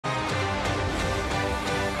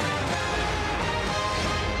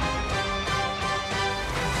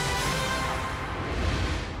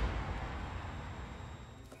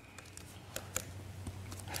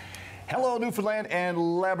Hello, Newfoundland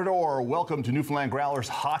and Labrador. Welcome to Newfoundland Growlers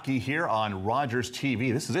hockey here on Rogers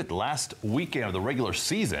TV. This is it, last weekend of the regular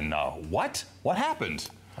season. What? What happened?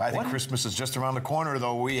 I think Christmas is just around the corner,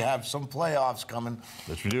 though. We have some playoffs coming.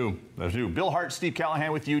 Yes, we do. Yes, we do. Bill Hart, Steve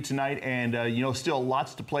Callahan with you tonight, and still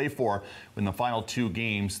lots to play for. In the final two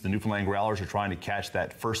games, the Newfoundland Growlers are trying to catch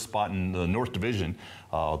that first spot in the North Division,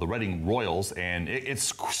 the Reading Royals, and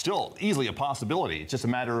it's still easily a possibility. It's just a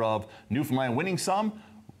matter of Newfoundland winning some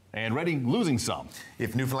and Reading losing some.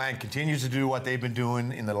 If Newfoundland continues to do what they've been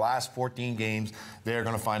doing in the last 14 games, they're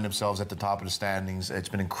going to find themselves at the top of the standings. It's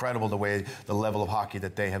been incredible the level of hockey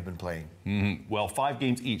that they have been playing. Mm-hmm. Well, 5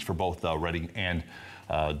 games each for both Reading and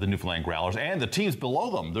the Newfoundland Growlers. And the teams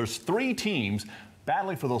below them, there's 3 teams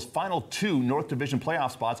battling for those final 2 North Division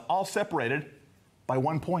playoff spots, all separated by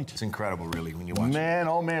 1 point. It's incredible, really, when you watch it. Man,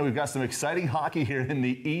 oh man, we've got some exciting hockey here in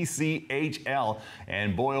the ECHL.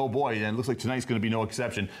 And boy, oh boy, and it looks like tonight's going to be no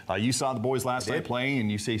exception. You saw the boys last night playing, and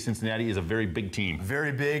you say Cincinnati is a very big team.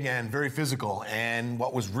 Very big and very physical. And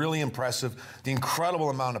what was really impressive, the incredible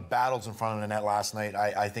amount of battles in front of the net last night.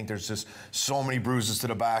 I think there's just so many bruises to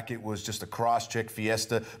the back. It was just a cross-check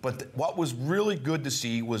fiesta. But what was really good to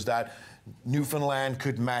see was that Newfoundland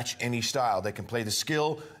could match any style. They can play the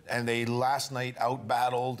skill, and they last night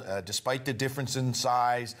out-battled, despite the difference in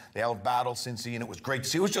size. They out-battled Cincy, and it was great to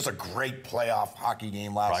see. It was just a great playoff hockey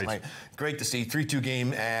game last night. Great to see, 3-2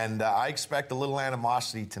 game, and I expect a little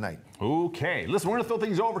animosity tonight. Okay, listen, we're going to throw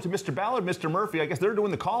things over to Mr. Ballard, Mr. Murphy. I guess they're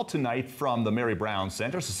doing the call tonight from the Mary Brown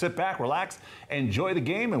Center, so sit back, relax, enjoy the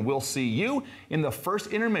game, and we'll see you in the first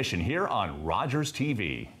intermission here on Rogers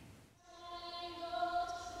TV.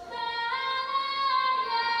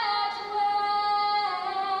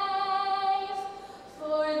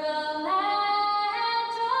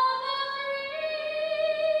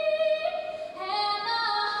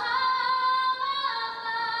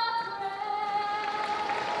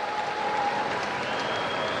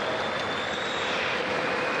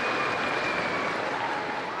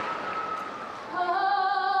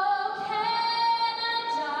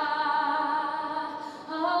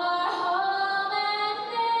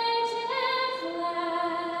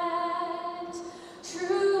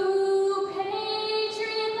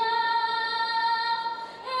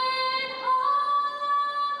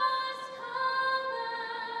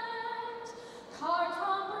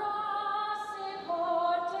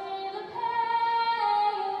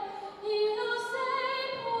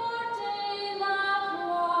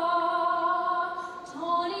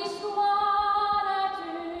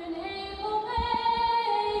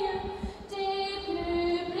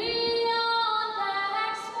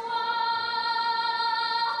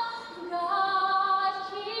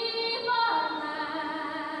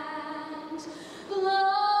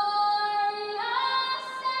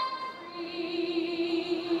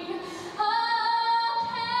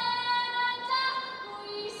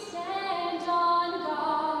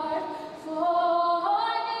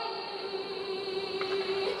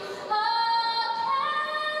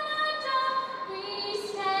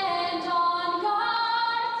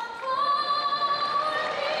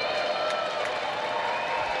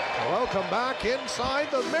 Welcome back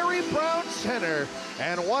inside the Mary Brown Center.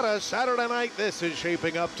 And what a Saturday night this is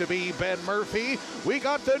shaping up to be, Ben Murphy. We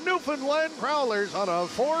got the Newfoundland Growlers on a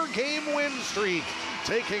 4-game win streak,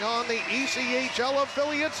 taking on the ECHL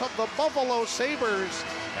affiliates of the Buffalo Sabres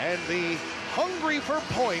and the hungry for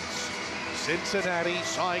points Cincinnati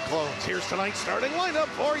Cyclones. Here's tonight's starting lineup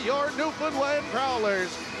for your Newfoundland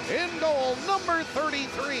Growlers. In goal, number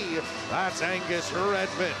 33, that's Angus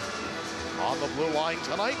Redmond. On the blue line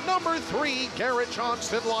tonight, number 3, Garrett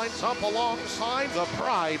Johnston lines up alongside the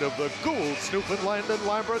pride of the Goulds, Newfoundland and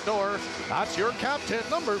Labrador. That's your captain,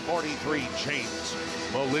 number 43, James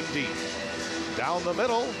Melindy. Down the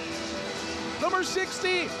middle, number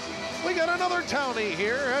 60, we got another townie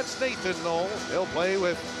here. That's Nathan Knoll. He'll play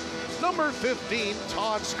with number 15,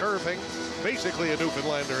 Todd Skirving. Basically a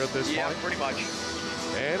Newfoundlander at this point. Yeah, pretty much.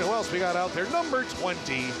 And who else we got out there? Number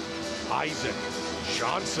 20, Isaac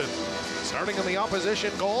Johnson. Starting in the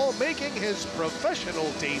opposition goal, making his professional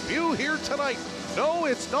debut here tonight. No,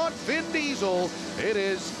 it's not Vin Diesel. It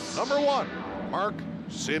is number 1, Mark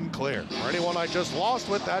Sinclair. For anyone I just lost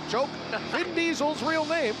with that joke, Vin Diesel's real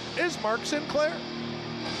name is Mark Sinclair.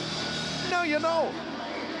 Now you know.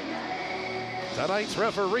 Tonight's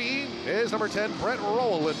referee is number 10, Brett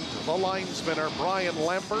Rowland. The linesmen are Brian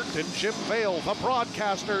Lambert and Jim Vale. The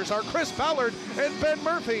broadcasters are Chris Ballard and Ben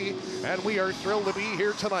Murphy. And we are thrilled to be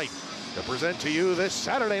here tonight to present to you this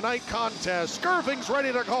Saturday night contest. Skirving's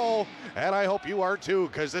ready to go, and I hope you are too,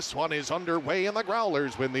 because this one is underway, and the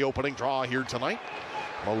Growlers win the opening draw here tonight.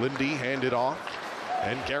 Melindy handed off.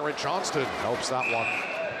 And Garrett Johnston helps that one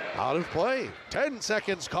out of play. 10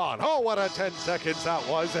 seconds gone. Oh, what a 10 seconds that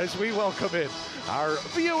was as we welcome in our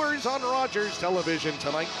viewers on Rogers Television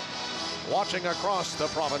tonight, watching across the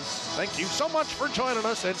province. Thank you so much for joining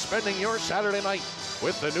us and spending your Saturday night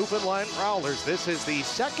with the Newfoundland Growlers. This is the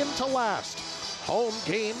second to last home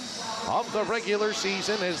game of the regular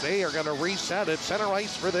season as they are going to reset at center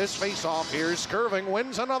ice for this face-off here. Skirving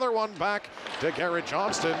wins another one back to Garrett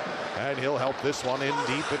Johnston, and he'll help this one in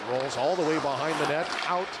deep. It rolls all the way behind the net,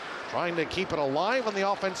 out. Trying to keep it alive in the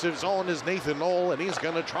offensive zone is Nathan Knoll, and he's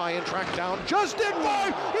going to try and track down Justin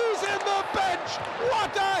Boyd. He's in the bench.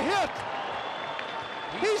 What a hit!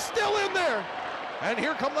 He's still in there. And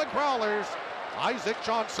here come the Growlers. Isaac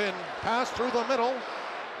Johnson passed through the middle.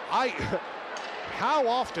 How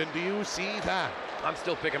often do you see that? I'm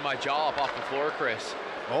still picking my jaw up off the floor, Chris.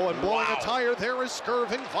 Oh, and blowing a tire there is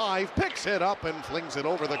Skirving. 5 picks it up and flings it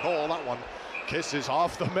over the goal. That one kisses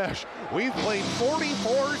off the mesh. We've played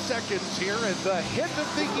 44 seconds here, and the hit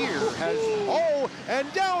of the year has,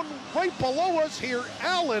 and down right below us here,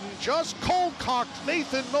 Allen just cold-cocked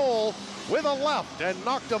Nathan Knoll with a left and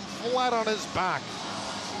knocked him flat on his back.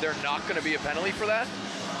 They're not going to be a penalty for that.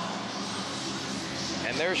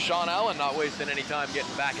 And there's Sean Allen not wasting any time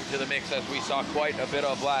getting back into the mix, as we saw quite a bit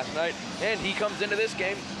of last night. And he comes into this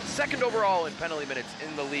game second overall in penalty minutes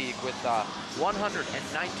in the league with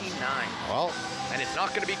 199. Well, and it's not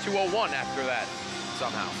going to be 201 after that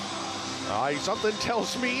somehow. Something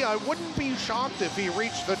tells me I wouldn't be shocked if he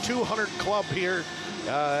reached the 200 club here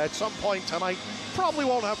at some point tonight. Probably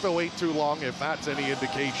won't have to wait too long if that's any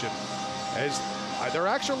indication, as they're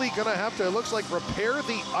actually going to have to, it looks like, repair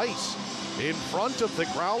the ice in front of the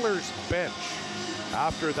Growlers bench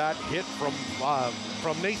after that hit from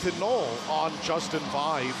Nathan Knoll on Justin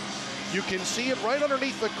 5. You can see it right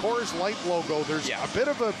underneath the Coors Light logo. There's a bit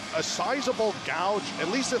of a sizable gouge. At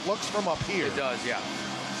least it looks from up here. It does, yeah.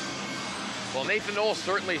 Well, Nathan Knoll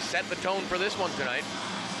certainly set the tone for this one tonight.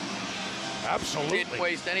 Absolutely. Didn't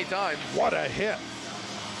waste any time. What a hit.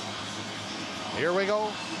 Here we go.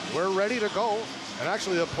 We're ready to go. And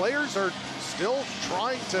actually, the players are still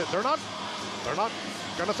trying to, they're not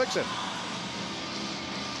going to fix it.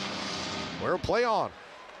 We'll play on.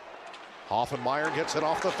 Hoffenmeyer gets it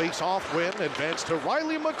off the face-off win. Advance to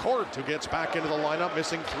Riley McCourt, who gets back into the lineup,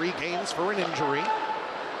 missing 3 games for an injury.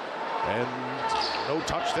 And no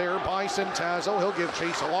touch there by Centazzo. He'll give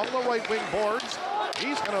chase along the right wing boards.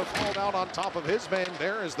 He's going to fall down on top of his man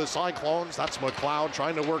there as the Cyclones. That's McLeod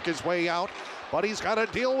trying to work his way out. But he's got to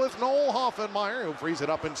deal with Noel Hoffenmeyer, who frees it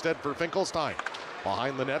up instead for Finkelstein.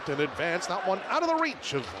 Behind the net and advance. That one out of the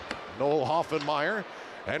reach of Noel Hoffenmeyer.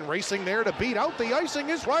 And racing there to beat out the icing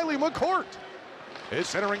is Riley McCourt. His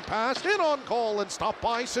centering pass in on goal and stopped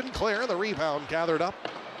by Sinclair. The rebound gathered up.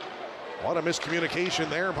 What a miscommunication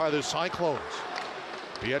there by the Cyclones.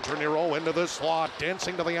 Pietraniro into the slot,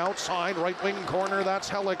 dancing to the outside, right wing corner, that's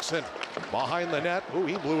Hellickson. Behind the net,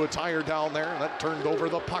 he blew a tire down there, and that turned over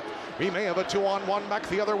the puck. We may have a 2-on-1 back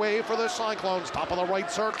the other way for the Cyclones. Top of the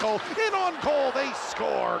right circle, in on goal, they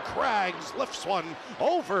score. Craggs lifts one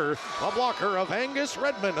over the blocker of Angus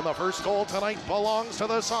Redmond, and the first goal tonight belongs to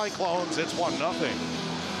the Cyclones. It's 1-0.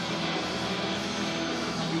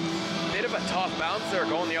 Bit of a tough bounce there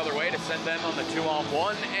going the other way to send them on the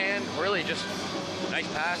 2-on-1, and really just nice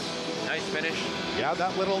pass, nice finish. Yeah,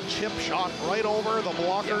 that little chip shot right over the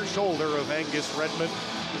blocker's shoulder of Angus Redmond.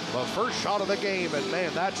 The first shot of the game, and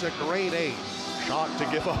man, that's a grade A shot to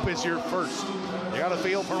give up as your first. You got to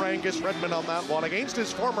feel for Angus Redmond on that one, against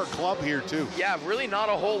his former club here too. Yeah, really not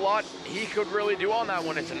a whole lot he could really do on that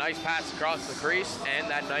one. It's a nice pass across the crease and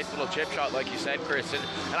that nice little chip shot, like you said, Chris. And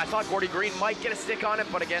I thought Gordy Green might get a stick on it,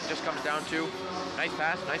 but again, just comes down to nice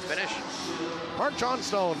pass, nice finish. Mark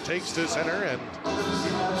Johnstone takes to center, and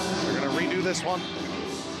they're going to redo this one.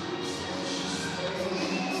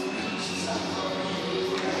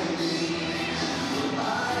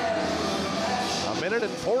 A minute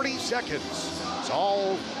and 40 seconds. It's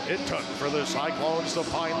all it took for the Cyclones to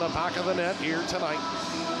find the back of the net here tonight.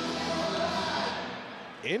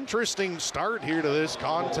 Interesting start here to this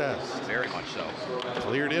contest. Very much so.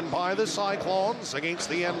 Cleared in by the Cyclones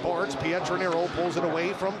against the end boards. Pietraniro pulls it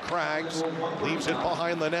away from Craggs. Leaves it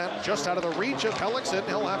behind the net, just out of the reach of Hellickson.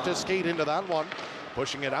 He'll have to skate into that one.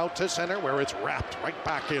 Pushing it out to center, where it's wrapped right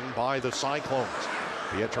back in by the Cyclones.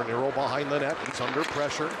 Pietraniro behind the net. He's under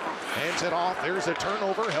pressure. Hands it off. There's a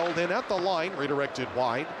turnover. Held in at the line. Redirected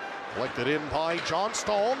wide. Collected in by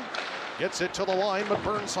Johnstone. Gets it to the line, but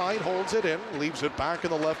Burnside holds it in. Leaves it back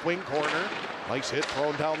in the left wing corner. Nice hit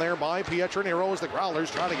thrown down there by Pietraniro as the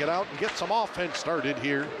Growlers trying to get out and get some offense started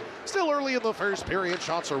here. Still early in the first period.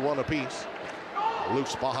 Shots are one apiece.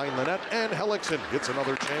 Loose behind the net, and Hellickson gets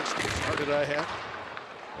another chance to start it ahead.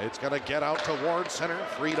 It's going to get out towards center,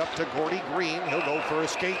 freed up to Gordy Green. He'll go for a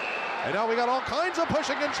skate. And now we got all kinds of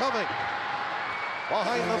pushing and shoving.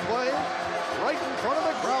 Behind the play, right in front of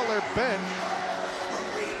the Growler bench.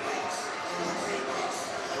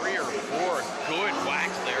 3 or 4 good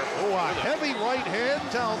whacks there. Oh, a heavy right hand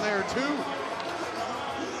down there, too.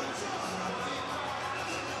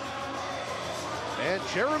 And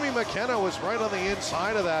Jeremy McKenna was right on the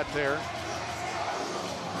inside of that there.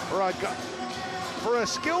 For a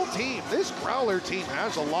skilled team, this Growler team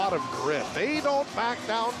has a lot of grit. They don't back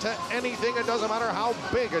down to anything. It doesn't matter how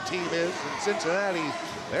big a team is. In Cincinnati,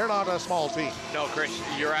 they're not a small team. No, Chris,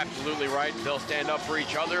 you're absolutely right. They'll stand up for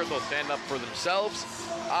each other. They'll stand up for themselves.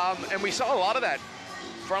 And we saw a lot of that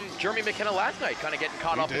from Jeremy McKenna last night, kind of getting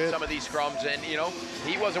caught up in some of these scrums. And, you know,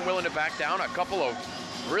 he wasn't willing to back down. A couple of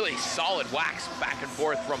really solid whacks back and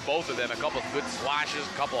forth from both of them. A couple of good slashes,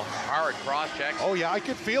 a couple of hard cross checks. Oh yeah, I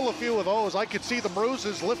could feel a few of those. I could see the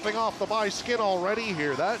bruises lifting off the my skin already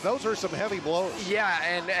here. Those are some heavy blows. Yeah,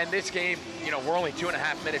 and this game, you know, we're only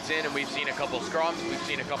 2.5 minutes in, and we've seen a couple scrums, we've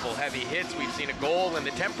seen a couple heavy hits, we've seen a goal, and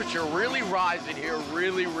the temperature really rising here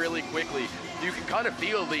really, really quickly. You can kind of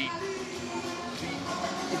feel the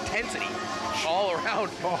intensity all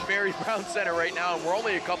around Mary Brown Center right now, and we're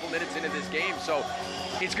only a couple minutes into this game, so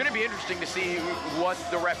it's going to be interesting to see what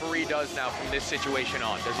the referee does now from this situation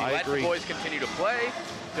on. Does he let the boys continue to play?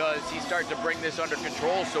 Does he start to bring this under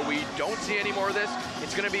control so we don't see any more of this?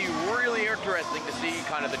 It's going to be really interesting to see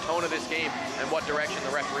kind of the tone of this game and what direction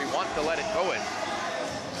the referee wants to let it go in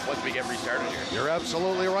once we get restarted here. You're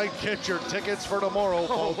absolutely right. Get your tickets for tomorrow,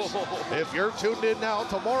 folks. If you're tuned in now,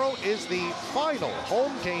 tomorrow is the final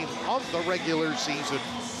home game of the regular season.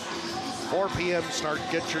 4 p.m. start.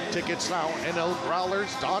 Get your tickets now.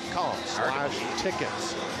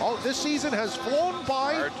 NLGrowlers.com/tickets. Oh, this season has flown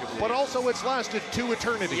by, but also it's lasted 2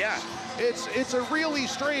 eternities. Yeah. It's a really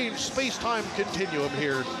strange space-time continuum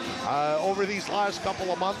here over these last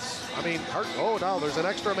couple of months. I mean, oh, now there's an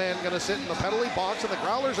extra man going to sit in the penalty box, and the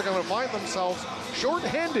Growlers are going to find themselves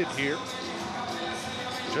short-handed here.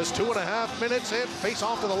 Just 2.5 minutes in. Face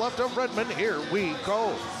off to the left of Redmond. Here we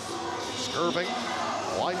go. Skirving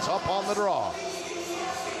lines up on the draw.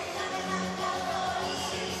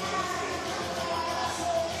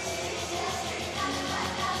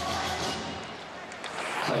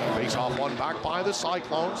 Face off one back by the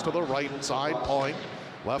Cyclones to the right side point.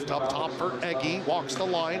 Left up top for Eggy, walks the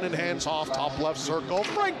line and hands off top left circle.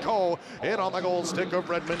 Franco in on the goal stick of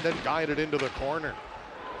Redmond and guided into the corner.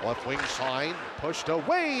 Left wing side, pushed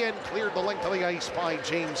away and cleared the length of the ice by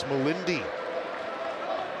James Malindi.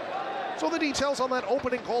 So the details on that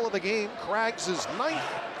opening goal of the game, Craggs' 9th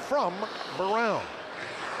from Brown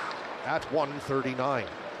at 1:39.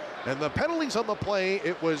 And the penalties on the play,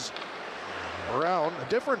 it was Brown, a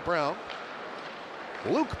different Brown.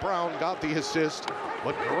 Luke Brown got the assist,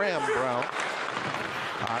 but Graham Brown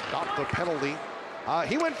got the penalty.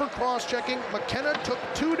 He went for cross-checking. McKenna took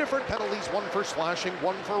 2 different penalties, one for slashing,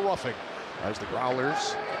 one for roughing. As the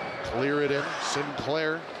Growlers clear it in,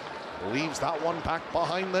 Sinclair leaves that one back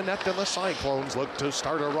behind the net, and the Cyclones look to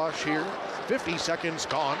start a rush here. 50 seconds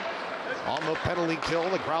gone on the penalty kill.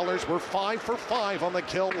 The Growlers were 5 for 5 on the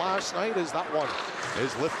kill last night as that one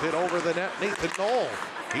is lifted over the net. Nathan Knoll,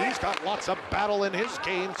 he's got lots of battle in his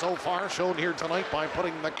game so far, shown here tonight by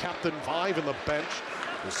putting the captain 5 in the bench.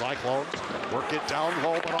 The Cyclones work it down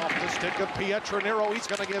low, but off the stick of Pietranero. He's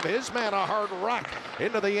going to give his man a hard rack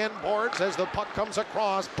into the end boards as the puck comes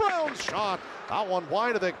across. Brown's shot. That one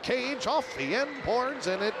wide of the cage, off the end boards,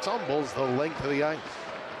 and it tumbles the length of the ice.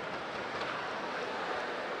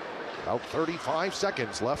 About 35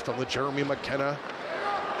 seconds left on the Jeremy McKenna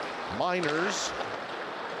Miners.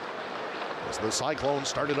 As the Cyclones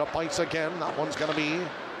started up ice again, that one's going to be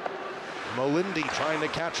Malindi trying to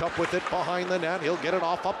catch up with it behind the net. He'll get it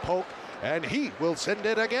off a poke, and he will send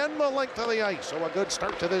it again the length of the ice. So a good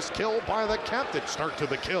start to this kill by the captain. Start to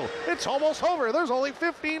the kill. It's almost over. There's only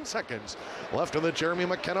 15 seconds left of the Jeremy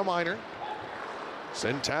McKenna Miner.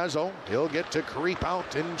 Centazzo, he'll get to creep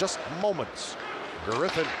out in just moments.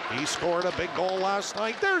 Griffin, he scored a big goal last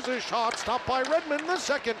night. There's a shot stopped by Redmond. The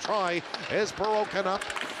second try is broken up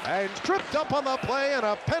and tripped up on the play, and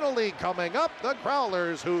a penalty coming up. The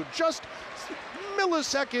Growlers, who just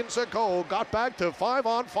milliseconds ago got back to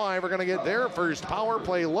 5-on-5, are going to get their first power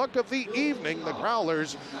play look of the evening. The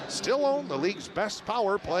Growlers still own the league's best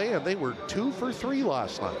power play, and they were 2 for 3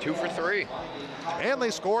 last night. 2 for 3. And they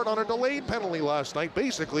scored on a delayed penalty last night,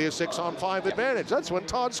 basically a 6-on-5 advantage. That's when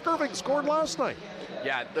Todd Skirving scored last night.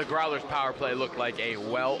 Yeah, the Growlers' power play looked like a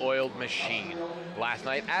well-oiled machine. last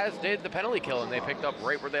night, as did the penalty kill, and they picked up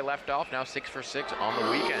right where they left off. Now 6 for 6 on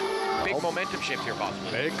the weekend. Big momentum shift here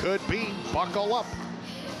possible. It could be. Buckle up.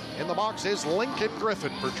 In the box is Lincoln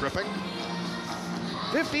Griffin for tripping.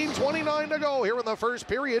 15:29 to go here in the first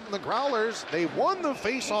period. And the Growlers, they won the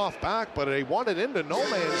face-off back, but they won it into no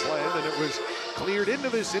man's land, and it was cleared into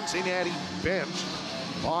the Cincinnati bench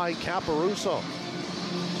by Caparuso.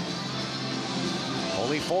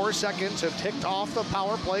 Only 4 seconds have ticked off the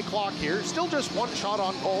power play clock here. Still just one shot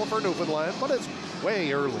on goal for Newfoundland, but it's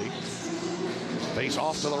way early. Face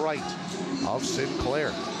off to the right of Sinclair.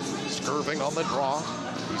 Skirving on the draw.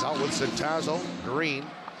 He's out with Centazzo, Green,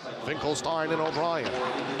 Finkelstein, and O'Brien.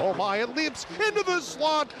 Oh my, it leaps into the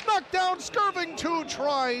slot. Knocked down Skirving, 2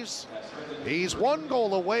 tries. He's 1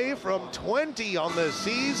 goal away from 20 on the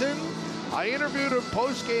season. I interviewed him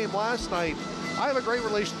post-game last night. I have a great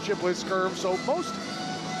relationship with Skirv, so most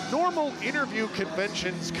normal interview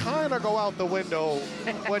conventions kind of go out the window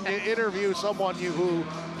when you interview someone who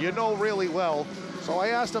you know really well. So I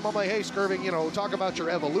asked him, I'm like, hey, Skirving, talk about your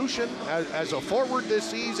evolution as a forward this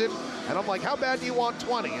season. And I'm like, how bad do you want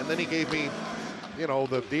 20? And then he gave me,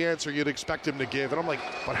 the answer you'd expect him to give. And I'm like,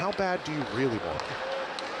 but how bad do you really want?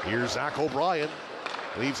 Here's Zach O'Brien.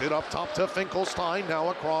 Leaves it up top to Finkelstein. Now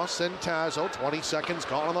across Centazzo. 20 seconds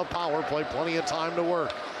gone on the power play. Plenty of time to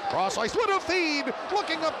work. Cross ice with a feed.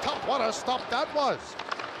 Looking up top. What a stop that was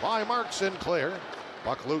by Mark Sinclair.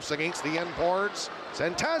 Puck loose against the end boards.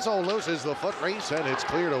 Centazzo loses the foot race, and it's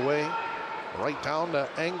cleared away. Right down to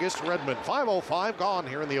Angus Redmond. 5:05 gone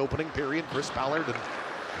here in the opening period. Chris Ballard and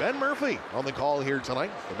Ben Murphy on the call here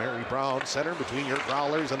tonight. The Mary Brown Center between your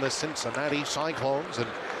Growlers and the Cincinnati Cyclones. And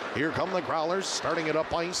here come the Growlers. Starting it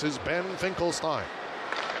up ice is Ben Finkelstein.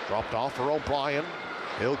 Dropped off for O'Brien.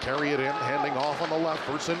 He'll carry it in, handing off on the left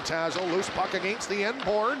for Centazzo. Loose puck against the end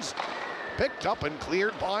boards. Picked up and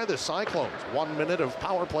cleared by the Cyclones. 1 minute of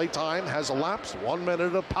power play time has elapsed. 1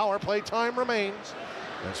 minute of power play time remains.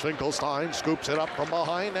 As Finkelstein scoops it up from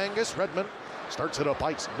behind, Angus Redmond starts it up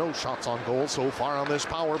ice. No shots on goal so far on this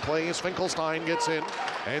power play as Finkelstein gets in.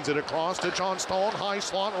 Hands it across to John Stone. High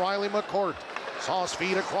slot, Riley McCourt. Sauce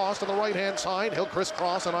feed across to the right-hand side. He'll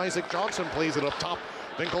crisscross, and Isaac Johnson plays it up top.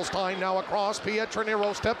 Finkelstein now across.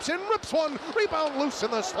 Pietranero steps in, rips one. Rebound loose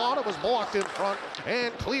in the slot. It was blocked in front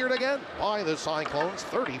and cleared again by the Cyclones.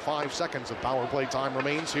 35 seconds of power play time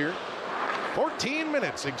remains here. 14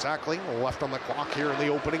 minutes exactly left on the clock here in the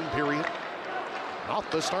opening period. Not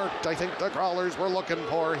the start I think the Growlers were looking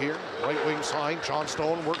for here. Right wing side, John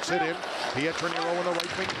Stone works it in. Pietranero in the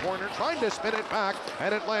right wing corner, trying to spin it back,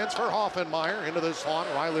 and it lands for Hoffenmeyer into the slot.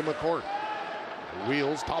 Riley McCourt.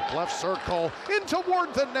 Wheels top left circle in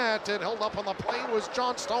toward the net, and held up on the plane was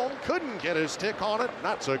John Stone. Couldn't get his stick on it.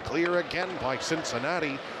 That's a clear again by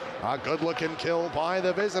Cincinnati. A good looking kill by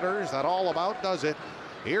the visitors. That all about does it.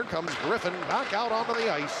 Here comes Griffin back out onto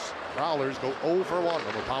the ice. Growlers go 0 for 1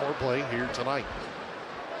 on the power play here tonight.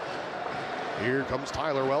 Here comes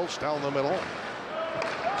Tyler Welch down the middle.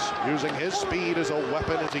 Using his speed as a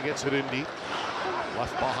weapon as he gets it in deep.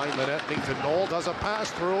 Left behind the net, Nathan Knoll does a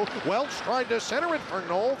pass through. Welch tried to center it for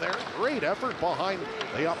Knoll there. Great effort behind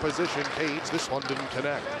the opposition cage. This one didn't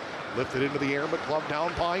connect. Lifted into the air, but gloved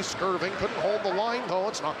down by Skirving. Couldn't hold the line, though.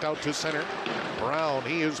 It's knocked out to center. Brown,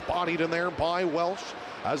 he is bodied in there by Welch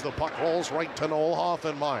as the puck rolls right to Noel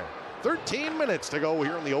Hoffenmeyer. 13 minutes to go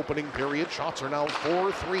here in the opening period. Shots are now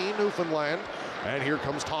 4-3 Newfoundland. And here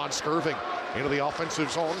comes Todd Skirving into the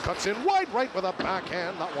offensive zone. Cuts in wide right with a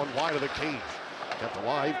backhand. That one wide of the cage. Kept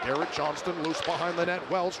alive. Garrett Johnston loose behind the net.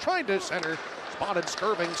 Wells trying to center. Spotted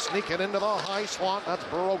Skirving sneaking into the high slot. That's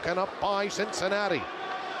broken up by Cincinnati.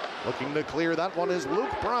 Looking to clear that one is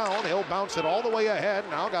Luke Brown. He'll bounce it all the way ahead.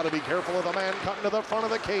 Now got to be careful of the man cutting to the front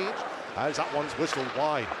of the cage as that one's whistled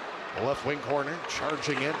wide. The left wing corner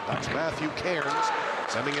charging in. That's Matthew Cairns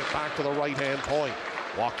sending it back to the right-hand point.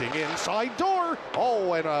 Walking inside door.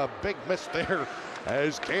 Oh, and a big miss there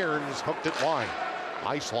as Cairns hooked it wide.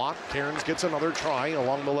 High slot. Cairns gets another try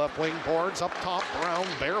along the left wing boards. Up top, Brown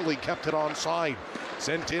barely kept it onside.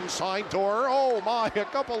 Sent inside door. Oh my, a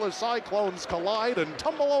couple of Cyclones collide and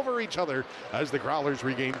tumble over each other as the Growlers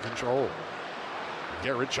regain control.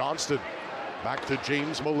 Garrett Johnston back to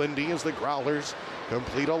James Molindi as the Growlers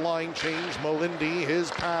complete a line change. Molindi, his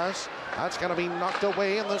pass. That's going to be knocked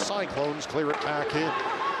away and the Cyclones clear it back in.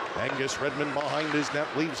 Angus Redmond behind his net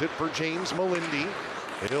leaves it for James Molindi.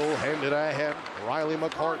 He'll hand it ahead. Riley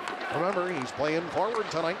McCourt. Remember, he's playing forward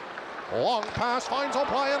tonight. Long pass finds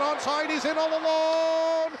O'Brien onside. He's in all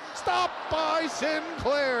alone. Stopped by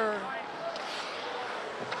Sinclair.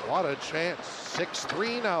 What a chance.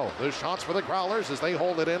 6-3 now. The shots for the Growlers as they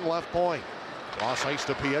hold it in left point. Cross ice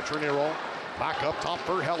to Pietranero. Back up top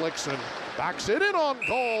for Hellickson. Backs it in on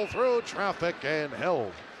goal through traffic and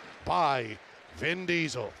held by Vin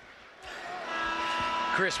Diesel.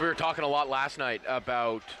 Chris, we were talking a lot last night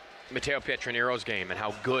about Matteo Pietraniro's game and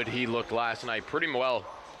how good he looked last night. Pretty well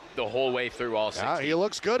the whole way through all 16. Yeah, he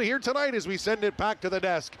looks good here tonight as we send it back to the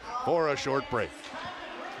desk for a short break.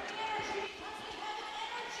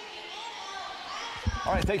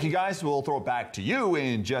 All right, thank you guys. We'll throw it back to you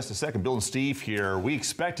in just a second. Bill and Steve here. We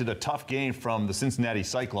expected a tough game from the Cincinnati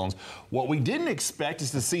Cyclones. What we didn't expect is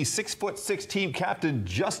to see 6'6" team captain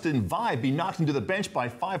Justin Vibe be knocked into the bench by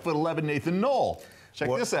 5'11" Nathan Knoll. Check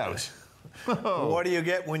this out. What do you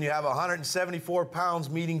get when you have 174 pounds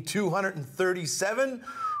meeting 237?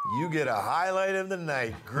 You get a highlight of the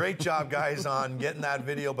night. Great job, guys, on getting that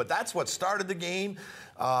video. But that's what started the game.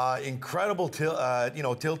 Incredible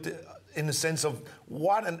tilt in the sense of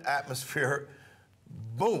what an atmosphere.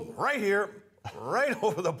 Boom, right here, right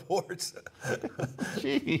over the boards.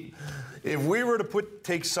 If we were to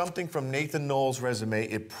take something from Nathan Knoll's resume,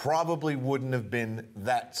 it probably wouldn't have been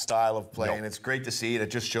that style of play. No. And it's great to see it.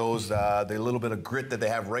 It just shows the little bit of grit that they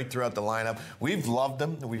have right throughout the lineup. We've loved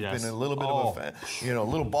him. We've been a little bit of a fan, a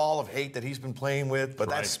little ball of hate that he's been playing with. But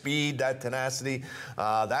that speed, that tenacity,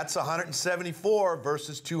 that's 174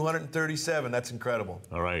 versus 237. That's incredible.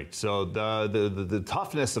 All right. So the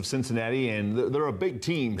toughness of Cincinnati, and they're a big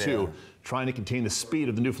team too, trying to contain the speed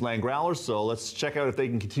of the Newfoundland Growlers. So let's check out if they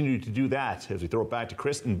can continue to do that as we throw it back to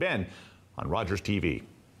Chris and Ben on Rogers TV.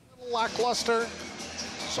 Lackluster.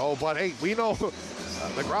 So, but hey, we know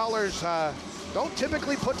the Growlers don't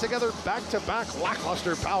typically put together back-to-back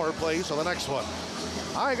lackluster power plays. So the next one,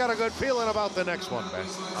 I got a good feeling about the next one, Ben.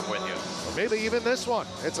 I'm with you. Or maybe even this one.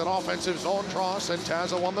 It's an offensive zone draw.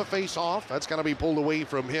 Taza won the face-off. That's going to be pulled away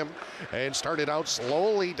from him and started out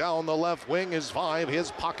slowly down the left wing. His Vibe,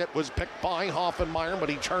 his pocket was picked by Hoffenmeyer, but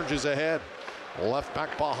he charges ahead. Left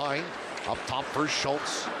back behind, up top for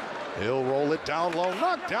Schultz. He'll roll it down low.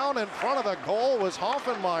 Knocked down in front of the goal was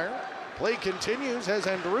Hoffenmeyer. Play continues as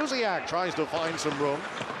Andrusiak tries to find some room.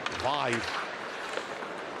 Vibe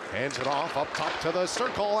hands it off up top to the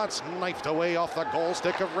circle. That's knifed away off the goal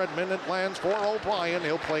stick of Redmond. It lands for O'Brien.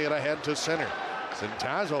 He'll play it ahead to center.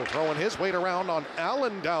 Centazzo throwing his weight around on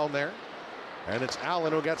Allen down there. And it's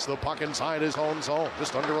Allen who gets the puck inside his own zone.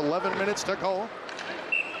 Just under 11 minutes to go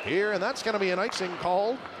here, and that's going to be an icing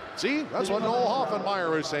called. See, that's what Noel Hoffenmeyer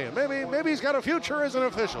was saying. Maybe he's got a future as an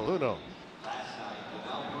official. Who knows?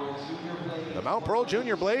 The Mount Pro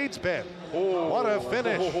Junior Blades, Ben. What a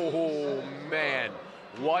finish. Oh, man.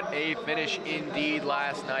 What a finish indeed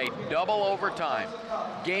last night. Double overtime.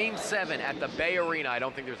 Game 7 at the Bay Arena. I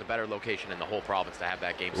don't think there's a better location in the whole province to have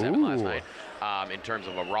that Game 7 last night. In terms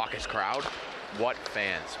of a raucous crowd. What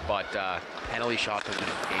fans. But penalty shot to win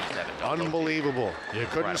Game 7. Unbelievable. You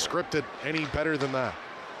couldn't script it any better than that.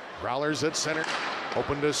 Growlers at center.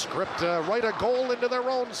 Hoping to script, write a goal into their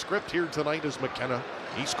own script here tonight is McKenna.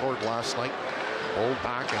 He scored last night. Pulled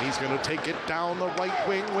back, and he's going to take it down the right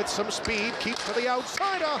wing with some speed. Keeps to the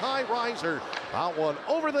outside, a high riser. That one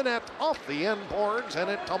over the net, off the end boards, and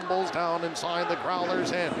it tumbles down inside the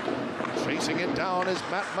Growlers' end. Chasing it down is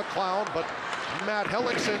Matt McLeod, but Matt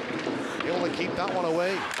Hellickson able to keep that one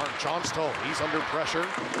away. Mark Johnstone, he's under pressure.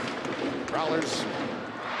 Growlers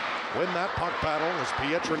win that puck battle as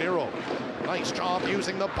Pietraniero. Nice job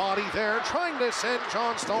using the body there, trying to send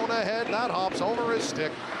Johnstone ahead. That hops over his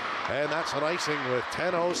stick. And that's an icing with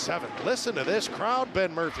 10:07. Listen to this crowd,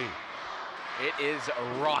 Ben Murphy. It is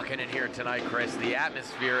rocking in here tonight, Chris. The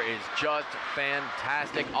atmosphere is just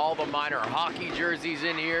fantastic. All the minor hockey jerseys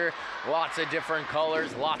in here. Lots of different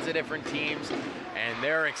colors, lots of different teams. And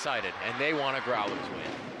they're excited, and they want a Growlers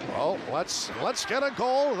win. Well, let's get a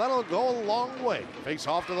goal. That'll go a long way. Fakes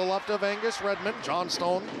off to the left of Angus Redmond.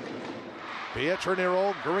 Johnstone,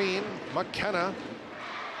 Pietraniero, Green, McKenna.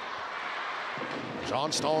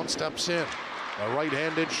 Johnstone steps in. A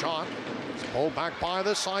right-handed shot. It's pulled back by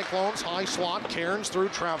the Cyclones. High slot. Cairns through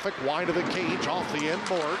traffic. Wide of the cage. Off the end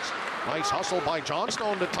boards. Nice hustle by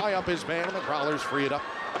Johnstone to tie up his man. And the Growlers free it up.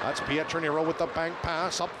 That's Pietraniero with the bank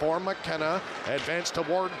pass. Up for McKenna. Advance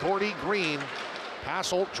toward Gordy Green.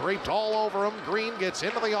 Passelt draped all over him. Green gets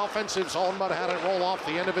into the offensive zone, but had it roll off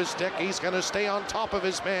the end of his stick. He's going to stay on top of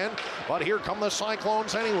his man. But here come the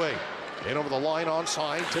Cyclones anyway. In over the line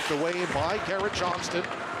onside, tipped away by Garrett Johnston.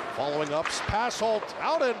 Following up, Passelt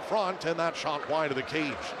out in front, and that shot wide of the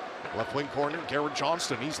cage. Left wing corner, Garrett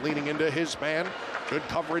Johnston, he's leaning into his man. Good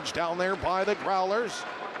coverage down there by the Growlers.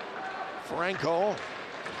 Franco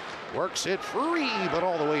works it free, but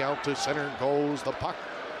all the way out to center goes the puck.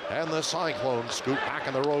 And the Cyclones scoop back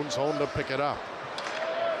in their own zone to pick it up.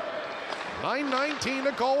 9:19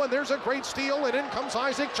 to go, and there's a great steal, and in comes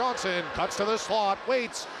Isaac Johnson. Cuts to the slot,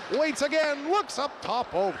 waits again, looks up top.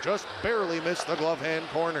 Oh, just barely missed the glove hand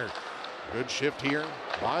corner. Good shift here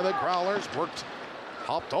by the Growlers.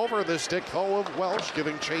 Hopped over the stick, though, of Welch.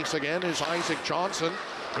 Giving chase again is Isaac Johnson.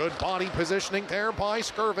 Good body positioning there by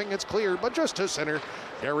Skirving. It's cleared, but just to center.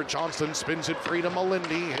 Garrett Johnston spins it free to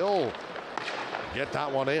Melindy. He'll get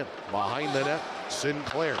that one in. Behind the net,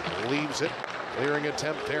 Sinclair leaves it. Clearing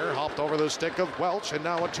attempt there, hopped over the stick of Welch, and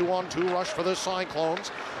now a 2-on-2 rush for the Cyclones.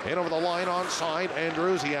 In over the line onside,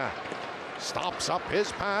 Andrusiak stops up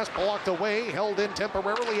his pass, blocked away, held in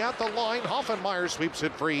temporarily at the line. Hoffenmeyer sweeps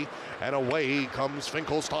it free, and away comes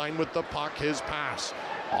Finkelstein with the puck. His pass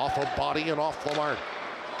off a body and off the mark.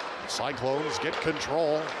 Cyclones get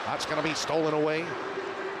control. That's going to be stolen away.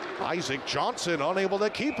 Isaac Johnson unable to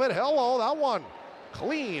keep it. Hello, that one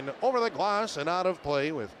clean over the glass and out of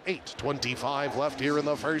play with 8:25 left here in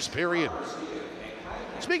the first period.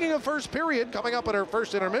 Speaking of first period, coming up at our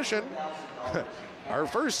first intermission, our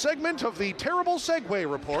first segment of the terrible segue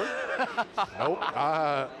report. Nope.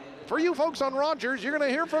 For you folks on Rogers, you're going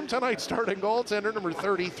to hear from tonight's starting goaltender, number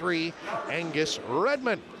 33, Angus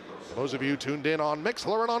Redmond. For those of you tuned in on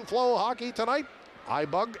Mixlr and on Flow Hockey tonight, I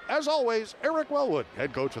bug, as always, Eric Wellwood,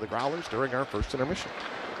 head coach of the Growlers, during our first intermission.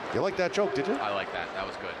 You like that joke, did you? I like that. That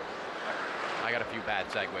was good. I got a few bad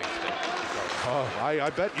segues too. Oh, I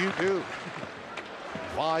bet you do.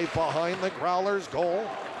 5 behind the Growlers' goal.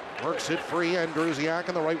 Works it free. Andrusiak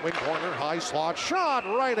in the right wing corner. High slot shot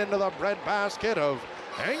right into the breadbasket of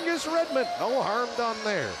Angus Redmond. No harm done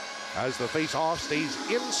there. As the face-off stays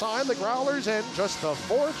inside the Growlers' end, just the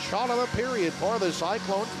 4th shot of the period for the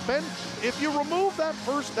Cyclones. Ben, if you remove that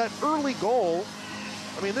early goal,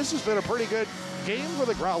 I mean, this has been a pretty good game for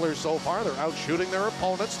the Growlers so far. They're out shooting their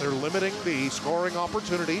opponents. They're limiting the scoring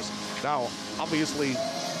opportunities. Now, obviously,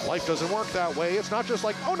 life doesn't work that way. It's not just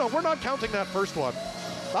like, oh no, we're not counting that first one.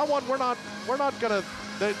 That one, we're not gonna,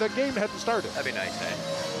 the game hadn't started. That'd be nice, eh?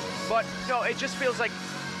 But no, it just feels like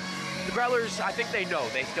the Growlers, I think they know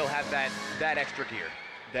they still have that extra gear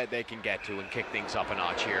that they can get to and kick things up a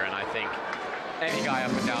notch here. And I think any guy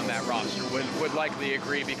up and down that roster would likely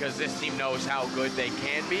agree, because this team knows how good they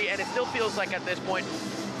can be. And it still feels like at this point,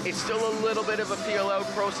 it's still a little bit of a feel-out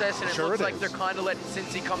process, and it looks like they're kind of letting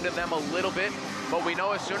Cincy come to them a little bit. But we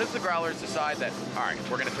know as soon as the Growlers decide that, all right,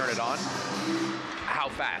 we're going to turn it on, how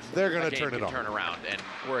fast they're going to turn it on. Turn around, and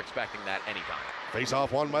we're expecting that anytime.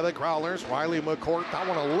 Face-off won by the Growlers. Riley McCourt, that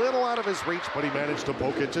one a little out of his reach, but he managed to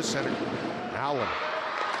poke it to center. Allen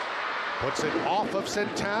puts it off of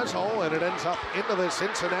Centazzo, and it ends up into the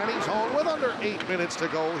Cincinnati zone with under 8 minutes to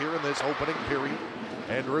go here in this opening period.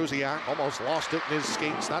 And Ruziak almost lost it in his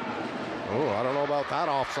skates. I don't know about that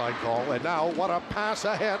offside call. And now, what a pass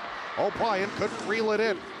ahead. O'Brien couldn't reel it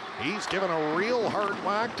in. He's given a real hard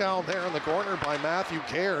whack down there in the corner by Matthew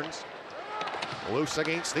Cairns. Loose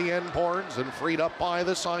against the end boards and freed up by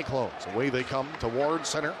the Cyclones. Away they come towards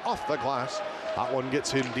center, off the glass. That one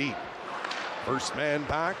gets in deep. First man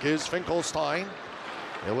back is Finkelstein.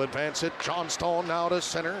 He'll advance it. Johnstone now to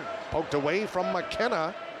center. Poked away from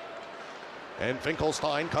McKenna. And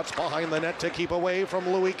Finkelstein cuts behind the net to keep away from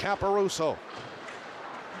Louis Caparuso.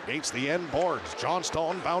 Against the end boards.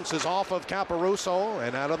 Johnstone bounces off of Caparuso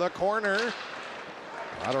and out of the corner.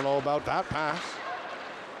 I don't know about that pass.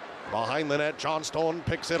 Behind the net, Johnstone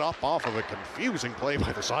picks it up off of a confusing play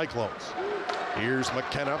by the Cyclones. Here's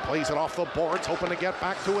McKenna, plays it off the boards, hoping to get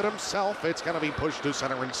back to it himself. It's going to be pushed to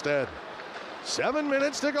center instead. 7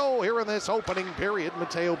 minutes to go here in this opening period.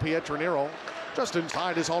 Matteo Pietranero, just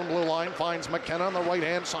inside his own blue line, finds McKenna on the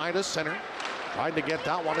right-hand side of center. Trying to get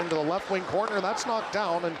that one into the left wing corner. That's knocked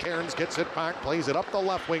down, and Cairns gets it back, plays it up the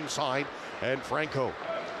left wing side, and Franco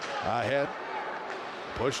ahead.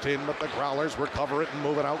 Pushed in, but the Growlers recover it and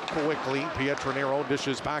move it out quickly. Pietranero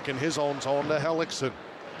dishes back in his own zone to Hellickson.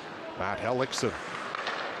 Matt Hellickson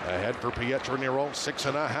ahead for Pietranero.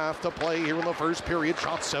 6.5 to play here in the first period.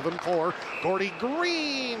 Shot 7-4. Gordy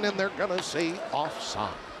Green, and they're going to say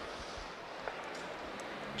offside.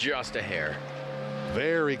 Just a hair.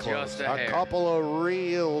 Very close. Just a hair. Couple of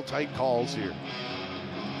real tight calls here.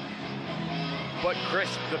 But Chris,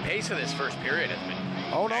 the pace of this first period has been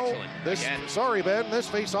excellent. Sorry, Ben. This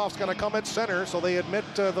faceoff's going to come at center, so they admit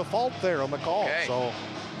the fault there on the call. Okay.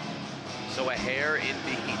 So a hair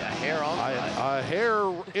indeed, a hair on. A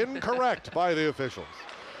hair incorrect by the officials.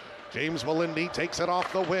 James Melindy takes it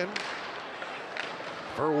off the win.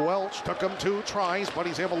 For Welch, took him 2 tries, but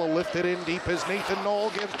he's able to lift it in deep as Nathan Knoll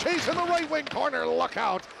gives chase in the right wing corner. Look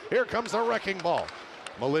out! Here comes the wrecking ball.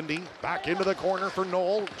 Melindy back into the corner for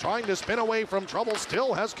Knoll, trying to spin away from trouble,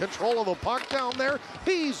 still has control of the puck down there.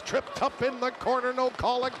 He's tripped up in the corner, no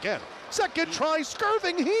call again. Second try,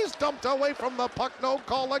 Skirving, he's dumped away from the puck, no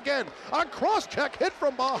call again. A cross-check hit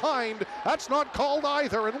from behind, that's not called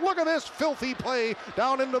either. And look at this filthy play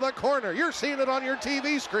down into the corner. You're seeing it on your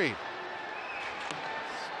TV screen.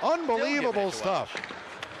 Unbelievable stuff.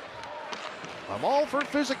 I'm all for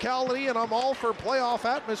physicality and I'm all for playoff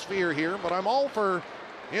atmosphere here, but I'm all for,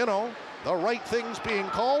 you know, the right things being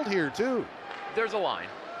called here too. There's a line.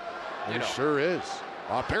 There sure is.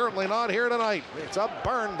 Apparently not here tonight. It's a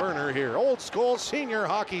barn burner here. Old school senior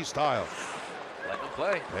hockey style. Let them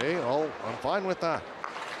play. Hey, oh, I'm fine with that.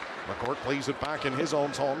 McCourt plays it back in his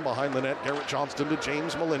own zone behind the net. Garrett Johnston to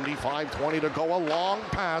James Melindy. 5:20 to go. A long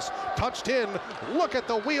pass. Touched in. Look at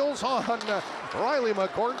the wheels on Riley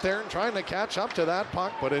McCourt there and trying to catch up to that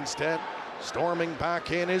puck, but instead storming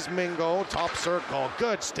back in is Mingo. Top circle.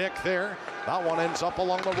 Good stick there. That one ends up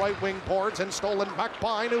along the right wing boards and stolen back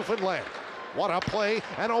by Newfoundland. What a play,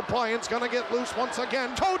 and O'Brien's gonna get loose once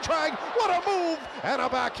again. Toe drag, what a move! And a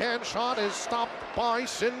backhand shot is stopped by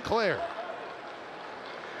Sinclair.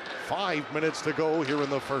 5 minutes to go here in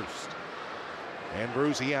the first.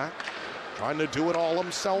 Andrusiak trying to do it all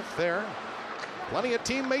himself there. Plenty of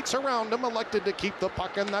teammates around him, elected to keep the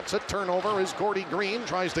puck, and that's a turnover as Gordy Green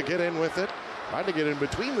tries to get in with it. Trying to get in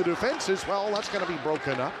between the defense as well. That's gonna be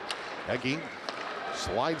broken up. Eggy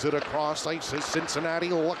slides it across ice as Cincinnati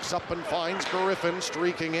looks up and finds Griffin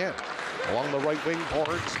streaking in. Along the right wing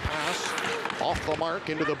boards, pass off the mark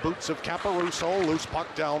into the boots of Caparuso. Loose puck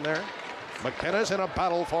down there. McKenna's in a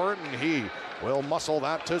battle for it, and he will muscle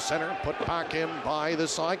that to center. Put back in by the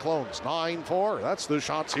Cyclones. 9-4. That's the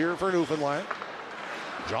shots here for Newfoundland.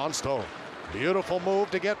 Johnstone. Beautiful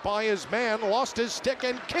move to get by his man, lost his stick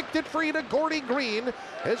and kicked it free to Gordy Green.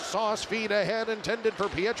 His sauce feed ahead, intended for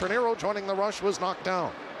Pietranero, joining the rush, was knocked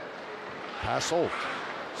down. Passolt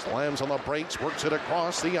slams on the brakes, works it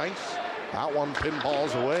across the ice. That one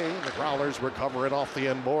pinballs away. The Growlers recover it off the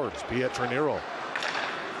end boards. Pietranero.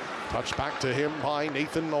 Touched back to him by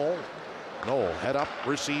Nathan Knoll. Knoll head up,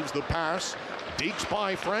 receives the pass. Dekes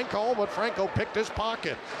by Franco, but Franco picked his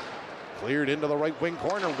pocket. Cleared into the right wing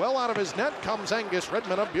corner. Well out of his net comes Angus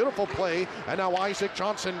Redmond. A beautiful play. And now Isaac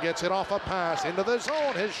Johnson gets it off a pass into the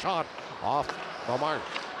zone. His shot off the mark.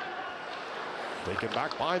 Taken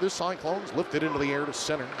back by the Cyclones. Lifted into the air to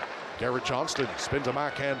center. Garrett Johnston spins a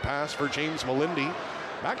backhand pass for James Melindy.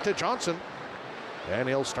 Back to Johnson. And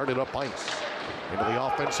he'll start it up ice. Into the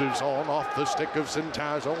offensive zone, off the stick of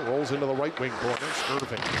Centazzo, rolls into the right wing corner,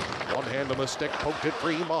 Skirving. One hand on the stick, poked it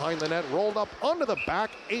free behind the net, rolled up onto the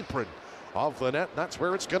back apron of the net. That's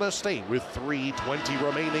where it's going to stay with 3:20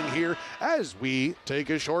 remaining here as we take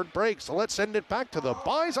a short break. So let's send it back to the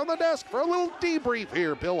boys on the desk for a little debrief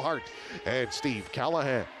here. Bill Hart and Steve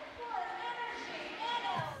Callahan.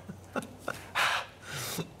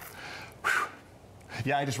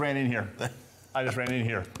 Yeah, I just ran in here.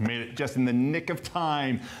 Made it just in the nick of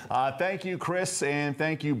time. Thank you, Chris, and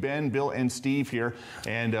thank you, Ben, Bill, and Steve here.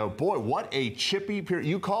 And boy, what a chippy period.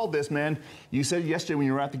 You called this, man. You said yesterday when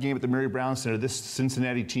you were at the game at the Mary Brown Center, this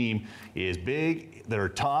Cincinnati team is big, they're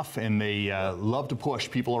tough, and they love to push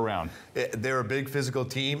people around. They're a big physical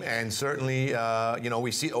team, and certainly, you know,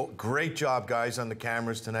 we see, great job, guys, on the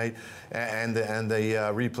cameras tonight and the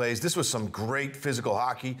replays. This was some great physical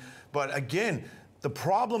hockey. But again, the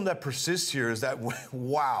problem that persists here is that,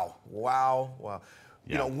 wow. Yeah.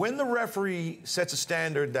 You know, when the referee sets a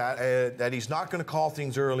standard that he's not going to call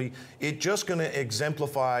things early, it's just going to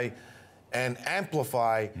exemplify and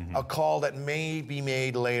amplify a call that may be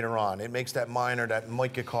made later on. It makes that minor that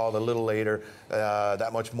might get called a little later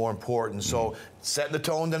that much more important. So setting the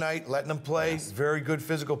tone tonight, letting them play, very good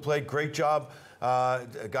physical play, great job.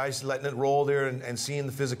 Guys letting it roll there and seeing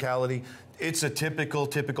the physicality. It's a typical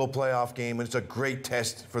playoff game, and it's a great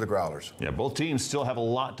test for the Growlers. Yeah, both teams still have a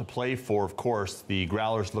lot to play for, of course. The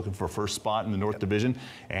Growlers looking for first spot in the North Division,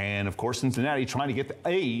 and, of course, Cincinnati trying to get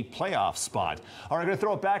a playoff spot. All right, I'm going to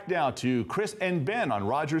throw it back now to Chris and Ben on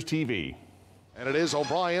Rogers TV. And it is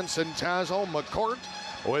O'Brien, Centazzo, McCourt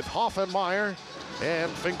with Hoffenmeyer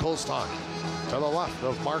and Finkelstein. To the left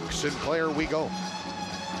of Mark Sinclair we go.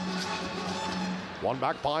 One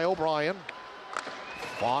back by O'Brien.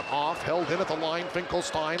 Fought off, held in at the line.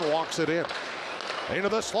 Finkelstein walks it in. Into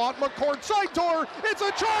the slot, McCourt, side door. It's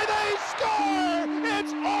a try, they score!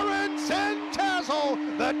 It's Oren Centazzo.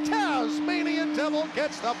 The Tasmanian Devil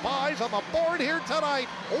gets the buys on the board here tonight.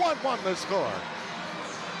 1-1 the score.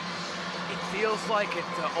 it feels like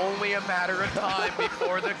it's only a matter of time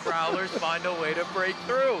before the Growlers find a way to break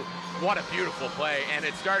through. What a beautiful play, and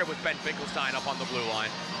it started with Ben Finkelstein up on the blue line,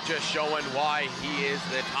 just showing why he is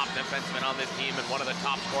the top defenseman on this team and one of the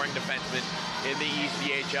top scoring defensemen in the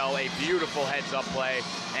ECHL. A beautiful heads-up play,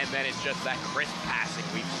 and then it's just that crisp passing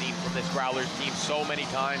we've seen from this Growlers team so many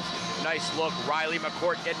times. Nice look, Riley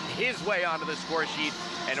McCourt getting his way onto the score sheet,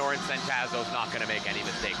 and Oren Centazzo's not going to make any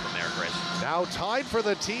mistake from there, Chris. Now tied for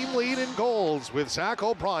the team lead in goals with Zach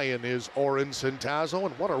O'Brien is Oren Centazzo,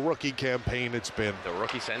 and what a rookie campaign it's been. The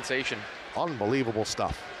rookie sensation. Unbelievable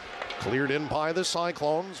stuff. Cleared in by the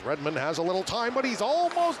Cyclones. Redmond has a little time, but he's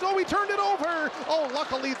almost, he turned it over. Oh,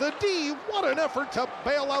 luckily the D, what an effort to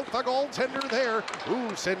bail out the goaltender there. Ooh,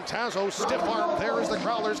 Centazzo stiff arm there as the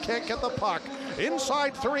Growlers can't get the puck.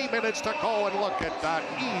 Inside 3 minutes to go, and look at that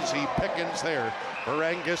easy pickings there for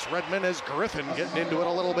Angus Redmond as Griffin getting into it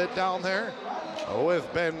a little bit down there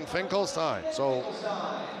with Ben Finkelstein. So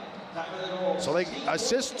they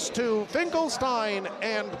assists to Finkelstein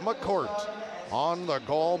and McCourt on the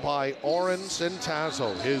goal by Oren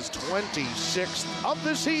Centazzo, his 26th of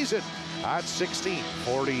the season at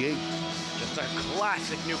 16:48. Just a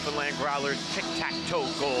classic Newfoundland Growlers tic-tac-toe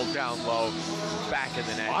goal down low, back in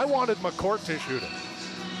the net. I wanted McCourt to shoot it.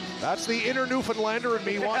 That's the inner Newfoundlander in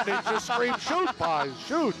me wanting to just scream, shoot, boys,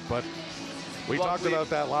 shoot. But we talked about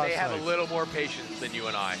that last night. They have a little more patience than you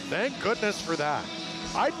and I. Thank goodness for that.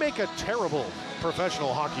 I'd make a terrible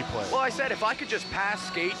professional hockey player. Well, I said if I could just pass,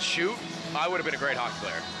 skate, shoot, I would have been a great hockey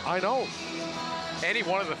player. I know. Any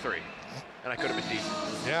one of the three. And I could have been decent.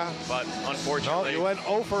 Yeah. But unfortunately. No, you went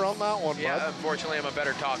 0 for on that one, yeah, bud. Unfortunately, I'm a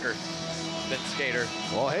better talker than skater.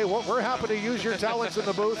 Well, hey, we're happy to use your talents in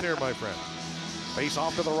the booth here, my friend. Face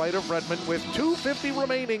off to the right of Redmond with 2:50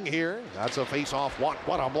 remaining here. That's a face off. What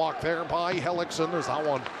a block there by Hellickson as that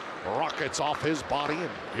one rockets off his body. And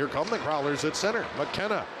here come the Growlers at center.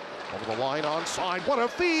 McKenna over the line onside. What a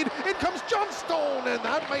feed. In comes Johnstone, and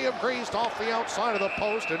that may have grazed off the outside of the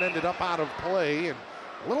post and ended up out of play. And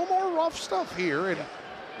a little more rough stuff here. And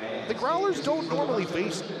the Growlers don't normally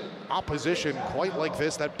face opposition quite like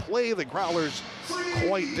this, that play the Growlers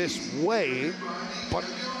quite this way. But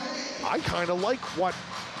I kind of like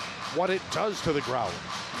what it does to the Growlers.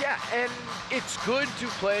 Yeah, and it's good to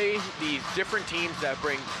play these different teams that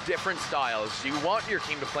bring different styles. You want your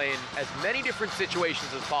team to play in as many different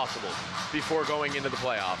situations as possible before going into the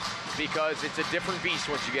playoffs, because it's a different beast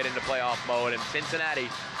once you get into playoff mode. And Cincinnati,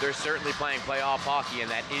 they're certainly playing playoff hockey in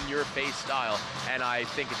that in-your-face style, and I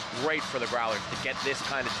think it's great for the Growlers to get this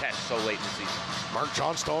kind of test so late in the season. Mark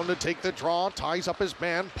Johnstone to take the draw, ties up his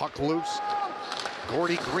man, puck loose.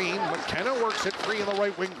 Gordy Green, McKenna works it free in the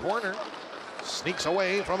right wing corner. Sneaks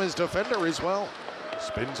away from his defender as well.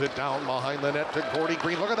 Spins it down behind the net to Gordy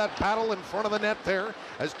Green. Look at that battle in front of the net there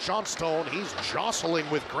as Johnstone, he's jostling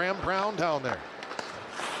with Graham Brown down there.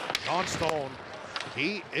 Johnstone,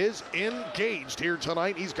 he is engaged here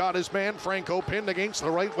tonight. He's got his man Franco pinned against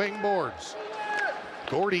the right wing boards.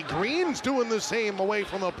 Gordy Green's doing the same away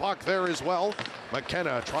from the puck there as well.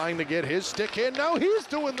 McKenna trying to get his stick in. Now he's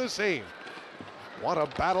doing the same. What a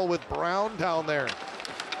battle with Brown down there.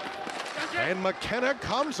 And McKenna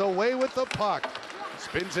comes away with the puck.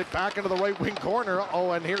 Spins it back into the right wing corner.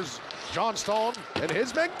 Oh, and here's Johnstone and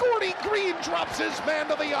his man. Gordy Green drops his man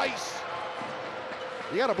to the ice.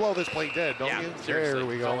 You got to blow this play dead, don't you? Seriously, there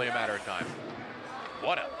we go. It's only a matter of time.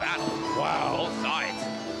 What a battle. Wow. Both sides.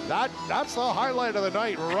 That's the highlight of the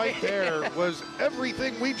night right there. Was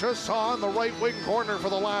everything we just saw in the right wing corner for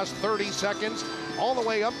the last 30 seconds, all the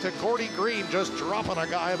way up to Gordy Green just dropping a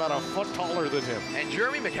guy about a foot taller than him. And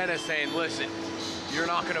Jeremy McKenna saying, listen, you're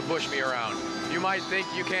not going to push me around. You might think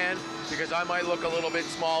you can, because I might look a little bit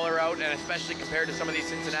smaller out, and especially compared to some of these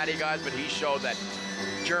Cincinnati guys, but he showed that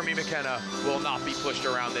Jeremy McKenna will not be pushed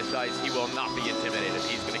around this ice. He will not be intimidated.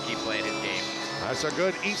 He's going to keep playing his game. That's a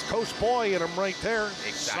good East Coast boy in him right there.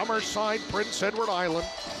 Exactly. Summerside, Prince Edward Island.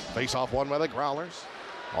 Face-off won by the Growlers.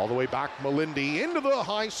 All the way back, Melindy into the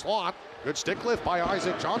high slot. Good stick lift by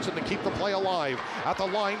Isaac Johnson to keep the play alive. At the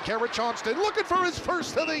line, Garrett Johnston looking for his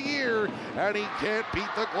first of the year. And he can't beat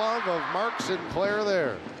the glove of Mark Sinclair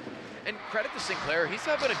there. And credit to Sinclair, he's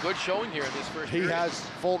having a good showing here in this first period. He has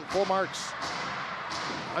full marks.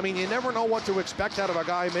 I mean, you never know what to expect out of a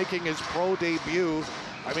guy making his pro debut.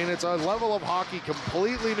 I mean, it's a level of hockey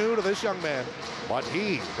completely new to this young man, but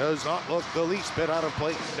he does not look the least bit out of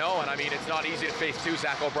place. No, and I mean, it's not easy to face two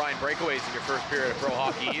Zach O'Brien breakaways in your first period of pro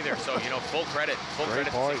hockey either. So, you know, full credit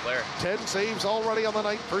to Sinclair. 10 saves already on the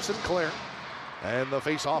night for Sinclair. And the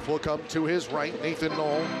face-off will come to his right. Nathan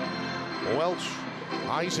Knoll, Welch,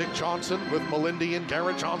 Isaac Johnson with Melindy and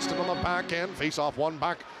Garrett Johnston on the back end. Face-off one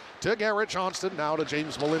back to Garrett Johnston, now to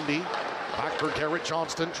James Melindy. Back for Garrett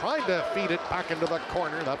Johnston, trying to feed it back into the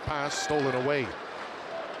corner. That pass stolen away.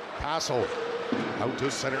 Passo out to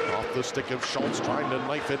center, off the stick of Schultz, trying to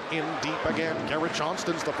knife it in deep again. Garrett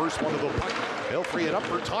Johnston's the first one to the puck. He'll free it up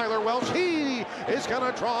for Tyler Welch. He is going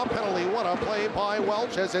to draw a penalty. What a play by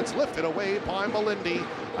Welch as it's lifted away by Melindy.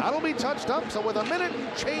 That'll be touched up, so with a minute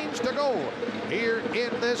and change to go here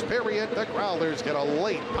in this period, the Growlers get a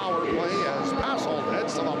late power play as Passo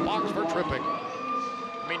heads to the box for tripping.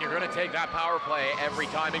 I mean, you're going to take that power play every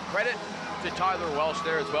time. And credit to Tyler Welch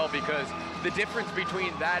there as well, because the difference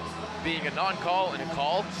between that being a non-call and a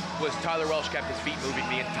call was Tyler Welch kept his feet moving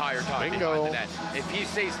the entire time behind the net. If he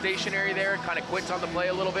stays stationary there and kind of quits on the play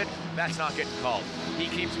a little bit, that's not getting called. He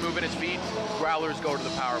keeps moving his feet, Growlers go to the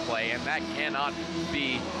power play, and that cannot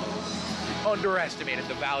be underestimated,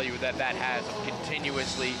 the value that that has of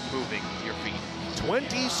continuously moving your feet.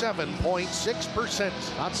 27.6%.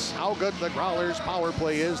 That's how good the Growlers' power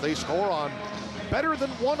play is. They score on better than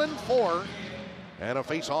 1 and 4. And a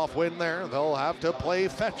face-off win there. They'll have to play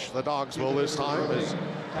fetch, the Dogs will this time, as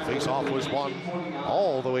the face-off was won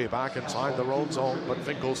all the way back inside their own zone. But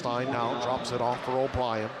Finkelstein now drops it off for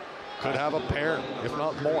O'Brien. Could have a pair, if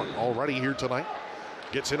not more, already here tonight.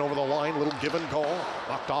 Gets in over the line, little give and go.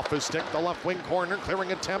 Knocked off his stick, the left wing corner,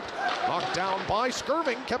 clearing attempt. Knocked down by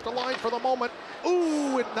Skirving, kept alive for the moment.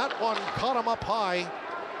 Ooh, and that one caught him up high.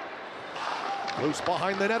 Loose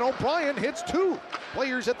behind the net, O'Brien hits 2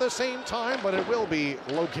 players at the same time, but it will be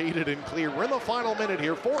located and clear. We're in the final minute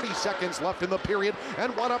here, 40 seconds left in the period,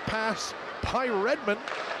 and what a pass by Redmond.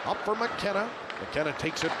 Up for McKenna. McKenna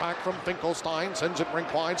takes it back from Finkelstein, sends it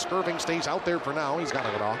rink wide. Skirving stays out there for now. He's got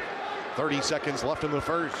to get off. 30 seconds left in the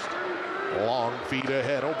first. Long feed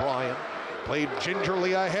ahead, O'Brien. Played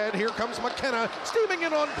gingerly ahead. Here comes McKenna, steaming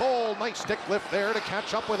in on goal. Nice stick lift there to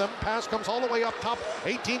catch up with him. Pass comes all the way up top.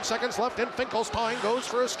 18 seconds left, and Finkelstein goes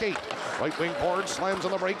for a skate. Right wing board slams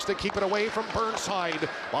on the brakes to keep it away from Burnside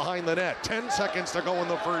behind the net. 10 seconds to go in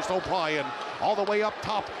the first. O'Brien all the way up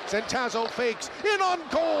top. Centazzo fakes in on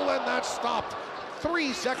goal, and that's stopped.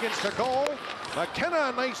 3 seconds to go.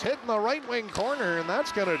 McKenna, a nice hit in the right wing corner, and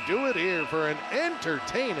that's going to do it here for an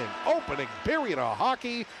entertaining opening period of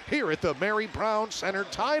hockey here at the Mary Brown Center,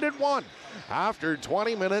 tied at 1 after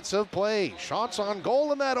 20 minutes of play. Shots on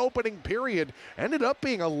goal in that opening period ended up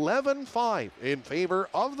being 11-5 in favor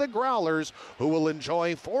of the Growlers, who will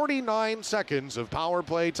enjoy 49 seconds of power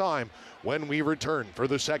play time when we return for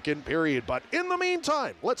the second period. But in the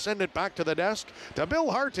meantime, let's send it back to the desk to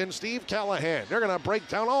Bill Hart and Steve Callahan. They're going to break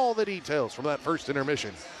down all the details from that first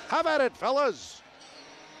intermission. Have at it, fellas.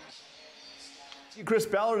 Chris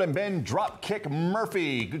Ballard and Ben Dropkick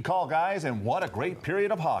Murphy. Good call, guys, and what a great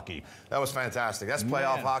period of hockey. That was fantastic. That's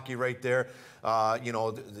playoff hockey right there. You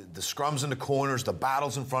know, the scrums in the corners, the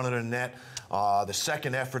battles in front of the net, the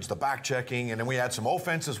second efforts, the back checking, and then we had some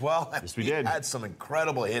offense as well. Yes, we did. Had some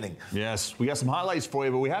incredible hitting. Yes, we got some highlights for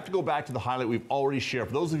you, but we have to go back to the highlight we've already shared.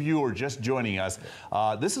 For those of you who are just joining us,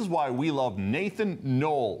 this is why we love Nathan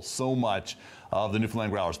Knoll so much of the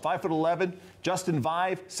Newfoundland Growlers. 5'11", Justin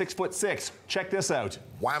Vive, 6'6". Check this out.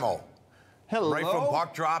 Whammo. Hello. Right from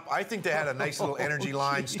puck drop. I think they had a nice little energy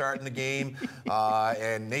line starting the game.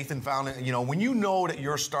 And Nathan found it. You know, when you know that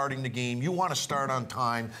you're starting the game, you want to start on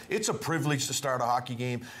time. It's a privilege to start a hockey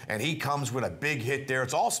game. And he comes with a big hit there.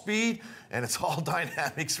 It's all speed and it's all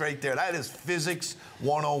dynamics right there. That is physics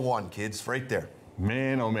 101, kids, right there.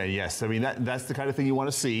 Man, oh man, yes. I mean, that's the kind of thing you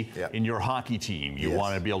want to see in your hockey team. You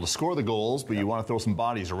want to be able to score the goals, but you want to throw some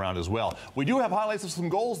bodies around as well. We do have highlights of some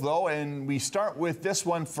goals, though, and we start with this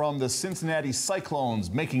one from the Cincinnati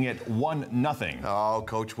Cyclones, making it 1-0. Oh,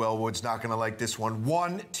 Coach Wellwood's not going to like this one.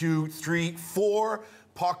 1, 2, 3, 4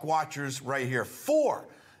 puck watchers right here. 4.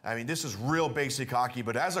 I mean, this is real basic hockey,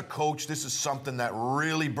 but as a coach, this is something that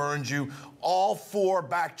really burns you. All 4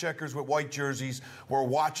 back checkers with white jerseys were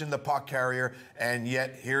watching the puck carrier, and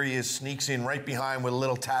yet here he is, sneaks in right behind with a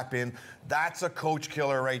little tap in. That's a coach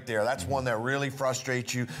killer right there. That's one that really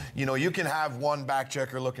frustrates you. You know, you can have one back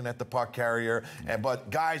checker looking at the puck carrier, but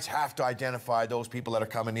guys have to identify those people that are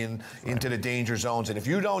coming into the danger zones. And if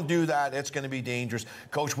you don't do that, it's going to be dangerous.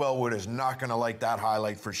 Coach Wellwood is not going to like that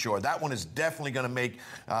highlight for sure. That one is definitely going to make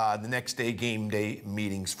the next day game day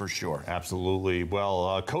meetings for sure. Absolutely.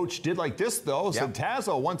 Well, Coach did like this, though.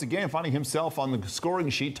 Centazzo, once again, finding himself on the scoring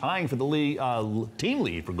sheet, tying for the team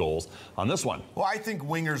lead for goals on this one. Well, I think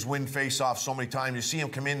wingers win face-off so many times. You see them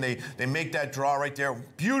come in, they make that draw right there.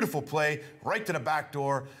 Beautiful play, right to the back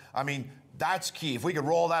door. I mean, That's key. If we could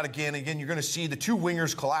roll that again, you're going to see the two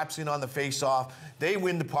wingers collapsing on the face-off. They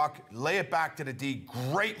win the puck, lay it back to the D.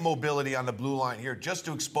 Great mobility on the blue line here just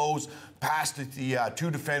to expose past the two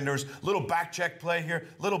defenders. Little back check play here,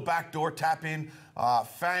 little backdoor tap in.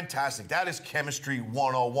 Fantastic. That is chemistry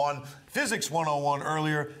 101. Physics 101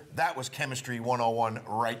 earlier. That was chemistry 101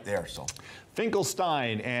 right there. So.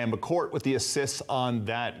 Finkelstein and McCourt with the assists on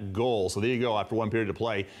that goal. So there you go. After one period of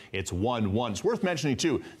play, it's 1-1. It's worth mentioning,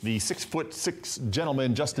 too, the 6'6"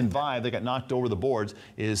 gentleman, Justin Vive, that got knocked over the boards,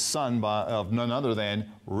 is son of none other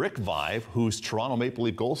than Rick Vive, whose Toronto Maple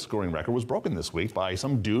Leaf goal-scoring record was broken this week by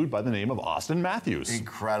some dude by the name of Austin Matthews.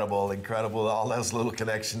 Incredible, incredible. All those little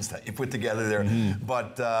connections that you put together there.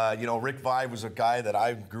 But, you know, Rick Vive was a guy that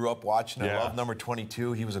I grew up watching. I love number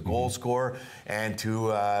 22. He was a goal scorer. And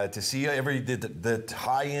to see the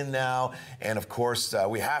tie-in now, and of course,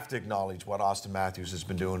 we have to acknowledge what Austin Matthews has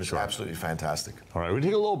been doing. It's absolutely fantastic. All right, we'll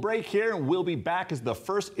take a little break here, and we'll be back as the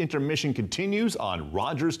first intermission continues on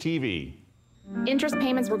Rogers TV. Interest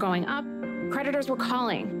payments were going up. Creditors were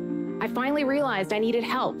calling. I finally realized I needed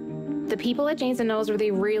help. The people at James & Noseworthy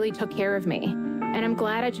really took care of me, and I'm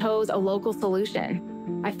glad I chose a local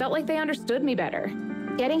solution. I felt like they understood me better.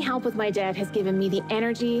 Getting help with my debt has given me the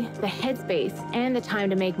energy, the headspace, and the time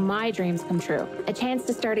to make my dreams come true. A chance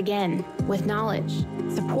to start again with knowledge,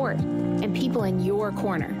 support, and people in your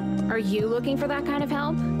corner. Are you looking for that kind of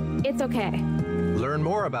help? It's okay. Learn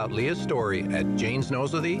more about Leah's story at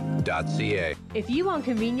janesnoseworthy.ca. If you want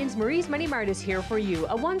convenience, Marie's Money Mart is here for you.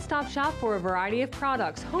 A one-stop shop for a variety of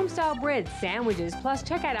products, home-style breads, sandwiches, plus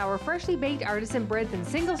check out our freshly baked artisan breads and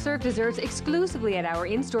single-serve desserts exclusively at our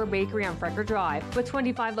in-store bakery on Frecker Drive. With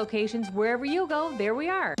 25 locations, wherever you go, there we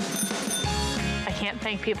are. I can't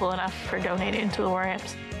thank people enough for donating to the War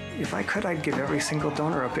Amps. If I could, I'd give every single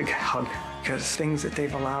donor a big hug, because things that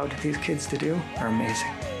they've allowed these kids to do are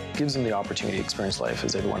amazing. Gives them the opportunity to experience life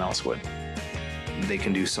as everyone else would. They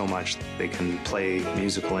can do so much. They can play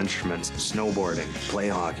musical instruments, snowboarding, play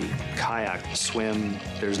hockey, kayak, swim.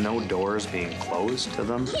 There's no doors being closed to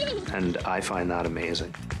them, and I find that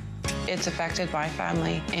amazing. It's affected my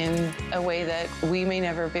family in a way that we may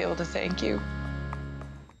never be able to thank you.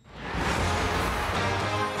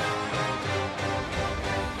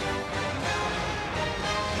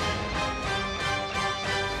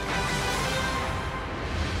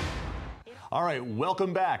 All right,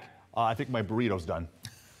 welcome back. I think my burrito's done.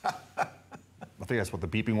 I think that's what the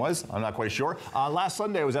beeping was. I'm not quite sure. Last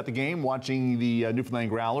Sunday, I was at the game watching the Newfoundland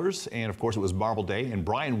Growlers, and of course, it was Marble Day, and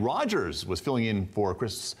Brian Rogers was filling in for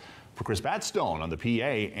Chris Batstone on the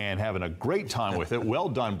PA and having a great time with it. Well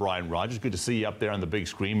done, Brian Rogers. Good to see you up there on the big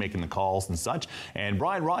screen making the calls and such. And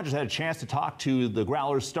Brian Rogers had a chance to talk to the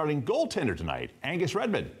Growlers' starting goaltender tonight, Angus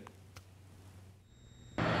Redmond.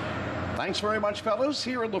 Thanks very much, fellas.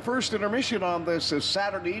 Here in the first intermission on this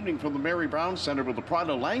Saturday evening from the Mary Brown Centre with the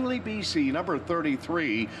pride of Langley, BC, number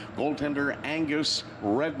 33, goaltender Angus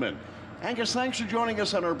Redmond. Angus, thanks for joining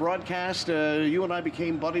us on our broadcast. You and I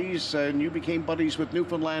became buddies, and you became buddies with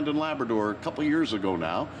Newfoundland and Labrador a couple of years ago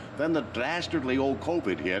now. Then the dastardly old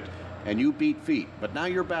COVID hit, and you beat feet. But now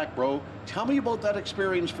you're back, bro. Tell me about that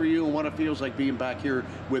experience for you and what it feels like being back here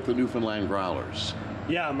with the Newfoundland Growlers.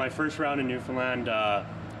 Yeah, my first round in Newfoundland,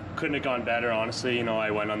 couldn't have gone better, honestly. You know,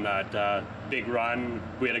 I went on that big run.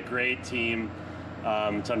 We had a great team.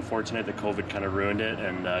 It's unfortunate that COVID kind of ruined it,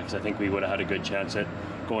 and because I think we would have had a good chance at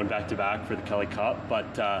going back-to-back for the Kelly Cup,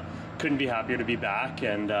 but couldn't be happier to be back,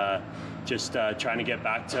 and just trying to get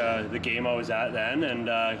back to the game I was at then, and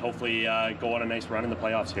hopefully go on a nice run in the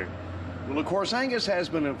playoffs here. Well, of course, Angus has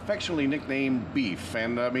been affectionately nicknamed Beef,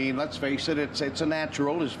 and I mean, let's face it, it's a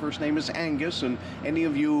natural. His first name is Angus, and any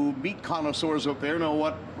of you meat connoisseurs out there know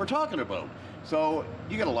what we're talking about. So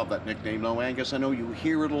you gotta love that nickname, though, Angus. I know you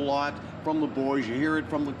hear it a lot from the boys, you hear it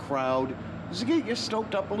from the crowd. Does it get you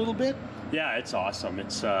stoked up a little bit? Yeah, it's awesome.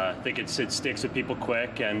 It's I think it sticks with people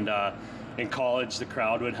quick, and in college the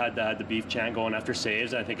crowd had the beef chant going after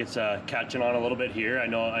saves. I think it's catching on a little bit here. I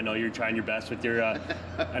know you're trying your best with your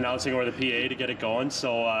announcing over the PA to get it going.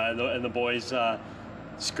 So and the boys,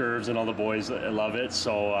 Scurvs and all the boys love it.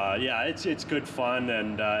 So yeah, it's good fun,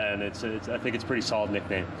 and it's I think it's a pretty solid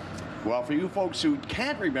nickname. Well, for you folks who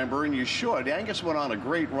can't remember, and you should, Angus went on a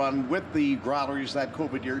great run with the Growlers that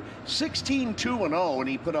COVID year, 16-2-0, and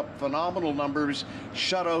he put up phenomenal numbers,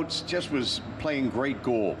 shutouts, just was playing great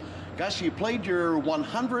goal. Gus, you played your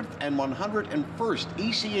 100th and 101st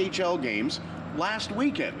ECHL games last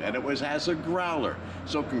weekend, and it was as a Growler.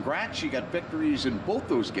 So congrats, you got victories in both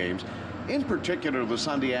those games. In particular, the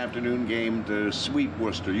Sunday afternoon game to sweep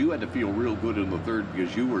Worcester. You had to feel real good in the third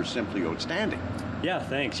because you were simply outstanding. Yeah,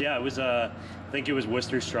 thanks. Yeah, it was. I think it was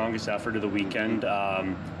Worcester's strongest effort of the weekend.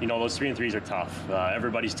 You know, those 3-on-3s are tough.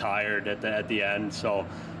 Everybody's tired at the end, so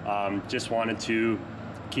just wanted to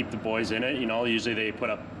keep the boys in it. You know, usually they put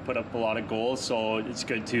up a lot of goals, so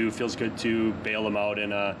feels good to bail them out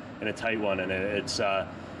in a tight one, and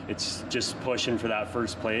it's just pushing for that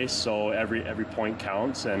first place. So every point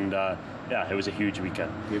counts, and yeah, it was a huge weekend.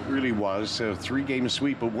 It really was. A 3-game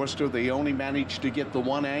sweep of Worcester. They only managed to get the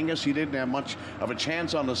one, Angus. You didn't have much of a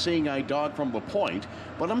chance on the seeing eye dog from the point,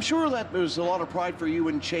 but I'm sure that there's a lot of pride for you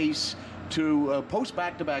and Chase to post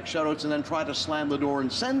back-to-back shutouts and then try to slam the door and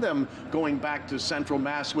send them going back to Central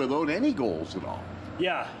Mass without any goals at all.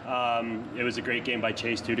 Yeah, it was a great game by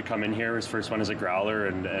Chase, too, to come in here. His first one as a Growler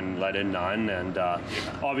and let in none. And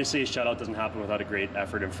obviously a shutout doesn't happen without a great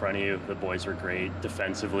effort in front of you. The boys were great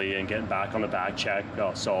defensively and getting back on the back check.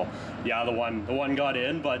 So, yeah, the one got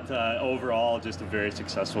in, but overall just a very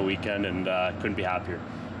successful weekend, and couldn't be happier.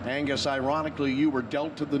 Angus, ironically, you were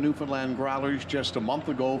dealt to the Newfoundland Growlers just a month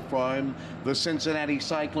ago from the Cincinnati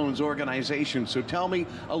Cyclones organization. So tell me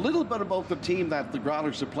a little bit about the team that the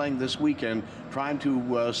Growlers are playing this weekend, trying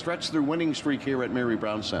to stretch their winning streak here at Mary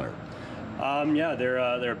Brown Center. Yeah, they're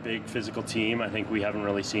a big physical team. I think we haven't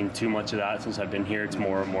really seen too much of that since I've been here. It's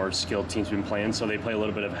more skilled teams been playing, so they play a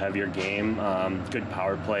little bit of a heavier game. Good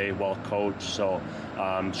power play, well coached, so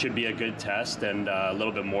should be a good test and a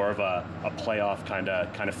little bit more of a playoff kind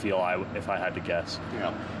of feel, if I had to guess.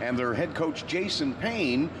 Yeah, and their head coach Jason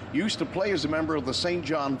Payne used to play as a member of the St.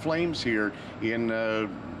 John Flames here in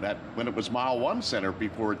when it was Mile 1 Center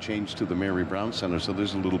before it changed to the Mary Brown Center, so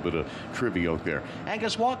there's a little bit of trivia out there.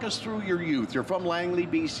 Angus, walk us through your youth. You're from Langley,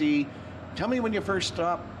 BC. Tell me when you first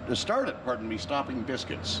started stopping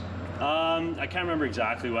biscuits. I can't remember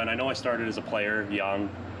exactly when. I know I started as a player young,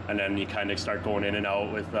 and then you kind of start going in and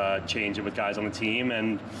out with changing with guys on the team,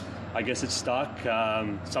 and I guess it's stuck.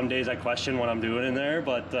 Some days I question what I'm doing in there,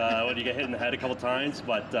 but when you get hit in the head a couple times,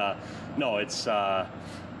 but no, it's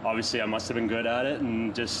obviously I must have been good at it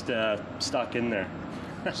and just stuck in there.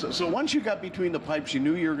 So once you got between the pipes, you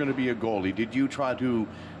knew you were going to be a goalie. Did you try to,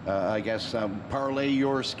 parlay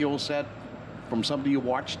your skill set from somebody you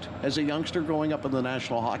watched as a youngster growing up in the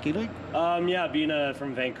National Hockey League? Yeah, being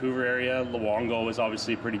from Vancouver area, Luongo was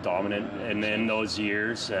obviously pretty dominant in those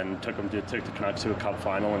years, and took the Canucks to a Cup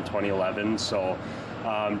final in 2011. So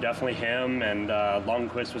definitely him, and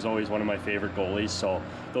Lundqvist was always one of my favorite goalies. So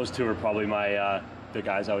those two are probably the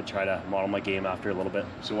guys I would try to model my game after a little bit.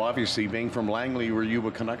 So obviously, being from Langley, were you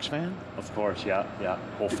a Canucks fan? Of course, yeah.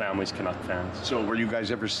 Whole family's Canuck fans. So were you guys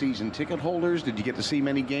ever season ticket holders? Did you get to see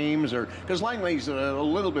many games? Or because Langley's a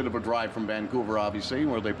little bit of a drive from Vancouver, obviously,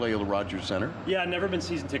 where they play at the Rogers Center. Yeah, never been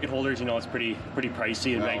season ticket holders. You know, it's pretty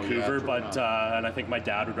pricey in Vancouver, but and I think my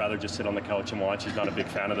dad would rather just sit on the couch and watch. He's not a big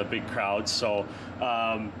fan of the big crowds, so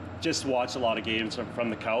just watched a lot of games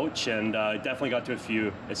from the couch, and definitely got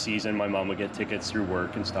to a season. My mom would get tickets through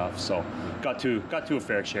work and stuff, so got to a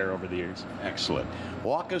fair share over the years. Excellent.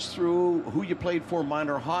 Walk us through who you played for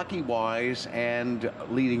minor hockey-wise and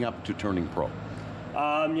leading up to turning pro.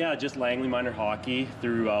 Yeah, just Langley minor hockey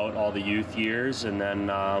throughout all the youth years, and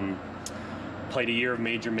then played a year of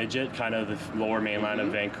major midget, kind of the lower mainland of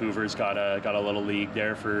Vancouver's got a little league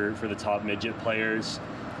there for the top midget players.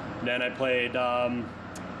 Then I played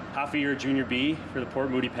half a year junior B for the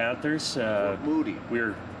Port Moody Panthers. Port Moody. We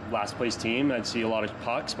were last place team. I'd see a lot of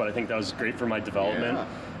pucks, but I think that was great for my development. Yeah.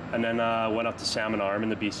 And then went up to Salmon Arm in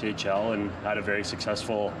the BCHL and had a very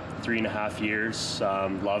successful 3.5 years.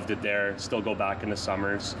 Loved it there. Still go back in the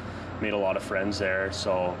summers. Made a lot of friends there.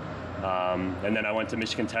 So, and then I went to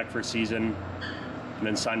Michigan Tech for a season, and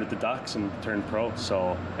then signed with the Ducks and turned pro.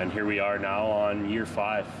 So, and here we are now on year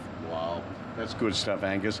 5. Wow, that's good stuff,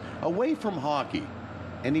 Angus. Away from hockey,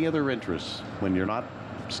 any other interests when you're not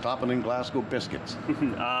stopping in Glasgow biscuits?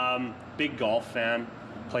 Big golf fan.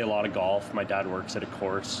 Play a lot of golf. My dad works at a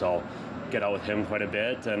course, so get out with him quite a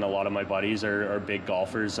bit. And a lot of my buddies are big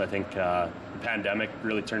golfers. I think the pandemic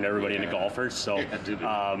really turned everybody into golfers. So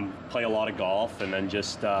play a lot of golf, and then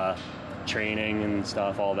just training and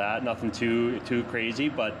stuff, all that. Nothing too crazy,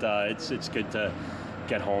 but it's good to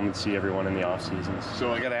get home and see everyone in the off seasons.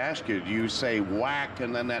 So I got to ask you, do you say whack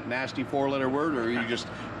and then that nasty 4-letter word, or are you just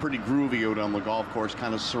pretty groovy out on the golf course,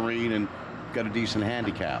 kind of serene and got a decent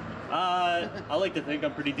handicap? I like to think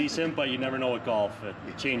I'm pretty decent, but you never know with golf.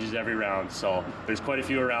 It changes every round, so there's quite a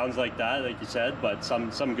few rounds like that, like you said, but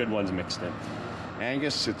some good ones mixed in.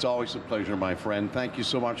 Angus, it's always a pleasure, my friend. Thank you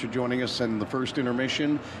so much for joining us in the first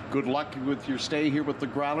intermission. Good luck with your stay here with the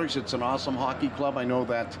Growlers. It's an awesome hockey club. I know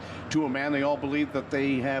that to a man, they all believe that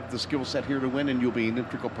they have the skill set here to win, and you'll be an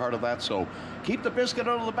integral part of that. So keep the biscuit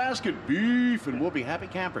out of the basket, Beef, and we'll be happy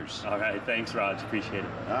campers. All right, thanks, Raj. Appreciate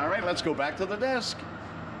it. All right, let's go back to the desk.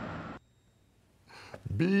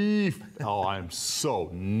 Beef. Oh, I'm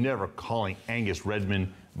so never calling Angus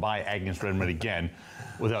Redmond by Angus Redmond again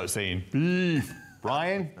without saying beef.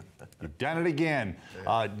 Brian, you've done it again.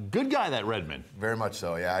 Good guy, that Redmond. Very much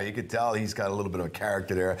so, yeah. You could tell he's got a little bit of a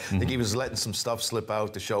character there. I think he was letting some stuff slip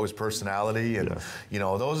out to show his personality. And, you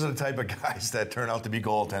know, those are the type of guys that turn out to be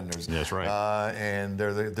goaltenders. That's right. And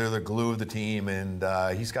they're the glue of the team. And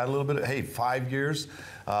he's got a little bit of, 5 years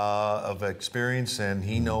of experience, and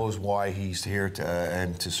he knows why he's here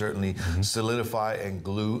to certainly solidify and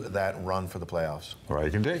glue that run for the playoffs. All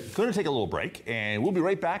right, going to take a little break, and we'll be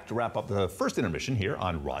right back to wrap up the first intermission here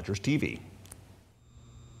on Rogers TV.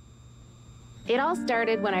 It all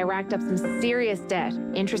started when I racked up some serious debt.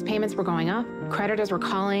 Interest payments were going up, creditors were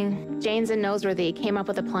calling. Janes and Noseworthy came up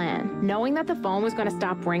with a plan. Knowing that the phone was going to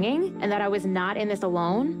stop ringing and that I was not in this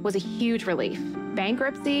alone was a huge relief.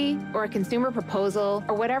 Bankruptcy or a consumer proposal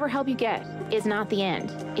or whatever help you get is not the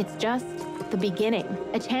end. It's just the beginning.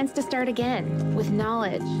 A chance to start again with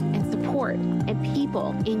knowledge and support and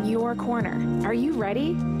people in your corner. Are you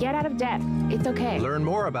ready? Get out of debt. It's okay. Learn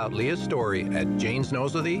more about Leah's story at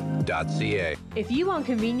janesnoseworthy.ca. If you want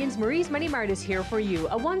convenience, Marie's Money Mart is here for you.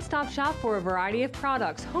 A one-stop shop for a variety of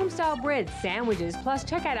products, home-style breads, sandwiches, plus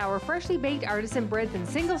check out our freshly baked artisan breads and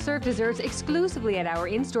single-serve desserts exclusively at our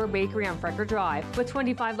in-store bakery on Frecker Drive. With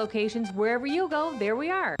 25 locations, wherever you go, there we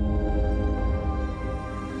are.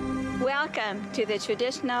 Welcome to the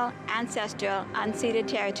traditional, ancestral, unceded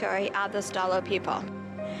territory of the Stalo people.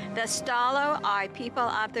 The Stalo are people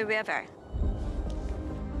of the river.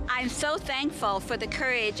 I'm so thankful for the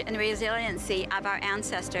courage and resiliency of our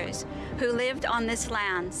ancestors who lived on this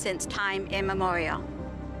land since time immemorial.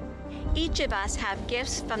 Each of us have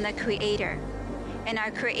gifts from the Creator, and our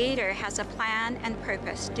Creator has a plan and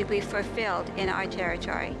purpose to be fulfilled in our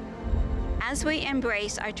territory. As we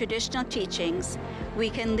embrace our traditional teachings, we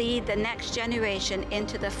can lead the next generation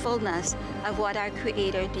into the fullness of what our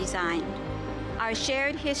Creator designed. Our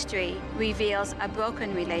shared history reveals a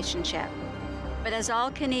broken relationship, but as all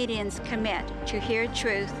Canadians commit to hear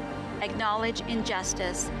truth, acknowledge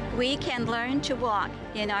injustice, we can learn to walk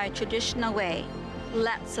in our traditional way,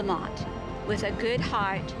 Letsamot, with a good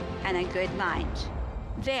heart and a good mind.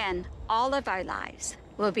 Then all of our lives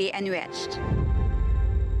will be enriched.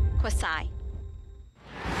 Kwasai.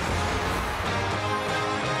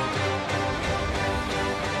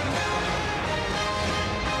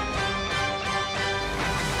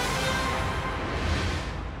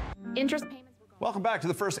 Interest payments. Welcome back to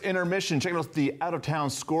the first intermission. Checking out the out-of-town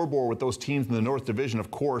scoreboard with those teams in the North Division. Of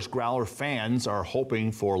course, Growler fans are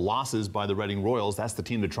hoping for losses by the Reading Royals. That's the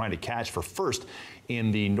team they're trying to catch for first in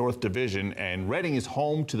the North Division. And Reading is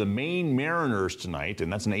home to the Maine Mariners tonight,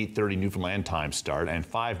 and that's an 8:30 Newfoundland time start. And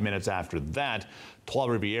 5 minutes after that,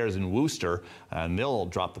 Trois-Rivières is in Worcester, and they'll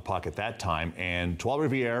drop the puck at that time. And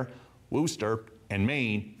Trois-Rivières, Worcester, and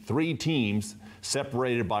Maine, three teams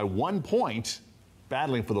separated by 1 point,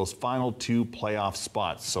 battling for those final two playoff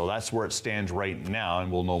spots. So that's where it stands right now, and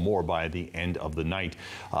we'll know more by the end of the night.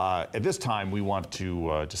 At this time, we want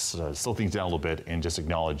to just slow things down a little bit and just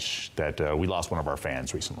acknowledge that we lost one of our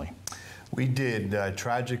fans recently. We did.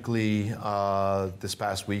 Tragically, this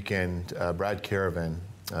past weekend, Brad Caravan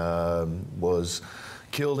was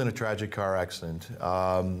killed in a tragic car accident.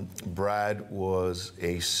 Brad was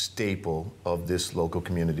a staple of this local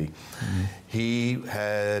community. He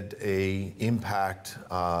had an impact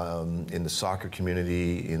in the soccer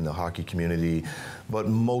community, in the hockey community, but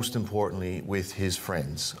most importantly with his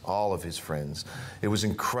friends, all of his friends. It was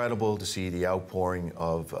incredible to see the outpouring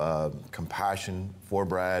of compassion for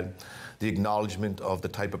Brad, the acknowledgement of the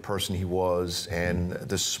type of person he was, and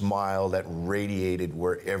the smile that radiated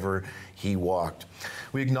wherever he walked.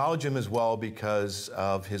 We acknowledge him as well because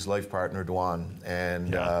of his life partner, Dwan,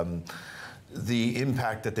 and the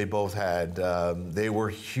impact that they both had. They were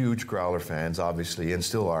huge Growler fans, obviously, and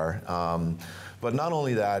still are. But not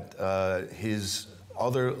only that, his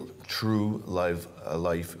other true life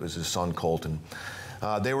was his son, Colton.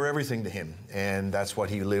 They were everything to him, and that's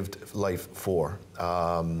what he lived life for.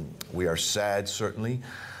 We are sad, certainly,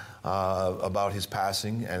 about his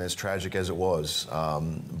passing, and as tragic as it was.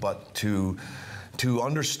 But to to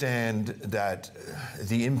understand that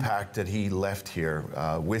the impact that he left here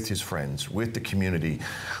with his friends, with the community,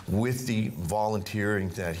 with the volunteering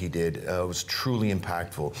that he did was truly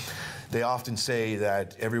impactful. They often say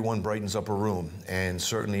that everyone brightens up a room, and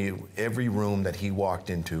certainly every room that he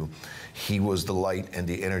walked into, he was the light and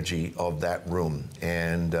the energy of that room.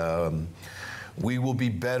 And we will be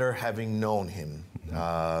better having known him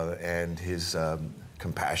and his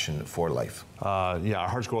compassion for life. Yeah, our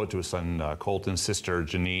hearts go out to his son Colton, sister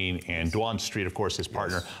Janine, and Dwan Street, of course, his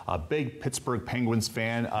partner. A big Pittsburgh Penguins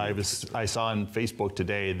fan. I saw on Facebook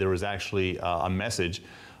today there was actually a message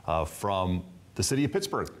from the city of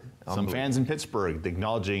Pittsburgh. Some fans in Pittsburgh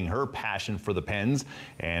acknowledging her passion for the Pens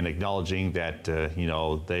and acknowledging that you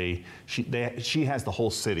know she has the whole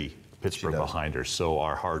city Pittsburgh behind her. So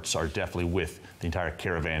our hearts are definitely with the entire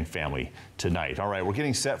Caravan family tonight. All right, we're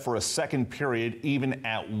getting set for a second period, even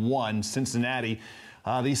at 1. Cincinnati.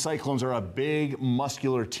 These Cyclones are a big,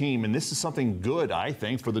 muscular team, and this is something good, I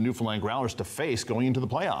think, for the Newfoundland Growlers to face going into the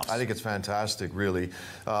playoffs. I think it's fantastic, really.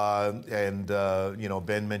 You know,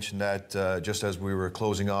 Ben mentioned that just as we were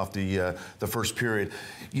closing off the first period.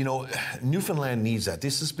 You know, Newfoundland needs that.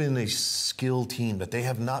 This has been a skilled team that they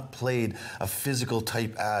have not played a physical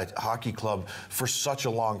type hockey club for such a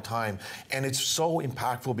long time, and it's so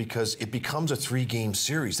impactful because it becomes a 3-game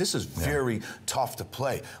series. This is very tough to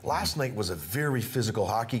play. Last night was a very physical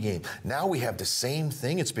hockey game. Now we have the same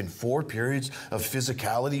thing. It's been 4 periods of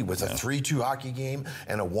physicality with a 3-2 hockey game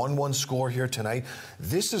and a 1-1 score here tonight.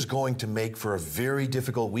 This is going to make for a very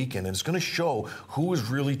difficult weekend, and it's going to show who is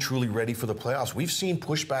really, truly ready for the playoffs. We've seen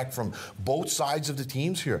pushback from both sides of the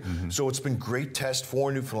teams here. So it's been great test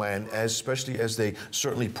for Newfoundland, especially as they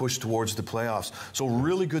certainly push towards the playoffs. So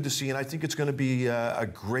really good to see, and I think it's going to be a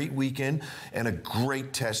great weekend and a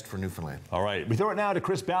great test for Newfoundland. All right, we throw it now to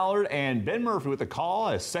Chris Ballard and Ben Murphy with the call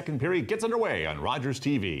as second period gets underway on Rogers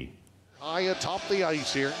TV. High atop the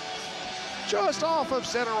ice here. Just off of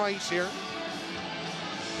center ice here.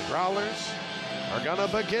 The Growlers are going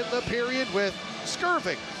to begin the period with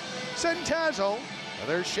Skirving, Centazzo.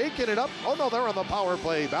 They're shaking it up. Oh, no, they're on the power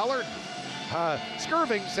play. Ballard.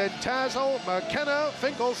 Skirving, Centazzo, McKenna,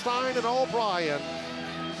 Finkelstein, and O'Brien.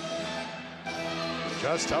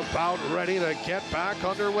 Just about ready to get back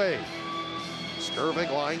underway.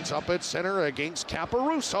 Skirving lines up at center against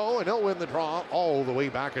Caparuso, and he'll win the draw all the way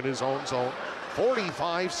back in his own zone.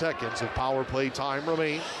 45 seconds of power play time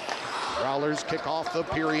remain. Growlers kick off the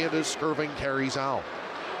period as Skirving carries out.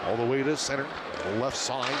 All the way to center, left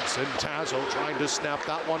side, Centazzo trying to snap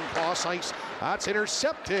that one cross ice. That's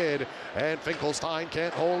intercepted, and Finkelstein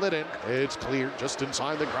can't hold it in. It's cleared just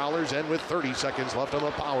inside the Growlers' end with 30 seconds left on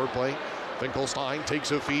the power play. Finkelstein takes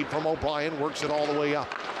a feed from O'Brien, works it all the way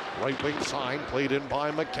up. Right wing side, played in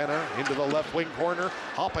by McKenna, into the left wing corner,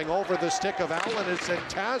 hopping over the stick of Allen is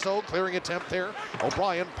Centazzo, clearing attempt there.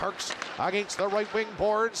 O'Brien parks against the right wing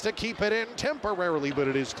boards to keep it in temporarily, but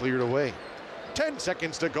it is cleared away. 10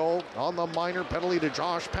 seconds to go on the minor penalty to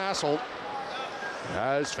Josh Passel.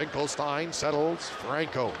 As Finkelstein settles,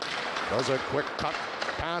 Franco does a quick cut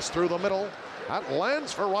pass through the middle. That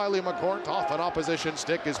lands for Riley McCourt off an opposition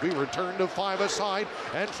stick as we return to 5 aside,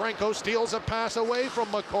 and Franco steals a pass away from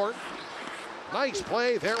McCourt. Nice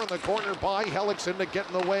play there in the corner by Hellickson to get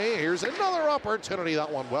in the way. Here's another opportunity, that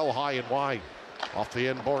one well high and wide. Off the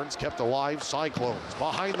end boards, kept alive. Cyclones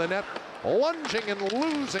behind the net, lunging and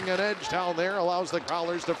losing an edge down there, allows the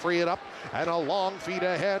Growlers to free it up, and a long feed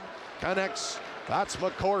ahead connects. That's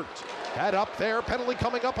McCourt. Head up there, penalty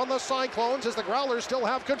coming up on the Cyclones as the Growlers still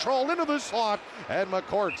have control into the slot, and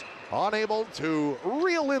McCourt unable to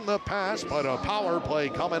reel in the pass, but a power play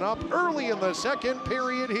coming up early in the second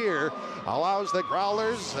period here allows the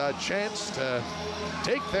Growlers a chance to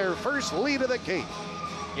take their first lead of the game.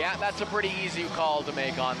 Yeah, that's a pretty easy call to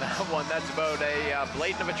make on that one. That's about a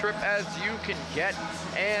blatant of a trip as you can get,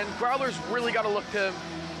 and Growlers really got to look to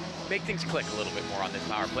make things click a little bit more on this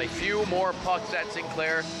power play. Few more pucks at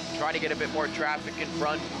Sinclair, try to get a bit more traffic in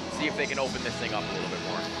front, see if they can open this thing up a little bit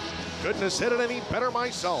more. Couldn't have said it any better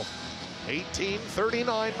myself.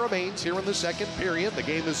 18:39 remains here in the second period. The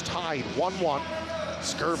game is tied 1-1.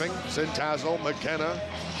 Skirving, Centazzo, McKenna,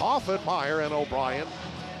 Hoffenmeyer, and O'Brien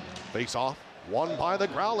face off. Won by the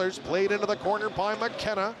Growlers, played into the corner by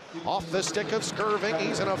McKenna. Off the stick of Skirving,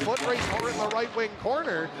 he's in a foot race for it in the right wing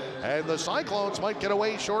corner. And the Cyclones might get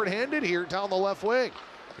away short-handed here down the left wing.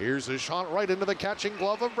 Here's a shot right into the catching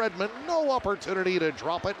glove of Redmond. No opportunity to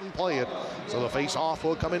drop it and play it. So the face-off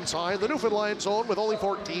will come inside the Newfoundland zone with only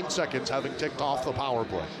 14 seconds having ticked off the power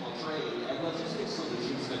play.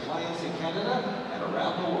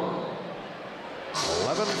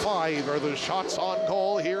 11-5 are the shots on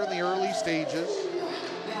goal here in the early stages.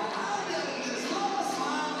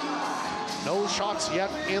 No shots yet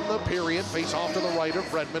in the period. Face off to the right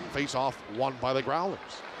of Redmond. Face off won by the Growlers.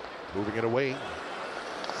 Moving it away.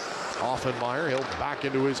 Offenmeyer, he'll back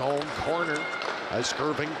into his own corner as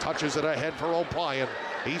Skirving touches it ahead for O'Brien.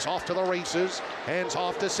 He's off to the races. Hands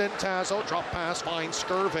off to Centazzo. Drop pass finds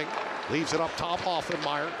Skirving. Leaves it up top.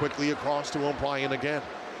 Offenmeyer quickly across to O'Brien again.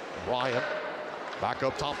 O'Brien back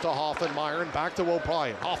up top to Hoffenmeyer and back to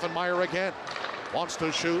O'Brien. Hoffenmeyer again. Wants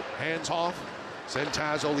to shoot. Hands off.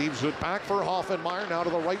 Centazzo leaves it back for Hoffenmeyer. Now to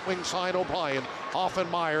the right wing side, O'Brien.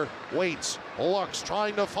 Hoffenmeyer waits, looks,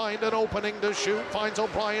 trying to find an opening to shoot. Finds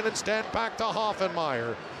O'Brien instead. Back to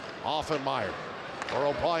Hoffenmeyer. Hoffenmeyer for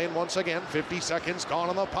O'Brien once again. 50 seconds gone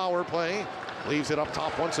on the power play. Leaves it up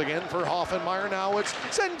top once again for Hoffenmeyer. Now it's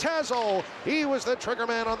Centazzo. He was the trigger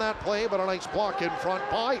man on that play, but a nice block in front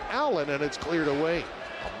by Allen, and it's cleared away.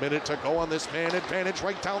 A minute to go on this man advantage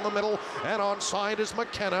right down the middle, and onside is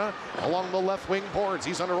McKenna along the left wing boards.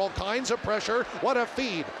 He's under all kinds of pressure. What a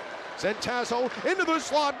feed. Centazzo into the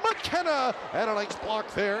slot. McKenna, and a nice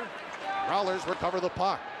block there. Growlers recover the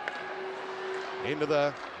puck. Into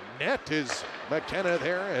the net is McKenna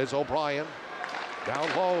there as O'Brien. Down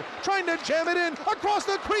low, trying to jam it in across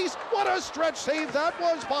the crease. What a stretch save that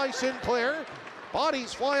was by Sinclair.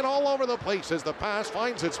 Bodies flying all over the place as the pass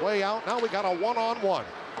finds its way out. Now we got a one-on-one.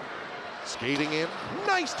 Skating in.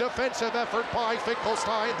 Nice defensive effort by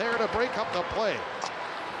Finkelstein there to break up the play.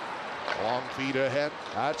 Long feed ahead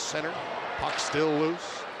at center. Puck still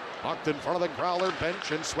loose. Pucked in front of the Growler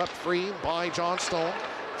bench and swept free by Johnstone.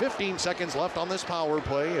 15 seconds left on this power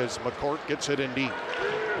play as McCourt gets it in deep.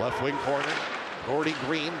 Left wing corner. Gordy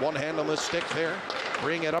Green, one hand on the stick there.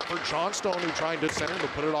 Bring it up for Johnstone, who tried to center to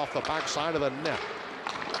put it off the backside of the net.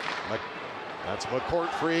 That's McCourt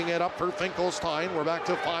freeing it up for Finkelstein. We're back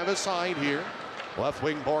to 5 aside here. Left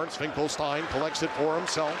wing boards, Finkelstein collects it for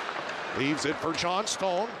himself. Leaves it for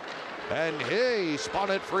Johnstone. And he spun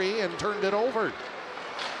it free and turned it over.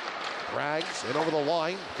 Drags it over the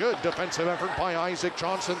line. Good defensive effort by Isaac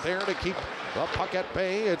Johnson there to keep the puck at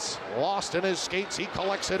bay. It's lost in his skates. He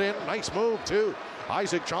collects it in. Nice move, too.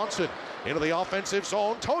 Isaac Johnson into the offensive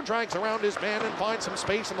zone. Toe drags around his man and finds some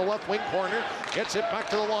space in the left wing corner. Gets it back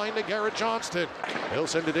to the line to Garrett Johnston. He'll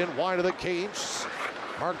send it in wide of the cage.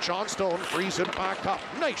 Mark Johnstone frees it back up.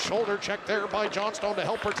 Nice shoulder check there by Johnstone to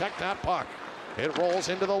help protect that puck. It rolls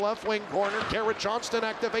into the left wing corner. Garrett Johnston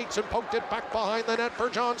activates and poked it back behind the net for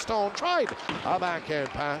Johnstone. Tried a backhand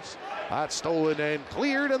pass. That's stolen and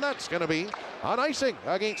cleared, and that's going to be an icing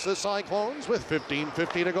against the Cyclones with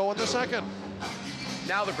 15:50 to go in the second.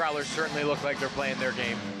 Now the Growlers certainly look like they're playing their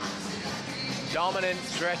game. Dominant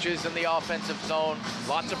stretches in the offensive zone,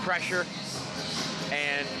 lots of pressure,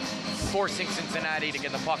 and forcing Cincinnati to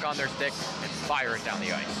get the puck on their stick and fire it down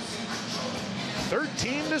the ice.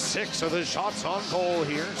 13-6 are the shots on goal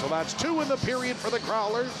here. So that's 2 in the period for the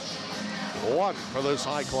Growlers, 1 for the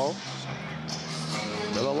Cyclones.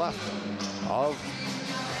 To the left of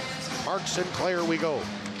Mark Sinclair we go.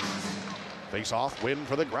 Face-off win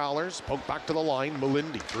for the Growlers. Poke back to the line.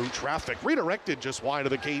 Melindy through traffic. Redirected just wide of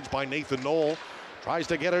the cage by Nathan Knoll. Tries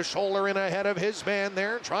to get a shoulder in ahead of his man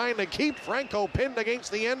there. Trying to keep Franco pinned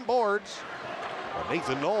against the end boards. But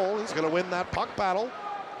Nathan Knoll, he's going to win that puck battle.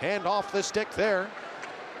 Hand off the stick there.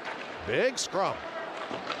 Big scrum.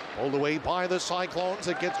 Pulled away by the Cyclones.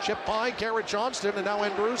 It gets chipped by Garrett Johnston, and now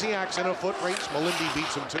Andrusiak's in a foot race. Melindy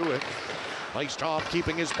beats him to it. Nice job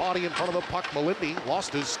keeping his body in front of the puck. Melindy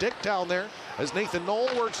lost his stick down there as Nathan Knoll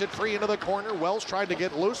works it free into the corner. Wells tried to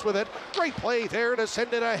get loose with it. Great play there to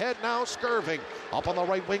send it ahead now. Skirving up on the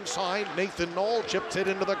right wing side. Nathan Knoll chips it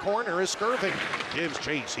into the corner as Skirving gives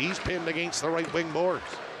chase. He's pinned against the right wing boards.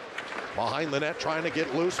 Behind the net, trying to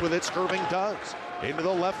get loose with it. Skirving does. Into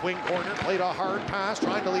the left wing corner, played a hard pass,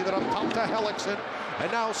 trying to leave it up top to Hellickson.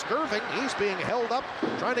 And now Skirving, he's being held up,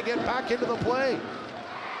 trying to get back into the play.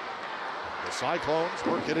 The Cyclones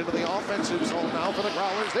work it into the offensive zone now for the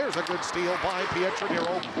Growlers. There's a good steal by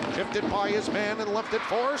Pietrangelo. Shifted by his man and left it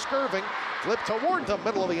for Skirving. Flipped toward the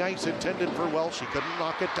middle of the ice, intended for Welsh. He couldn't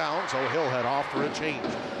knock it down, so he'll head off for a change.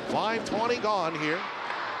 5:20 gone here.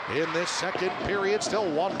 In this second period, still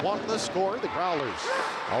 1-1 the score. The Growlers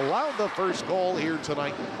allowed the first goal here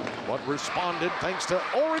tonight, but responded thanks to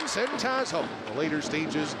Oren Centazzo. The later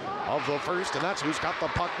stages of the first, and that's who's got the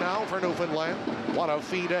puck now for Newfoundland. What a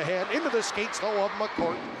feed ahead into the skates, though, of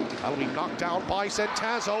McCourt. That'll be knocked down by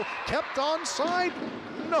Centazzo. Kept onside?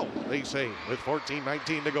 No, they say, with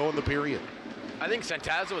 14:19 to go in the period. I think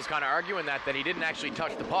Centazzo was kind of arguing that he didn't actually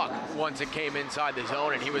touch the puck once it came inside the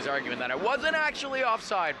zone, and he was arguing that it wasn't actually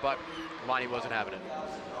offside, but Lonnie wasn't having it.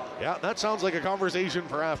 Yeah, that sounds like a conversation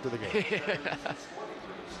for after the game.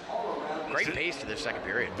 Great pace to the second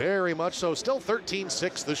period. Very much so. Still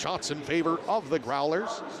 13-6, the shots in favor of the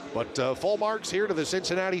Growlers. But full marks here to the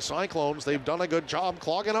Cincinnati Cyclones. They've done a good job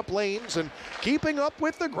clogging up lanes and keeping up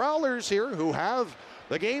with the Growlers here, who have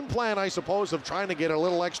the game plan, I suppose, of trying to get a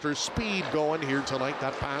little extra speed going here tonight.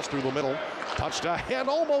 That pass through the middle. Touched ahead,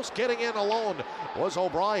 almost getting in alone was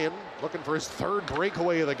O'Brien, looking for his third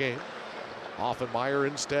breakaway of the game. Offenmeyer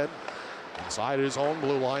instead. Inside his own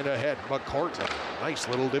blue line ahead. McCourt, a nice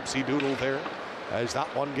little dipsy doodle there as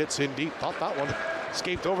that one gets in deep. Thought that one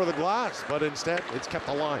escaped over the glass, but instead it's kept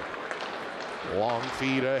alive. Long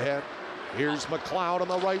feed ahead. Here's McLeod on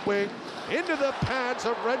the right wing. Into the pads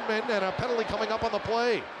of Redmond, and a penalty coming up on the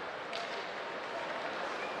play.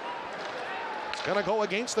 It's going to go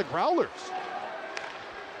against the Growlers.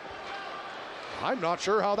 I'm not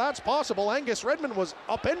sure how that's possible. Angus Redmond was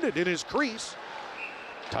upended in his crease.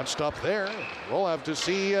 Touched up there. We'll have to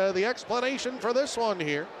see the explanation for this one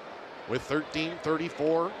here. With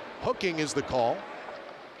 13:34, hooking is the call.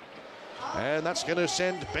 And that's going to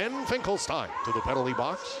send Ben Finkelstein to the penalty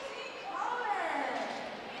box.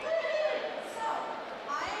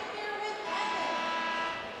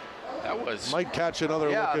 That was... Might catch another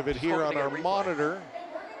look of it here on our monitor.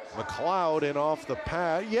 McLeod in off the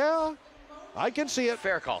pad. Yeah, I can see it.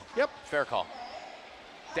 Fair call. Yep. Fair call.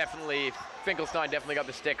 Definitely, Finkelstein definitely got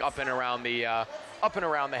the stick up and around the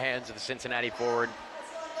hands of the Cincinnati forward.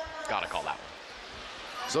 Gotta call that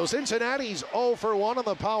one. So Cincinnati's 0 for 1 on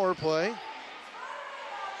the power play.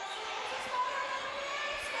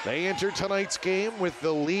 They enter tonight's game with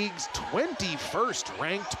the league's 21st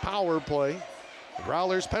ranked power play. The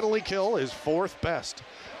Growlers' penalty kill is 4th best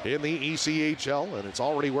in the ECHL, and it's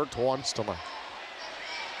already worked once tonight.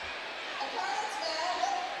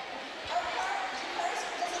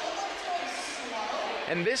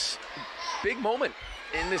 And this big moment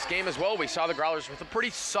in this game as well, we saw the Growlers with a pretty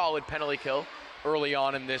solid penalty kill early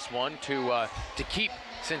on in this one to keep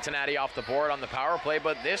Cincinnati off the board on the power play,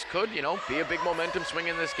 but this could, be a big momentum swing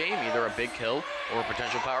in this game, either a big kill or a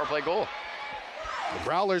potential power play goal. The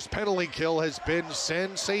Growlers' penalty kill has been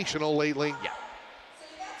sensational lately. Yeah.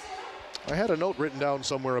 I had a note written down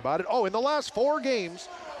somewhere about it. Oh, in the last 4 games,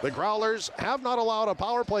 the Growlers have not allowed a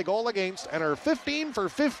power play goal against and are 15 for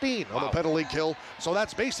 15 on the penalty kill. So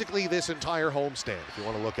that's basically this entire homestand, if you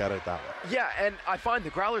want to look at it that way. Yeah, and I find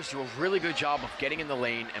the Growlers do a really good job of getting in the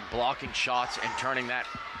lane and blocking shots and turning that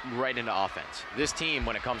right into offense. This team,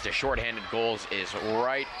 when it comes to shorthanded goals, is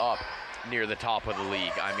right up near the top of the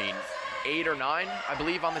league. I mean, 8 or 9, I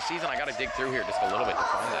believe, on the season. I got to dig through here just a little bit to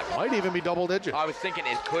find that. Might even be double digits. I was thinking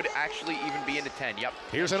it could actually even be into 10. Yep.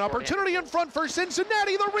 Here's an opportunity in front for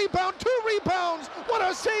Cincinnati. The rebound, 2 rebounds. What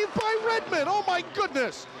a save by Redmond. Oh my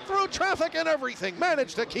goodness. Through traffic and everything.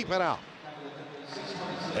 Managed to keep it out.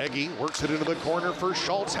 Eggy works it into the corner for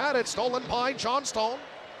Schultz. Had it stolen by Johnstone.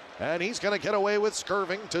 And he's going to get away with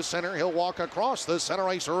Skirving to center. He'll walk across the center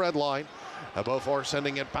ice red line before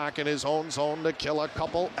sending it back in his own zone to kill a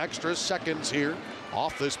couple extra seconds here.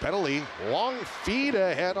 Off this penalty, long feed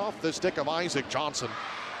ahead off the stick of Isaac Johnson.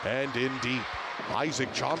 And in deep,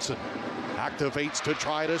 Isaac Johnson activates to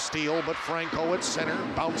try to steal, but Franco at center,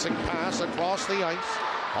 bouncing pass across the ice.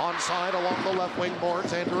 Onside along the left wing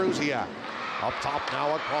boards, Andrusiak. Up top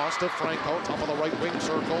now across to Franco, top of the right wing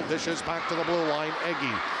circle, dishes back to the blue line,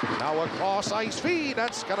 Eggy. Now across ice feed,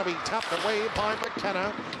 that's gonna be tapped away by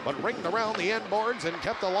McKenna, but ringed around the end boards and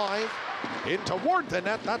kept alive. In toward the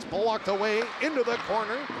net, that's blocked away into the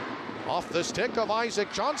corner. Off the stick of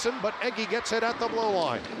Isaac Johnson, but Eggy gets it at the blue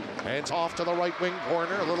line. Hands off to the right wing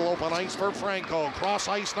corner, a little open ice for Franco. Cross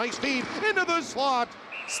ice, nice feed, into the slot.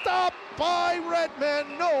 Stopped by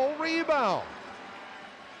Redmond, no rebound.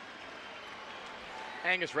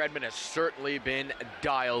 Angus Redmond has certainly been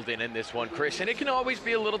dialed in this one, Chris, and it can always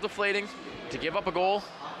be a little deflating to give up a goal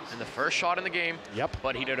in the first shot in the game. Yep.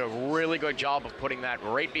 But he did a really good job of putting that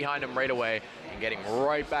right behind him right away and getting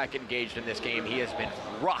right back engaged in this game. He has been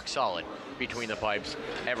rock solid between the pipes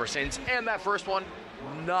ever since. And that first one,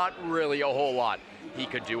 not really a whole lot he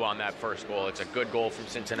could do on that first goal. It's a good goal from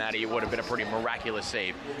Cincinnati. It would have been a pretty miraculous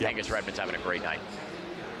save. Yep. Angus Redmond's having a great night.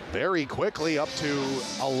 Very quickly, up to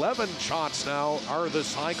 11 shots now are the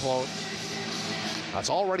Cyclones. That's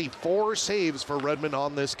already 4 saves for Redmond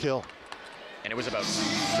on this kill. And it was about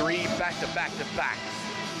 3 back-to-back-to-back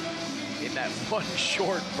in that one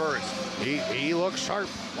short burst. He looks sharp.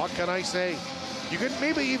 What can I say? You could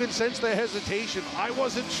maybe even sense the hesitation. I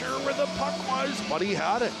wasn't sure where the puck was, but he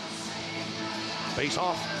had it. Face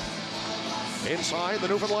off. Inside the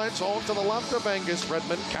Newfoundland zone to the left of Angus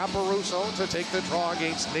Redmond. Caparuso to take the draw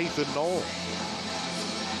against Nathan Knoll.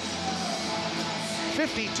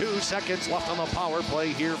 52 seconds left on the power play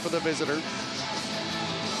here for the visitors.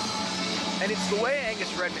 And it's the way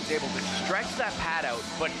Angus Redmond's able to stretch that pad out,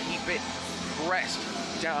 but keep it pressed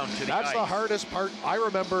down to the ice. That's the hardest part. I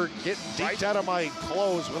remember getting deked out of my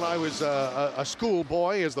clothes when I was a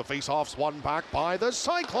schoolboy as the face-offs won back by the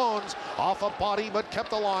Cyclones. Off a body, but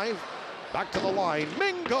kept alive. Back to the line.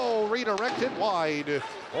 Mingo redirected wide.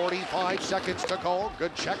 45 seconds to go.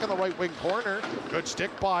 Good check in the right wing corner. Good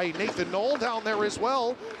stick by Nathan Knoll down there as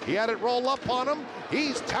well. He had it roll up on him.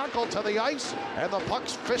 He's tackled to the ice, and the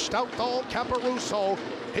puck's fished out though. Caparuso.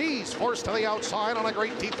 He's forced to the outside on a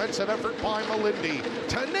great defensive effort by Malindi.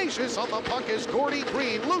 Tenacious on the puck is Gordy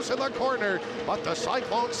Green, loose in the corner, but the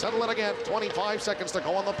Cyclones settle it again. 25 seconds to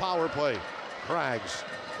go on the power play. Craggs.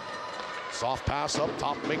 Soft pass up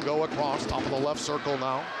top, Mingo across, top of the left circle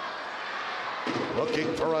now. Looking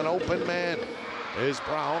for an open man is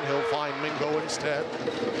Brown. He'll find Mingo instead.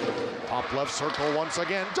 Top left circle once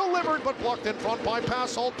again. Delivered but blocked in front by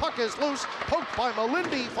Passold. Puck is loose. Poked by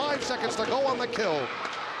Malindi. 5 seconds to go on the kill.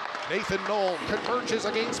 Nathan Knoll converges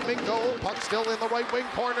against Mingo. Puck still in the right wing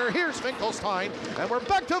corner. Here's Finkelstein. And we're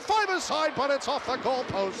back to five-a-side, but it's off the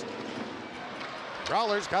goalpost.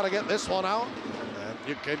 Growlers got to get this one out.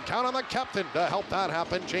 You can count on the captain to help that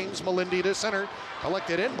happen. James Malindi to center.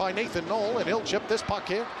 Collected in by Nathan Knoll, and he'll chip this puck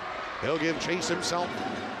in. He'll give chase himself.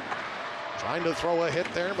 Trying to throw a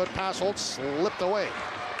hit there, but Passold slipped away.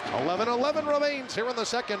 11-11 remains here in the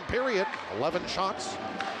second period. 11 shots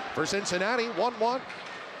for Cincinnati, 1-1.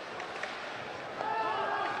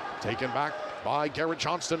 Taken back by Garrett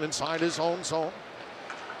Johnston inside his own zone.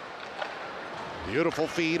 Beautiful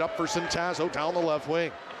feed up for Centazzo down the left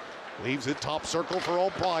wing. Leaves it top circle for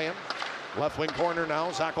O'Brien. Left wing corner now.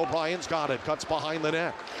 Zach O'Brien's got it. Cuts behind the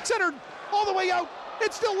net. Centered all the way out.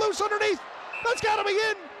 It's still loose underneath. That's got to be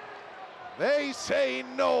in. They say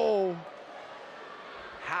no.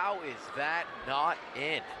 How is that not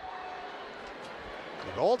in?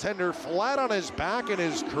 The goaltender flat on his back in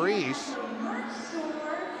his crease.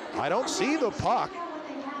 I don't see the puck.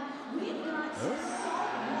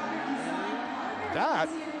 That,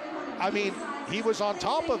 I mean, he was on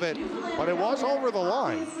top of it, but it was over the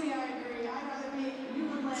line.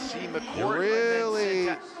 See McCourt. Really?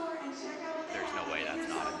 There's no way that's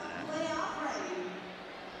not in the net.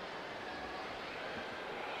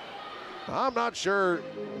 I'm not sure.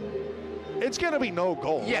 It's going to be no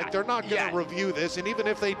goal. Yeah, Like, they're not going to review this, and even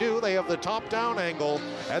if they do, they have the top-down angle,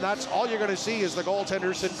 and that's all you're going to see is the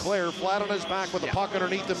goaltender Sinclair flat on his back with the puck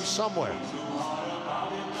underneath him somewhere.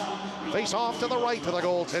 Face off to the right to the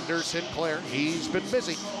goaltender Sinclair. He's been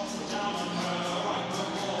busy.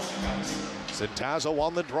 Centazzo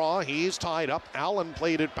on the draw. He's tied up. Allen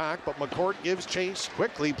played it back, but McCourt gives chase.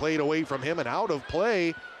 Quickly played away from him and out of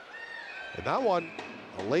play. And that one,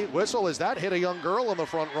 a late whistle as that hit a young girl in the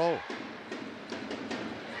front row.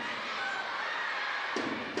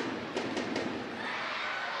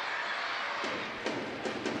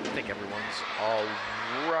 I think everyone's all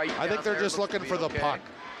right. I think they're just looking for the puck.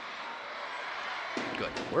 Good.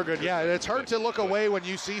 We're good. Yeah, it's hard to look away when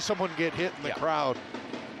you see someone get hit in the crowd.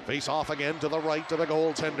 Face off again to the right to the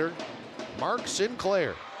goaltender, Mark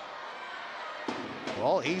Sinclair.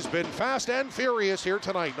 Well, he's been fast and furious here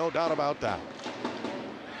tonight, no doubt about that.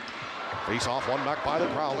 Face off, one back by the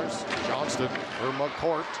Growlers. Johnston for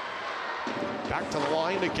McCourt. Back to the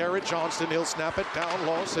line to Garrett Johnston. He'll snap it down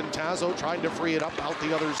low. Centazzo trying to free it up out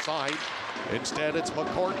the other side. Instead, it's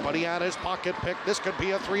McCourt, but he had his pocket picked. This could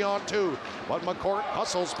be a 3-on-2. But McCourt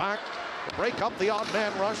hustles back to break up the odd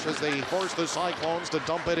man rush as they force the Cyclones to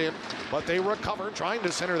dump it in. But they recover, trying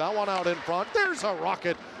to center that one out in front. There's a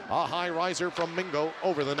rocket. A high riser from Mingo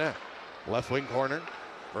over the net. Left wing corner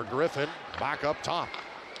for Griffin. Back up top.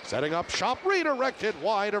 Setting up shot, redirected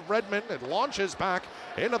wide of Redmond. It launches back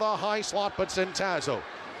into the high slot, but Centazzo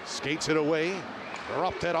skates it away.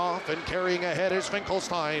 Dropped it off, and carrying ahead is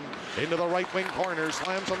Finkelstein into the right wing corner.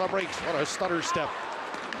 Slams on the brakes. What a stutter step.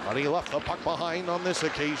 But he left the puck behind on this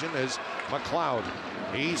occasion as McLeod.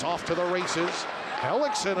 He's off to the races.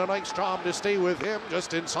 Hellickson, a nice job to stay with him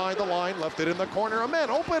just inside the line. Left it in the corner. A man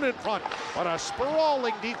open in front. But a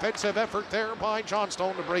sprawling defensive effort there by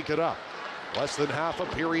Johnstone to break it up. Less than half a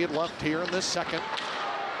period left here in this second.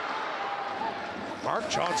 Mark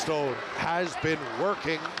Johnstone has been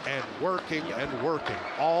working and working and working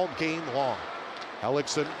all game long.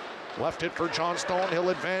 Hellickson left it for Johnstone. He'll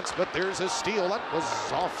advance, but there's a steal. That was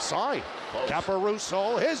offside.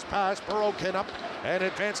 Caparuso, his pass broken up and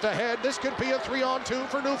advanced ahead. This could be a 3-on-2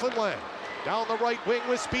 for Newfoundland. Down the right wing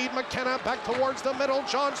with speed, McKenna back towards the middle.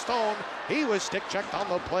 Johnstone, he was stick checked on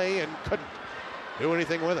the play and couldn't do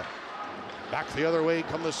anything with it. Back the other way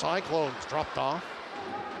come the Cyclones, dropped off.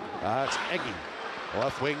 That's Eggy.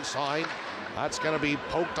 Left wing side. That's going to be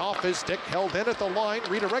poked off his stick, held in at the line,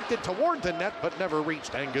 redirected toward the net, but never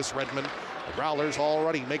reached Angus Redmond. The Growlers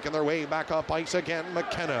already making their way back up ice again.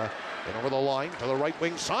 McKenna and over the line to the right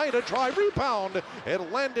wing side, a try rebound.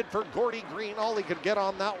 It landed for Gordy Green. All he could get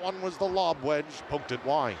on that one was the lob wedge, poked it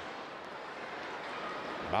wide.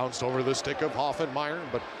 Bounced over the stick of Hoffenmeyer,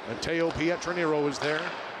 but Matteo Pietranero is there.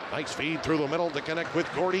 Nice feed through the middle to connect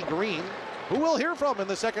with Gordy Green, who we'll hear from in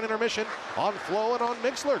the second intermission on Flo and on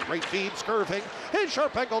Mixler. Great feed, Skirving. His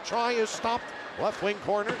sharp angle try is stopped. Left wing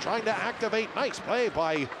corner trying to activate. Nice play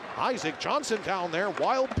by Isaac Johnson down there.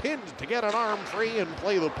 Wild pinned to get an arm free and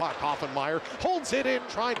play the puck. Hoffenmeyer holds it in,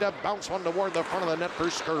 trying to bounce one toward the front of the net for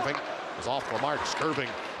Skirving. It's off the mark. Skirving.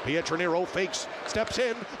 Pietranero fakes, steps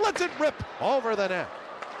in, lets it rip over the net.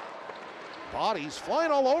 Bodies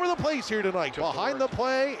flying all over the place here tonight. Behind the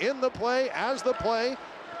play, in the play, as the play.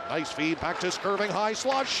 Nice feed back to Skirving. High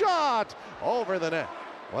slot shot over the net.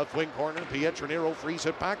 Left wing corner. Pietranero frees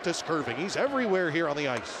it back to Skirving. He's everywhere here on the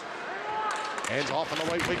ice. Hands off in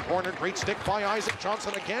the right wing corner. Great stick by Isaac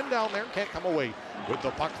Johnson again down there. Can't come away with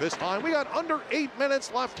the puck this time. We got under 8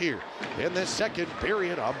 minutes left here in this second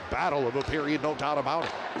period. A battle of a period, no doubt about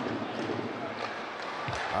it.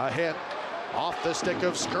 Ahead. Off the stick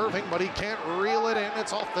of Skirving, but he can't reel it in.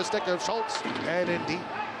 It's off the stick of Schultz. And indeed,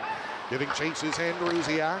 giving chase is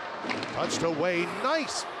Andrusiak. Touched away.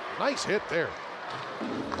 Nice hit there.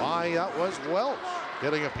 That was Welch.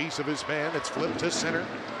 Getting a piece of his man. It's flipped to center.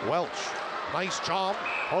 Welch. Nice job.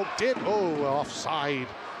 Poked it. Oh, offside.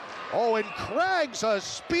 Oh, and Craig's a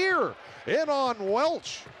spear in on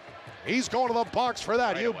Welch. He's going to the box for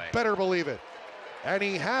that. Right, you better believe it. And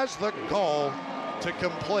he has the gall to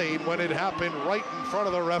complain when it happened right in front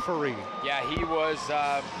of the referee. Yeah, he was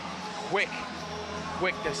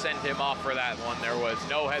quick to send him off for that one. There was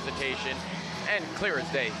no hesitation, and clear as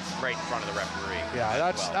day, right in front of the referee.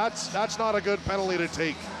 Yeah, that's not a good penalty to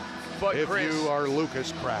take. But if Chris, you are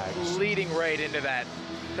Lucas Craggs. Leading right into that.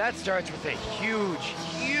 That starts with a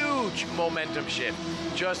huge momentum shift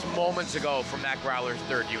just moments ago from that Growlers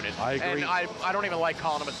third unit. I agree. And I don't even like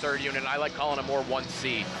calling him a third unit. I like calling him more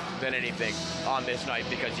 1C than anything on this night,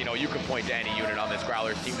 because, you know, you can point to any unit on this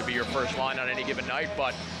Growlers team to be your first line on any given night,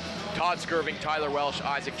 but Todd Skirving, Tyler Welsh,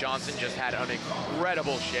 Isaac Johnson just had an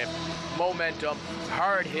incredible shift. Momentum,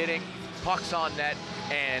 hard hitting, pucks on net,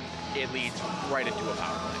 and it leads right into a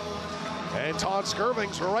power play. And Todd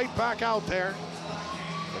Skirving's right back out there.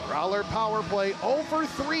 The Growler power play 0 for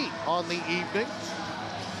 3 on the evening.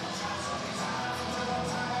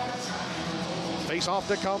 Face off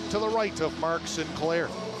to come to the right of Mark Sinclair.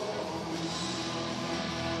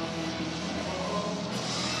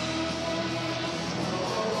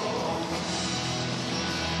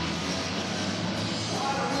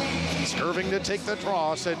 Skirving to take the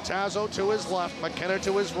draw. Centazzo to his left, McKenna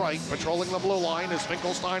to his right. Patrolling the blue line is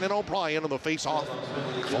Finkelstein and O'Brien on the face-off.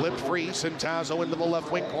 Flip free, Centazzo into the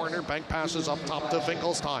left wing corner. Bank passes up top to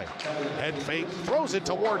Finkelstein. Head fake, throws it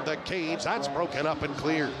toward the cage. That's broken up and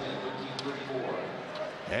cleared.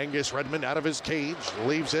 Angus Redmond out of his cage,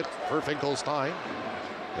 leaves it for Finkelstein.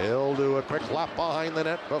 He'll do a quick lap behind the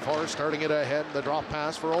net before starting it ahead. The drop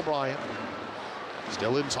pass for O'Brien.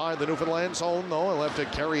 Still inside the Newfoundland zone, though. He'll have to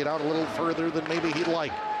carry it out a little further than maybe he'd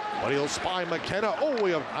like. But he'll spy McKenna. Oh,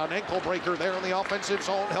 we have an ankle breaker there in the offensive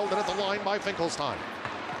zone. Held it at the line by Finkelstein.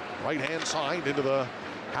 Right-hand side into the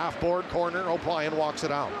half-board corner. O'Brien walks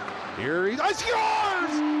it out. Here he is.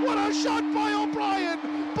 Yours! What a shot by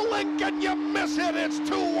O'Brien! Blink and you miss it. It's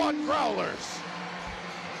 2-1 Growlers.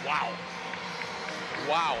 Wow.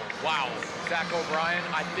 Zach O'Brien,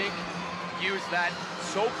 I think, used that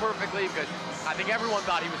so perfectly, because I think everyone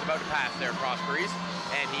thought he was about to pass there across crease,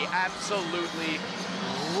 and he absolutely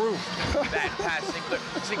roofed that pass.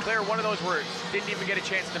 Sinclair, one of those words, didn't even get a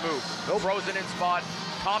chance to move. Frozen in spot,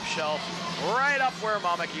 top shelf, right up where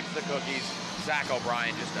Mama keeps the cookies. Zach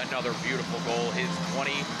O'Brien, just another beautiful goal, his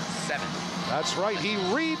 27th. That's right, he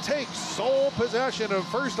retakes sole possession of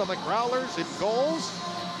first on the Growlers in goals.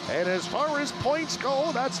 And as far as points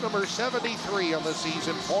go, that's number 73 on the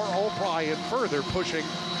season for O'Brien, further pushing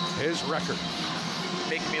his record.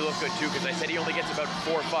 Making me look good, too, because I said he only gets about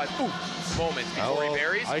 4 or 5 moments before he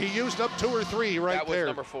buries. He used up 2 or 3 right there.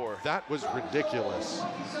 That was number 4. That was ridiculous.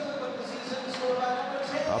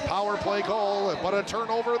 A power play goal, but a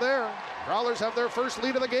turnover there. Growlers have their first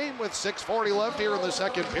lead of the game with 6:40 left here in the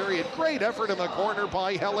second period. Great effort in the corner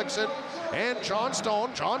by Hellickson and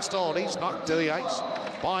Johnstone. Johnstone, he's knocked to the ice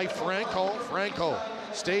by Franco. Franco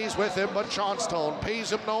stays with him, but Johnstone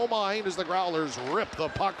pays him no mind as the Growlers rip the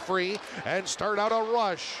puck free and start out a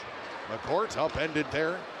rush. McCourt upended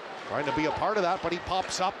there, trying to be a part of that, but he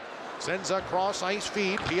pops up Sends a cross ice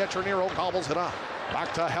feed. Pietranero gobbles it up.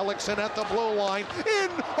 Back to Hellickson at the blue line. In!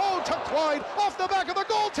 Oh, tucked wide. Off the back of the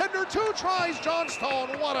goaltender. 2 tries.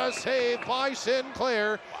 Johnstone. What a save by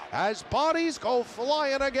Sinclair as bodies go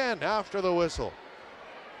flying again after the whistle.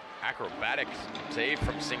 Acrobatic save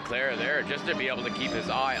from Sinclair there, just to be able to keep his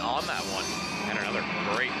eye on that one. And another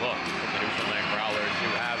great look from the Newfoundland Growlers, who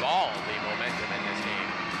have all the momentum in this game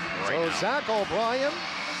right now. Zach O'Brien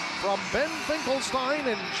from Ben Finkelstein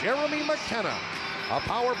and Jeremy McKenna. A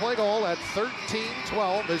power play goal at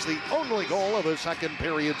 13-12 is the only goal of the second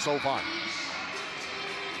period so far.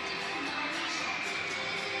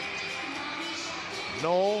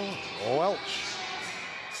 Noel Welch.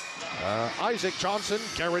 Isaac Johnson,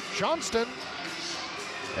 Garrett Johnston,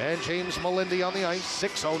 and James Melindy on the ice.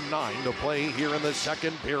 6:09 to play here in the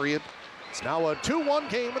second period. It's now a 2-1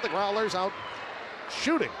 game with the Growlers out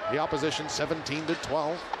shooting the opposition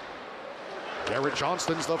 17-12. Garrett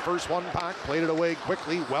Johnston's the first one back, played it away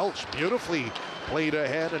quickly. Welch beautifully played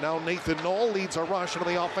ahead, and now Nathan Knoll leads a rush into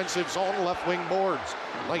the offensive zone, left wing boards.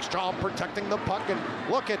 Nice job protecting the puck, and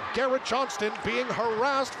look at Garrett Johnston being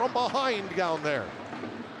harassed from behind down there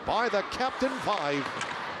by the Captain 5.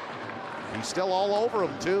 He's still all over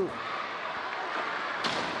him too.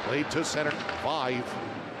 Played to center, 5.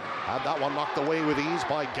 Had that one knocked away with ease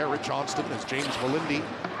by Garrett Johnston as James Melindy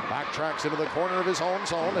backtracks into the corner of his own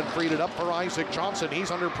zone and freed it up for Isaac Johnson.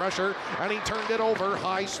 He's under pressure, and he turned it over.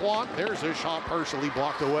 High slot. There's a shot partially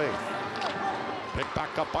blocked away. Picked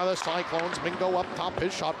back up by the Cyclones. Mingo up top.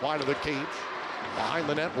 His shot wide of the cage. Behind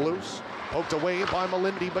the net, loose. Poked away by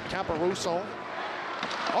Melindy, but Caparuso.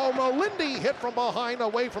 Oh, Melindy hit from behind,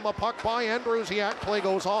 away from the puck by Andrusiak. Play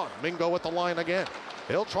goes on. Mingo at the line again.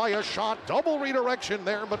 He'll try a shot. Double redirection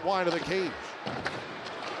there, but wide of the cage.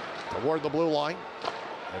 Toward the blue line.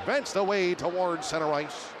 Advanced away towards center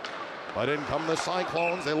ice. But in come the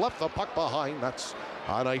Cyclones. They left the puck behind. That's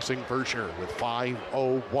on icing for sure with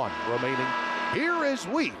 5:01 remaining. Here as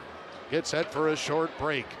we get set for a short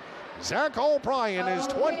break. Zach O'Brien, his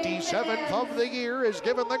 27th of the year, has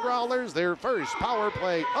given the Growlers their first power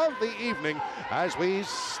play of the evening as we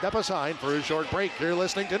step aside for a short break. You're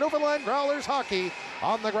listening to Newfoundland Growlers Hockey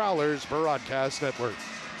on the Growlers Broadcast Network.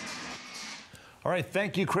 All right,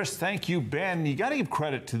 thank you, Chris. Thank you, Ben. You got to give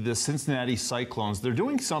credit to the Cincinnati Cyclones. They're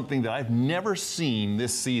doing something that I've never seen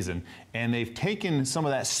this season, and they've taken some of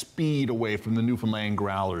that speed away from the Newfoundland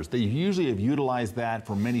Growlers. They usually have utilized that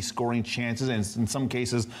for many scoring chances and, in some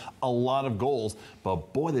cases, a lot of goals.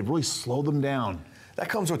 But, boy, they've really slowed them down. That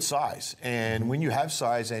comes with size, and when you have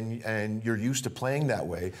size and you're used to playing that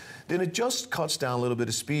way, then it just cuts down a little bit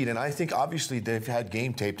of speed. And I think obviously they've had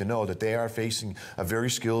game tape to know that they are facing a very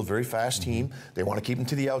skilled, very fast team. They want to keep them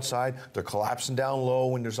to the outside. They're collapsing down low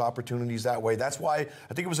when there's opportunities that way. That's why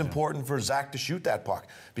I think it was important for Zach to shoot that puck,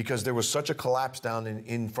 because there was such a collapse down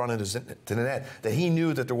in front of the net that he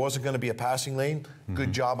knew that there wasn't going to be a passing lane.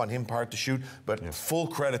 Good job on him part to shoot, but full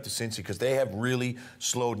credit to Cincy, because they have really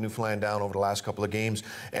slowed Newfoundland down over the last couple of games.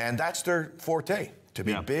 And that's their forte, to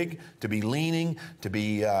be big, to be leaning, to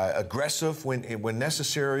be aggressive when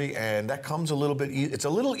necessary, and that comes a little bit, it's a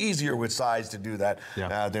little easier with size to do that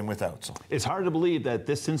than without. So it's hard to believe that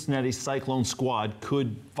this Cincinnati Cyclone squad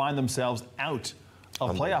could find themselves out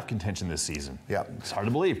of playoff contention this season. Yeah. It's hard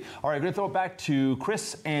to believe. All right, I'm going to throw it back to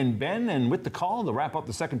Chris and Ben, and with the call to wrap up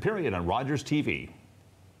the second period on Rogers TV.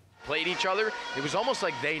 Played each other, it was almost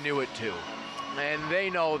like they knew it too. And they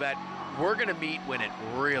know that we're going to meet when it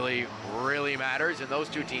really, really matters, and those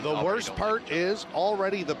two teams. The worst part is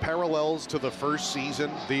already the parallels to the first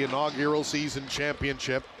season, the inaugural season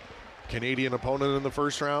championship. Canadian opponent in the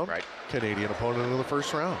first round. Right. Canadian opponent in the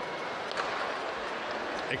first round.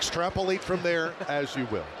 Extrapolate from there as you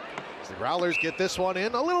will. The Growlers get this one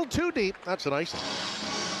in a little too deep. That's an icing.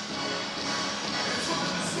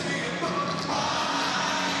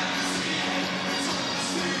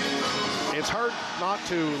 It's hard not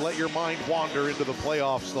to let your mind wander into the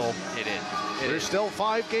playoffs, though. It is. There's still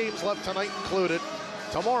 5 games left tonight included.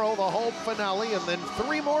 Tomorrow, the home finale, and then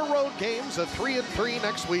 3 more road games, a 3-3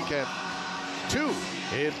 next weekend. 2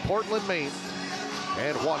 in Portland, Maine,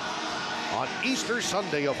 and 1 on Easter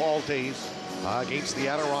Sunday of all days against the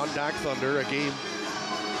Adirondack Thunder, a game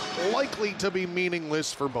likely to be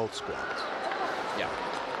meaningless for both squads. Yeah.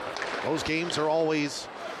 Those games are always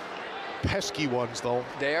pesky ones, though.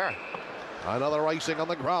 They are. Another icing on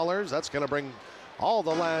the Growlers. That's going to bring all the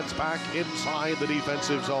lads back inside the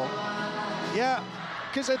defensive zone. Yeah,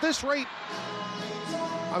 because at this rate,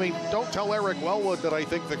 I mean, don't tell Eric Wellwood that I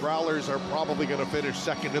think the Growlers are probably going to finish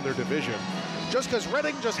second in their division. Just because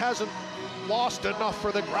Reading just hasn't lost enough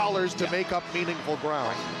for the Growlers to make up meaningful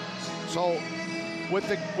ground. So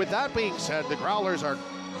with that being said, the Growlers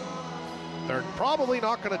they're probably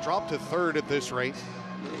not going to drop to third at this rate.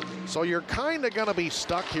 So you're kind of going to be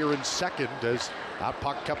stuck here in second as that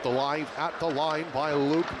puck kept alive at the line by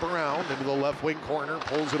Luke Brown into the left wing corner,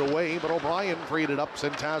 pulls it away, but O'Brien freed it up.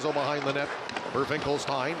 Centazzo behind the net for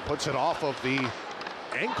Finkelstein, puts it off of the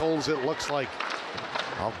ankles, it looks like,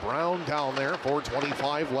 of Brown down there.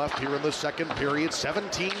 4:25 left here in the second period,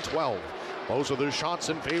 17-12. Those are the shots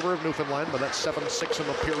in favor of Newfoundland, but that's 7-6 in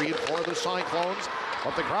the period for the Cyclones.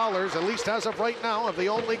 But the Growlers, at least as of right now, have the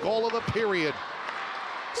only goal of the period.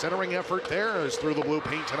 Centering effort there is through the blue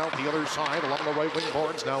paint and out the other side along the right wing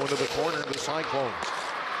boards, now into the corner of the Cyclones.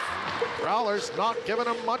 Growlers not giving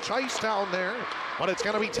them much ice down there, but it's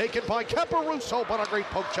going to be taken by Caparuso, but a great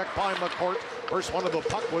poke check by McCourt. First one of the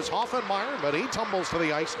puck was Hoffenmeyer, but he tumbles to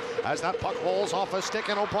the ice as that puck rolls off a stick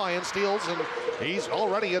and O'Brien steals, and he's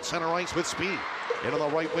already at center ice with speed. Into the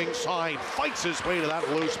right wing side, fights his way to that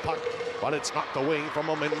loose puck, but it's knocked away from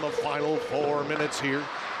him in the final 4 minutes here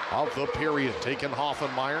of the period. Taking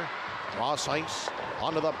Hoffenmeyer, cross ice,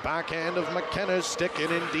 onto the backhand of McKenna's stick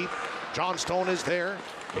and in deep. Johnstone is there.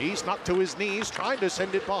 He's knocked to his knees, trying to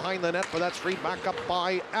send it behind the net, but that's freed back up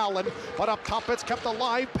by Allen. But up top, it's kept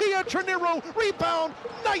alive. Pietranero, rebound.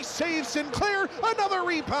 Nice save, Sinclair. Another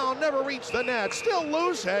rebound, never reached the net. Still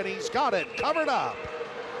loose, and he's got it covered up.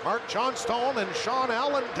 Mark Johnstone and Sean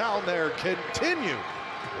Allen down there continue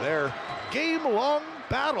their game-long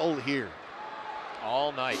battle here.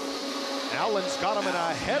 All night. Allen's got him in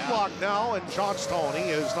a headlock now, and Johnstone, he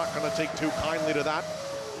is not going to take too kindly to that.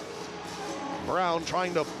 Brown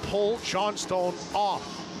trying to pull Johnstone off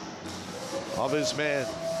of his man.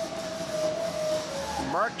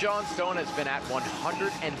 Mark Johnstone has been at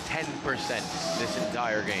 110% this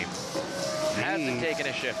entire game. Hasn't taken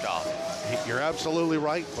a shift off. You're absolutely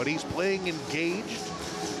right, but he's playing engaged.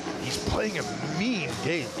 He's playing a mean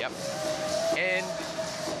game. Yep. And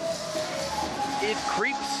it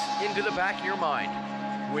creeps into the back of your mind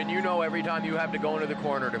when you know every time you have to go into the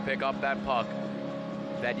corner to pick up that puck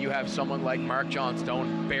that you have someone like Mark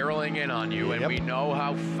Johnstone barreling in on you, and we know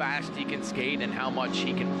how fast he can skate and how much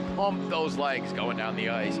he can pump those legs going down the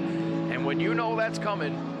ice. And when you know that's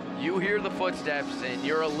coming, you hear the footsteps and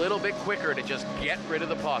you're a little bit quicker to just get rid of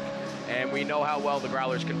the puck. And we know how well the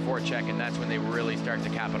Growlers can forecheck, and that's when they really start to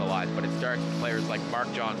capitalize. But it starts with players like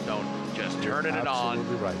Mark Johnstone just turning it on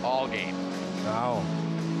all game. Now,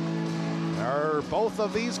 are both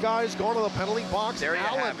of these guys going to the penalty box? There you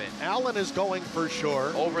have it. Allen is going for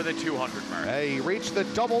sure. Over the 200 mark. Hey, he reached the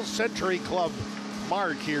double century club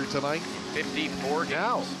mark here tonight. 54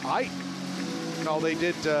 games. Now, they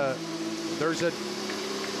did, there's a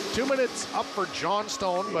 2 minutes up for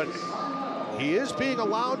Johnstone, but he is being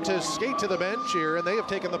allowed to skate to the bench here, and they have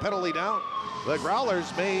taken the penalty down. The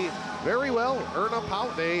Growlers may very well earn a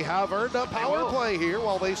power. They have earned a power play here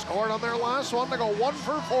while they scored on their last one to go 1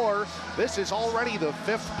 for 4. This is already the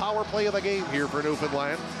 5th power play of the game here for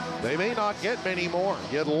Newfoundland. They may not get many more.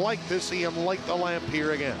 You'd like to see them light the lamp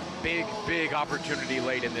here again. Big opportunity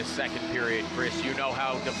late in this second period, Chris. You know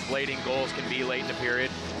how deflating goals can be late in the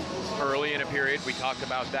period. Early in a period, we talked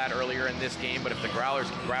about that earlier in this game, but if the Growlers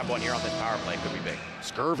can grab one here on this power play, it could be big.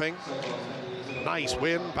 Skirving, nice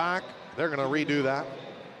win back. They're going to redo that.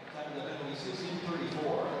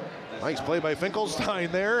 Nice play by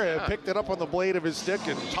Finkelstein there. Picked it up on the blade of his stick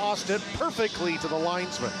and tossed it perfectly to the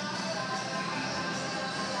linesman.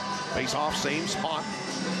 Face off, same spot.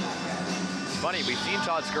 It's funny, we've seen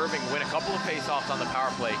Todd Skirving win a couple of face-offs on the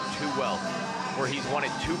power play too well, where he's won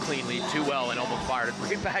it too cleanly, too well, and almost fired it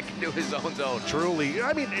right back into his own zone. Truly,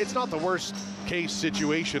 I mean, it's not the worst case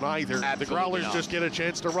situation either. Absolutely the Growlers not. just get a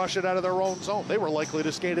chance to rush it out of their own zone. They were likely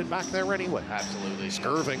to skate it back there anyway. Absolutely.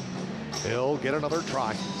 Skirving, he'll get another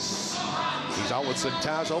try. He's out with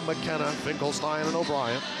Centazzo, McKenna, Finkelstein, and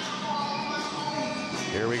O'Brien.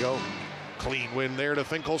 Here we go. Clean win there to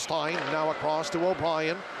Finkelstein. Now across to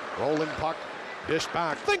O'Brien. Rolling puck. Dish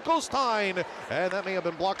back, Finkelstein, and that may have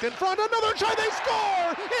been blocked in front. Another try, they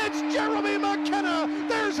score! It's Jeremy McKenna!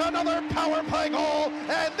 There's another power play goal,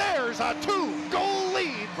 and there's a 2-goal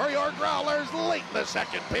lead for your Growlers late in the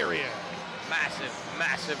second period.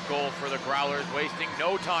 Massive goal for the Growlers, wasting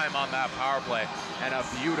no time on that power play, and a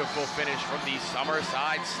beautiful finish from the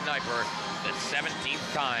Summerside sniper. The 17th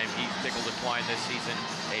time he's tickled a twine this season.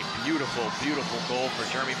 A beautiful goal for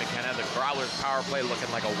Jeremy McKenna. The Growlers power play looking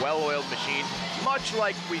like a well-oiled machine, much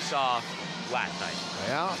like we saw last night.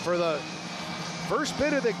 Yeah, for the first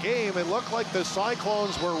bit of the game, it looked like the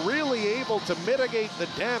Cyclones were really able to mitigate the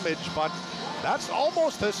damage, but that's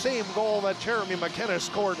almost the same goal that Jeremy McKenna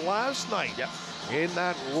scored last night. Yep. in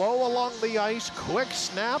that low along the ice, quick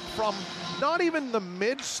snap from not even the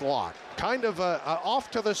mid slot, kind of off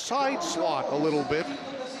to the side slot a little bit.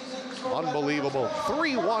 Unbelievable.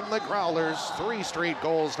 3-1 the Growlers, 3 straight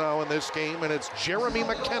goals now in this game, and it's Jeremy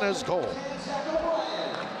McKenna's goal.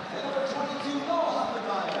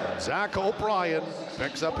 Zach O'Brien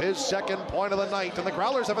picks up his second point of the night, and the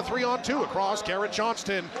Growlers have a 3-on-2 across. Garrett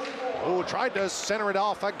Johnston, who tried to center it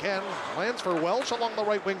off again, lands for Welch along the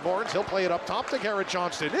right wing boards. He'll play it up top to Garrett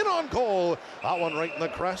Johnston. In on goal. That one right in the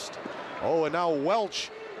crest. Oh, and now Welch.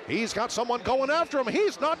 He's got someone going after him.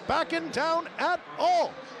 He's not backing down at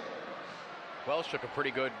all. Welch took a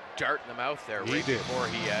pretty good dart in the mouth there right before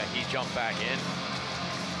he jumped back in.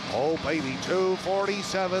 Oh, baby,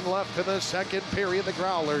 2:47 left in the second period. The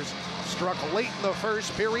Growlers struck late in the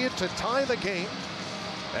first period to tie the game,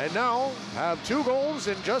 and now have 2 goals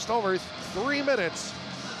in just over 3 minutes.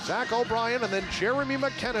 Zach O'Brien and then Jeremy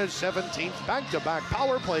McKenna's 17th back-to-back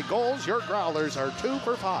power play goals. Your Growlers are 2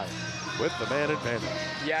 for 5 with the man advantage.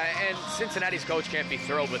 Yeah, and Cincinnati's coach can't be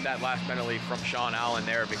thrilled with that last penalty from Sean Allen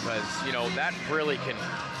there, because, you know, that really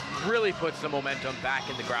puts the momentum back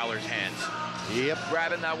in the Growlers' hands. Yep.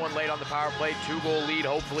 Grabbing that one late on the power play, 2-goal lead,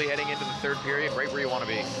 hopefully heading into the third period, right where you want to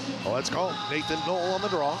be. Well, let's go. Nathan Knoll on the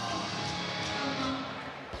draw.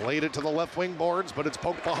 Played it to the left wing boards, but it's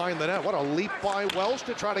poked behind the net. What a leap by Welsh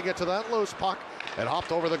to try to get to that loose puck. It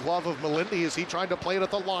hopped over the glove of Melindy as he tried to play it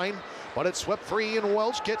at the line, but it's swept free, and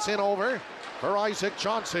Welsh gets in over for Isaac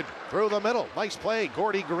Johnson through the middle. Nice play.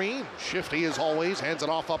 Gordy Green, shifty as always, hands it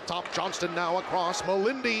off up top. Johnston now across.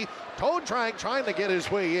 Melindy, toe drag, trying to get his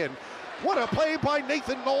way in. What a play by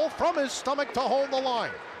Nathan Knoll from his stomach to hold the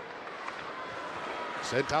line.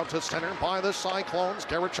 Sent out to center by the Cyclones.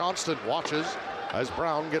 Garrett Johnston watches as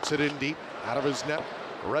Brown gets it in deep out of his net.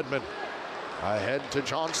 Redmond ahead to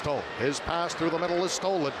Johnstone. His pass through the middle is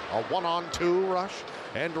stolen. A 1-on-2 rush.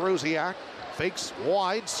 And Druziak fakes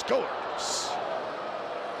wide, scores.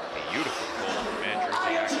 Beautiful goal from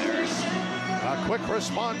Druziak there. A quick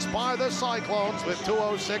response by the Cyclones with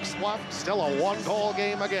 2:06 left. Still a 1-goal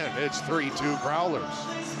game again. It's 3-2 Growlers.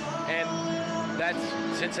 And that's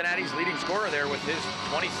Cincinnati's leading scorer there with his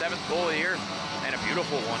 27th goal of the year, and a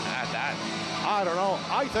beautiful one at that. I don't know.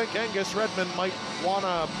 I think Angus Redmond might want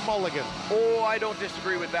a mulligan. Oh, I don't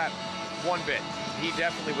disagree with that one bit. He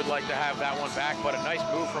definitely would like to have that one back, but a nice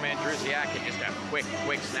move from Andrusiak, and just a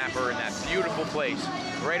quick snapper in that beautiful place.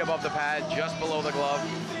 Right above the pad, just below the glove.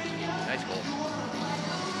 Nice goal.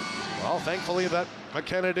 Well, thankfully that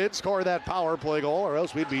McKenna did score that power play goal, or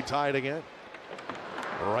else we'd be tied again.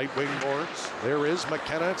 Right wing boards. There is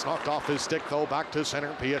McKenna. It's knocked off his stick, though. Back to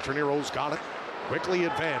center. Pietroniro's got it. Quickly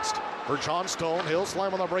advanced for Johnstone. He'll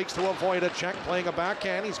slam on the brakes to avoid a check. Playing a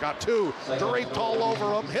backhand. He's got 2 draped all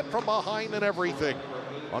over him. Hit from behind and everything.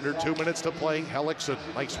 Under 2 minutes to play. Hellickson.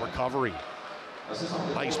 Nice recovery.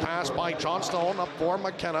 Nice pass by Johnstone up for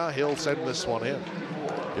McKenna. He'll send this one in.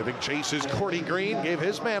 Giving chase is Cordy Green. Gave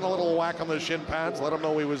his man a little whack on the shin pads. Let him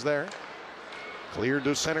know he was there. Cleared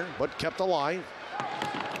to center, but kept alive.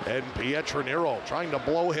 And Pietroniro trying to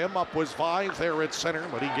blow him up was 5 there at center,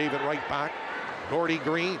 but he gave it right back. Gordy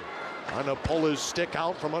Green trying to pull his stick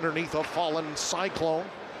out from underneath a fallen Cyclone.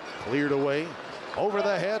 Cleared away over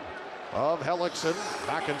the head of Hellickson.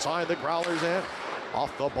 Back inside the Growlers' end.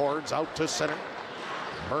 Off the boards, out to center.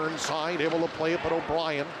 Burnside able to play it, but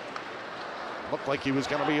O'Brien looked like he was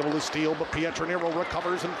going to be able to steal, but Pietroniro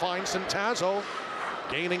recovers and finds Centazzo.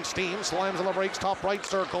 Gaining steam, slams on the brakes, top right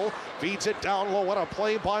circle, feeds it down low. What a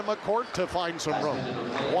play by McCourt to find some room.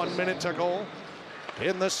 1 minute to go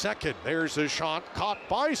in the second. There's a shot caught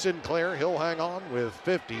by Sinclair. He'll hang on with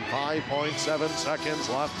 55.7 seconds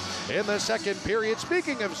left in the second period.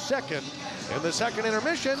 Speaking of second, in the second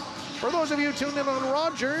intermission, for those of you tuned in on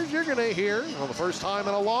Rogers, you're going to hear, for the first time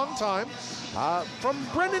in a long time, from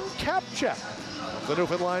Brendan Kapchak of the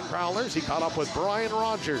Newfoundland Growlers. He caught up with Brian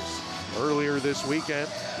Rogers earlier this weekend.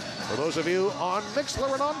 For those of you on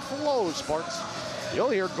Mixler and on Flow Sports, you'll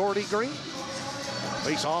hear Gordy Green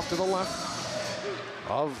face off to the left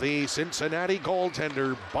of the Cincinnati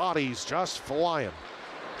goaltender. Bodies just flying.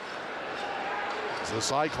 As the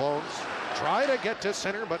Cyclones try to get to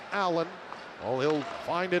center, but Allen, well, he'll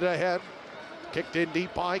find it ahead. Kicked in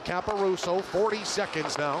deep by Caparuso. 40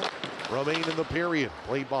 seconds now remain in the period.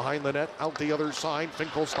 Played behind the net, out the other side.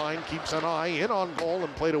 Finkelstein keeps an eye in on goal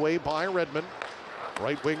and played away by Redmond.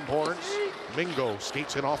 Right wing boards. Mingo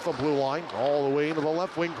skates it off the blue line, all the way into the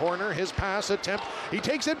left wing corner. His pass attempt, he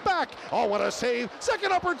takes it back. Oh, what a save.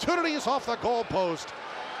 Second opportunity is off the goal post.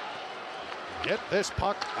 Get this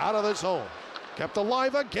puck out of the zone. Kept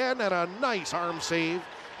alive again, and a nice arm save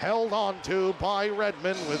held on to by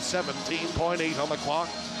Redmond with 17.8 on the clock.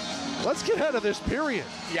 Let's get out of this period.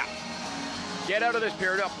 Yeah. Get out of this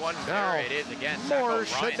period up one. Now, there it is again. More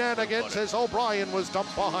shenanigans as O'Brien was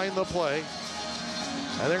dumped behind the play.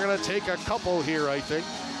 And they're going to take a couple here, I think.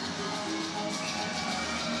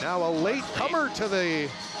 Now a late comer to the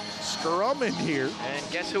scrum in here.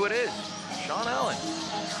 And guess who it is? Sean Allen.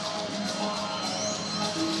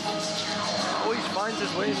 Always finds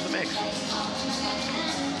his way into the mix.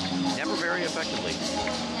 Never very effectively.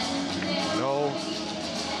 No,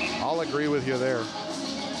 I'll agree with you there.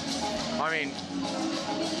 I mean,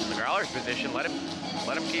 the Growlers' position, let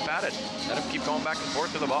him keep at it. Let him keep going back and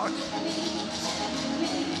forth to the box.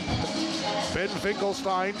 Ben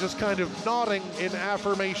Finkelstein just kind of nodding in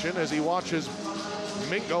affirmation as he watches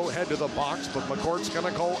Mingo head to the box, but McCourt's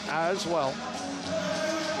going to go as well.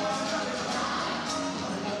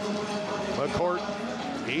 McCourt,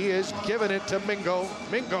 he is giving it to Mingo.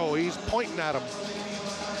 Mingo, he's pointing at him.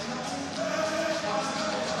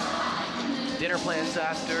 Dinner plans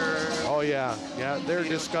after. Oh, yeah. Yeah, they're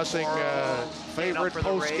discussing favorite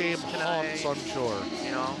post-game haunts, I'm sure.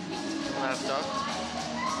 You know, some of that stuff.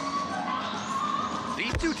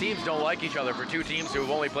 These two teams don't like each other for two teams who have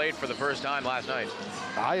only played for the first time last night.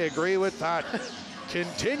 I agree with that.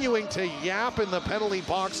 Continuing to yap in the penalty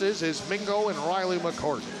boxes is Mingo and Riley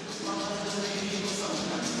McCourt.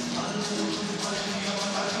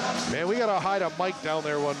 Man, we got to hide a mic down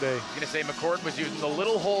there one day. I was going to say McCourt was using the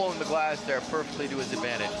little hole in the glass there perfectly to his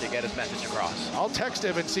advantage to get his message across. I'll text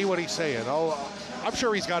him and see what he's saying. I'm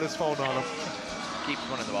sure he's got his phone on him. Keeps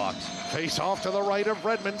one in the box. Face off to the right of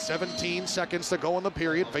Redmond. 17 seconds to go in the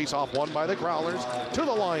period. Face off won by the Growlers. To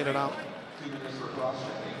the line and out.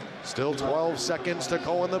 Still 12 seconds to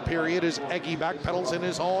go in the period as Eggy backpedals in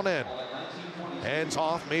his own end. Hands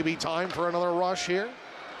off, maybe time for another rush here.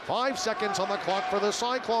 5 seconds on the clock for the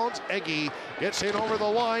Cyclones. Eggy gets in over the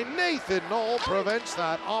line. Nathan Knoll prevents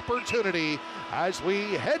that opportunity as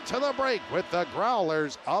we head to the break with the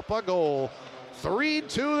Growlers up a goal.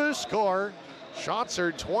 3-2 the score. Shots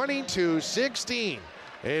are 22-16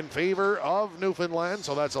 in favor of Newfoundland.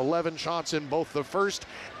 So that's 11 shots in both the first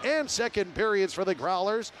and second periods for the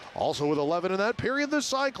Growlers. Also with 11 in that period, the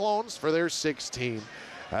Cyclones for their 16.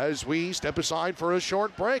 As we step aside for a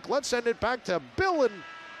short break, let's send it back to Bill and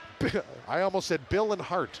I almost said Bill and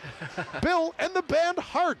Hart. Bill and the band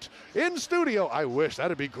Hart in studio. I wish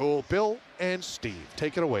that'd be cool. Bill and Steve.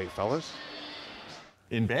 Take it away, fellas.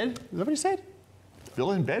 In bed? Is that what you said?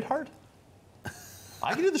 Bill in bed, Hart?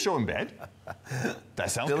 I can do the show in bed.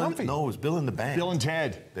 That sounds comfy. No, it was Bill and the band. Bill and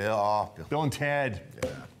Ted. Bill and Ted. Yeah.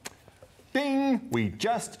 Bing! We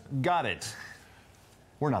just got it.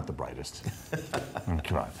 We're not the brightest.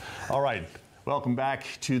 Come on. All right. Welcome back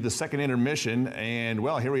to the second intermission, and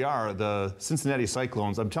well, here we are, the Cincinnati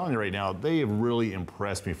Cyclones. I'm telling you right now, they have really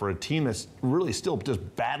impressed me for a team that's really still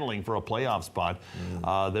just battling for a playoff spot.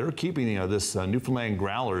 They're keeping this Newfoundland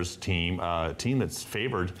Growlers team that's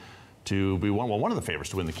favored to be one of the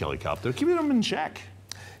favorites to win the Kelly Cup. They're keeping them in check.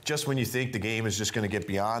 Just when you think the game is just going to get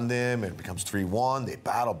beyond them, it becomes 3-1. They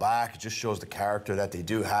battle back. It just shows the character that they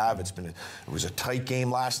do have. It was a tight game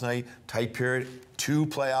last night, tight period. 2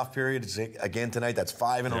 playoff periods again tonight. That's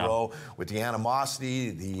 5 in a row with the animosity,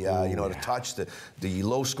 the touch, the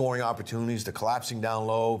low scoring opportunities, the collapsing down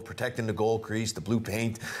low, protecting the goal crease, the blue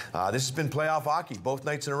paint. This has been playoff hockey both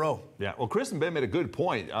nights in a row. Yeah. Well, Chris and Ben made a good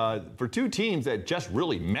point. For two teams that just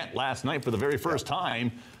really met last night for the very first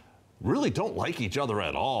time, really don't like each other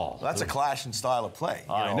at all. Well, that's a clash in style of play.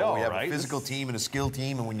 I know, we have right? a physical team and a skill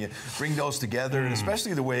team, and when you bring those together, and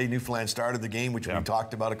especially the way Newfoundland started the game, which we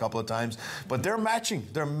talked about a couple of times, but they're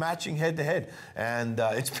matching head to head, and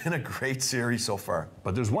it's been a great series so far.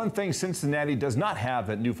 But there's one thing Cincinnati does not have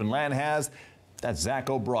that Newfoundland has. That's Zach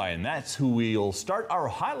O'Brien. That's who we'll start our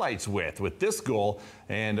highlights with this goal.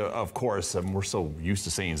 And of course, we're so used to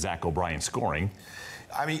saying Zach O'Brien scoring.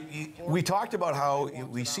 I mean, we talked about how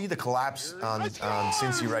we see the collapse on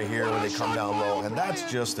Cincy right here when they come down low, and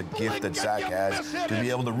that's just a gift that Zach has, to be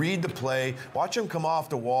able to read the play, watch him come off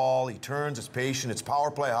the wall, he turns, it's patient, it's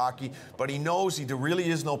power play hockey, but he knows there really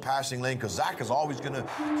is no passing lane because Zach is always going to,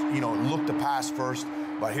 look to pass first.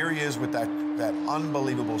 But here he is with that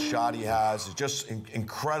unbelievable shot he has. He's just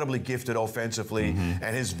incredibly gifted offensively,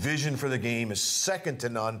 and his vision for the game is second to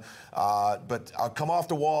none. But come off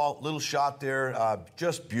the wall, little shot there,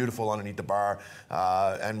 just beautiful underneath the bar.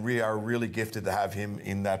 And we are really gifted to have him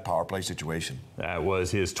in that power play situation. That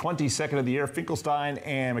was his 22nd of the year. Finkelstein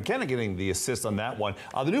and McKenna getting the assist on that one.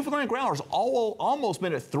 The Newfoundland Growlers almost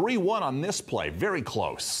made it 3-1 on this play. Very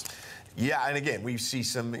close. Yeah, and again, we see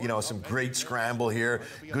some great scramble here,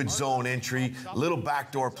 good zone entry, little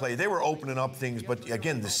backdoor play. They were opening up things, but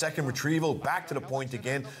again, the second retrieval, back to the point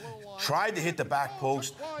again. Tried to hit the back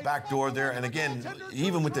post, back door there, and again,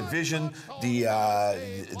 even with the vision,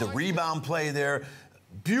 the rebound play there.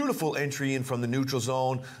 Beautiful entry in from the neutral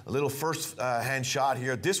zone. A little first hand shot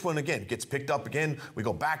here. This one, again, gets picked up again. We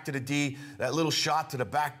go back to the D. That little shot to the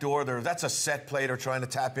back door there, that's a set play they're trying to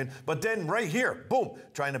tap in. But then right here, boom,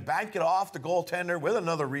 trying to bank it off the goaltender with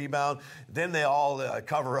another rebound. Then they all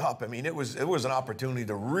cover up. I mean, it was an opportunity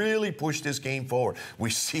to really push this game forward. We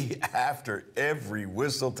see after every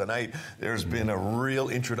whistle tonight, there's been a real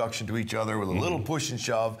introduction to each other with a little push and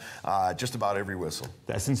shove just about every whistle.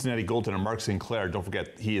 That Cincinnati goaltender, Mark Sinclair, don't forget,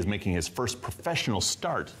 he is making his first professional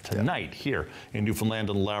start tonight here in Newfoundland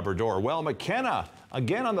and Labrador. Well, McKenna,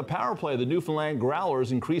 again on the power play, the Newfoundland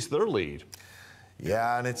Growlers increased their lead.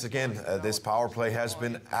 Yeah, and it's again, this power play has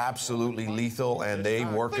been absolutely lethal, and they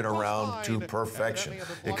work it around to perfection.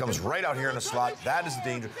 It comes right out here in the slot. That is the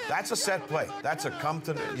danger. That's a set play. That's a come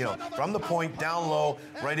to, from the point down low,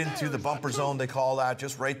 right into the bumper zone, they call that,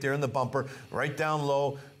 just right there in the bumper, right down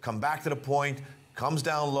low, come back to the point, comes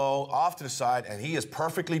down low, off to the side, and he is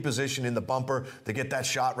perfectly positioned in the bumper to get that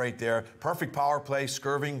shot right there. Perfect power play,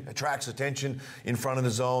 skirving, attracts attention in front of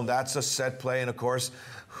the zone. That's a set play, and of course,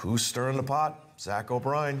 who's stirring the pot? Zach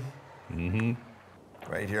O'Brien.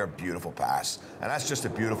 Right here, a beautiful pass. And that's just a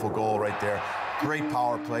beautiful goal right there. Great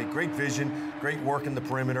power play, great vision, great work in the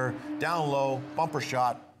perimeter, down low, bumper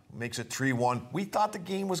shot. Makes it 3-1. We thought the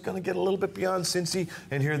game was going to get a little bit beyond Cincy,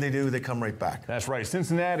 and here they do. They come right back. That's right.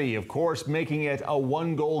 Cincinnati, of course, making it a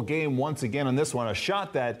one-goal game once again on this one. A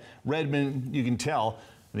shot that Redmond, you can tell,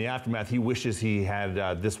 in the aftermath, he wishes he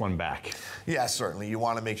had this one back. Yeah, certainly. You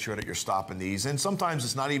want to make sure that you're stopping these. And sometimes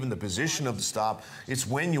it's not even the position of the stop. It's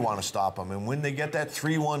when you want to stop them and when they get that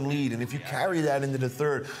 3-1 lead. And if you carry that into the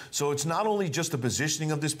third. So it's not only just the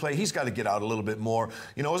positioning of this play. He's got to get out a little bit more.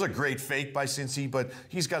 It was a great fake by Cincy, but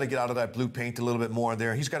he's got to get out of that blue paint a little bit more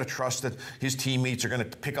there. He's got to trust that his teammates are going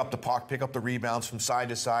to pick up the puck, pick up the rebounds from side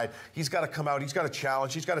to side. He's got to come out. He's got to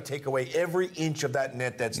challenge. He's got to take away every inch of that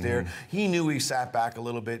net that's there. He knew he sat back a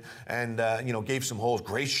little bit and gave some holes.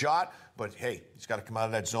 Great shot, but hey, he's got to come out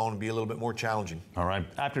of that zone and be a little bit more challenging. All right.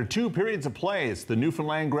 After 2 periods of play, it's the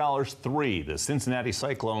Newfoundland Growlers 3, the Cincinnati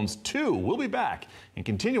Cyclones 2. We'll be back and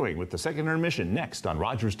continuing with the second intermission next on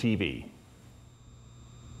Rogers TV.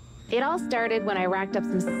 It all started when I racked up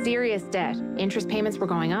some serious debt. Interest payments were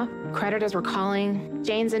going up, creditors were calling.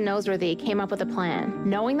 Janes and Noseworthy came up with a plan.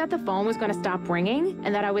 Knowing that the phone was going to stop ringing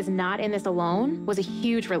and that I was not in this alone was a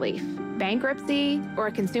huge relief. Bankruptcy or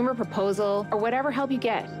a consumer proposal or whatever help you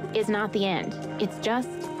get is not the end. It's just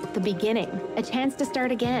the beginning. A chance to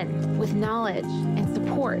start again with knowledge and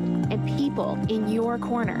support and people in your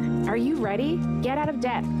corner. Are you ready? Get out of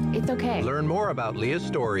debt. It's okay. Learn more about Leah's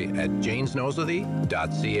story at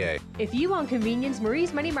janesnoseworthy.ca. If you want convenience,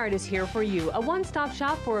 Marie's Money Mart is here for you. A one-stop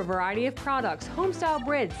shop for a variety of products, home-style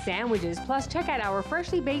breads, sandwiches, plus check out our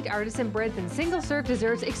freshly baked artisan breads and single-serve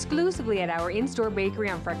desserts exclusively at our in-store bakery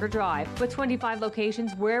on Frecker Drive. With 25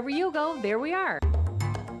 locations, wherever you go, there we are.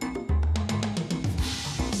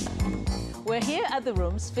 We're here at the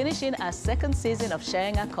Rooms, finishing our second season of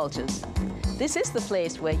Sharing Our Cultures. This is the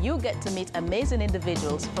place where you get to meet amazing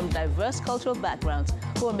individuals from diverse cultural backgrounds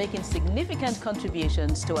who are making significant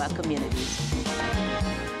contributions to our communities.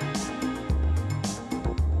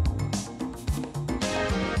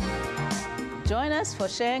 Join us for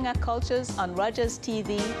Sharing Our Cultures on Rogers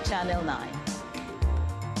TV, Channel 9.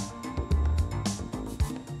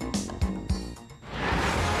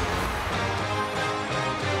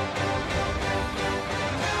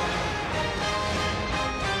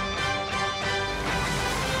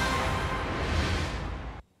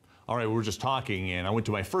 All right, we were just talking, and I went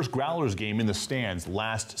to my first Growlers game in the stands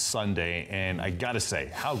last Sunday, and I got to say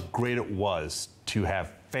how great it was to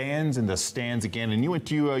have fans in the stands again. And you went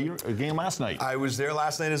to a game last night. I was there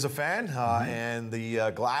last night as a fan, and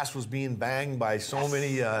the glass was being banged by so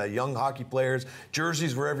many young hockey players.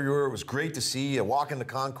 Jerseys were everywhere. It was great to see. Walking the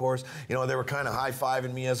concourse, they were kind of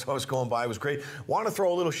high-fiving me as I was going by. It was great. Want to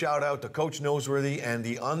throw a little shout-out to Coach Noseworthy and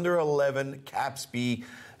the under-11 Caps B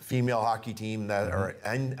female hockey team that are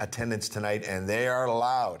in attendance tonight, and they are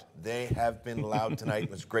loud. They have been loud tonight.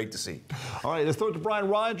 It was great to see. All right, let's throw it to Brian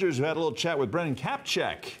Rogers, who had a little chat with Brendan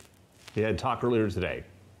Kapchek. He had talk earlier today.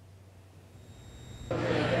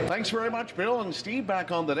 Thanks very much, Bill and Steve,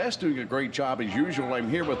 back on the desk, doing a great job as usual. I'm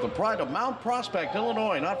here with the pride of Mount Prospect,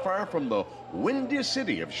 Illinois, not far from the windy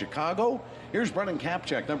city of Chicago. Here's Brendan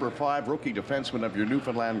Kapchek, number 5, rookie defenseman of your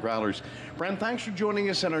Newfoundland Growlers. Brendan, thanks for joining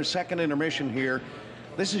us in our second intermission here.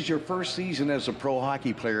 This is your first season as a pro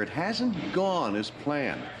hockey player. It hasn't gone as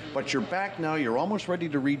planned, but you're back now. You're almost ready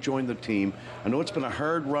to rejoin the team. I know it's been a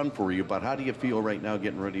hard run for you, but how do you feel right now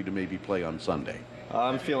getting ready to maybe play on Sunday?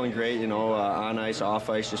 I'm feeling great, you know, on ice, off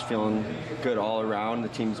ice, just feeling good all around. The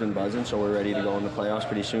team's been buzzing, so we're ready to go in the playoffs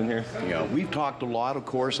pretty soon here. Yeah, we've talked a lot, of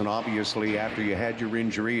course, and obviously after you had your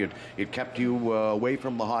injury, it kept you away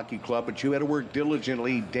from the hockey club, but you had to work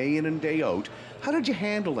diligently day in and day out. How did you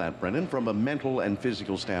handle that, Brendan, from a mental and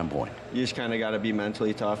physical standpoint? You just kind of got to be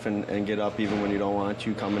mentally tough and get up even when you don't want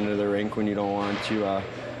to, come into the rink when you don't want to.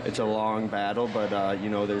 It's a long battle, but you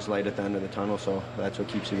know, there's light at the end of the tunnel, so that's what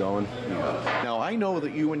keeps you going. Yeah. Now, I know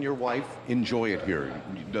that you and your wife enjoy it here.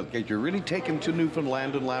 You're really taken to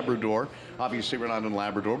Newfoundland and Labrador. Obviously, we're not in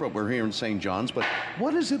Labrador, but we're here in St. John's. But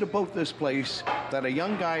what is it about this place that a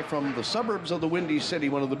young guy from the suburbs of the Windy City,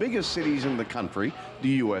 one of the biggest cities in the country, the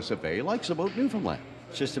US of A, likes about Newfoundland?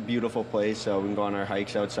 It's just a beautiful place. We can go on our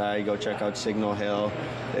hikes outside, go check out Signal Hill.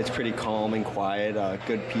 It's pretty calm and quiet.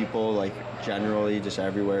 Good people, like generally just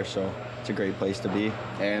everywhere. So it's a great place to be.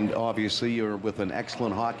 And obviously you're with an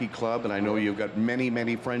excellent hockey club, and I know you've got many,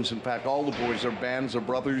 many friends. In fact, all the boys are bands of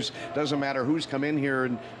brothers. Doesn't matter who's come in here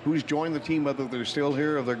and who's joined the team, whether they're still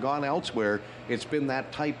here or they're gone elsewhere. It's been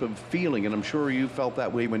that type of feeling, and I'm sure you felt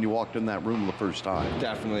that way when you walked in that room the first time.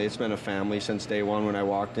 Definitely. It's been a family since day one when I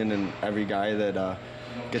walked in, and every guy that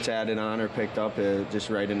gets added on or picked up just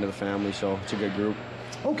right into the family, so it's a good group.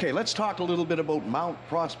 Okay, let's talk a little bit about Mount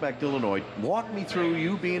Prospect, Illinois. Walk me through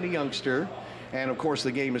you being a youngster, and of course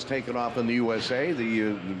the game is taken off in the USA.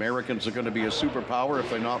 The Americans are going to be a superpower,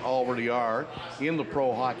 if they not already are, in the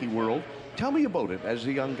pro hockey world. Tell me about it as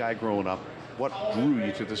a young guy growing up. What drew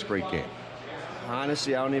you to this great game?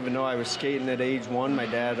 Honestly, I don't even know. I was skating at age 1. My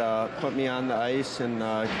dad put me on the ice, and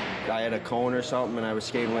I had a cone or something, and I was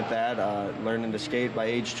skating with that, learning to skate. By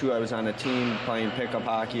age 2, I was on a team playing pickup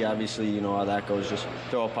hockey. Obviously, you know how that goes. Just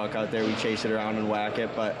throw a puck out there, we chase it around and whack it.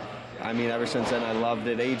 But, I mean, ever since then, I loved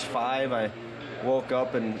it. Age 5, I woke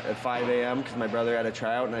up at 5 a.m. because my brother had a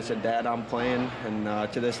tryout, and I said, Dad, I'm playing.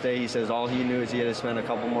 And to this day, he says all he knew is he had to spend a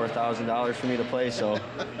couple more $1,000 for me to play. So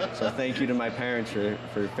thank you to my parents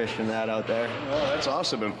for fishing that out there. Well, that's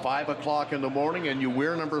awesome. And 5 o'clock in the morning, and you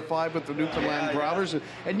wear number 5 with the Newfoundland Growlers.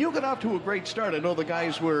 And you got off to a great start. I know the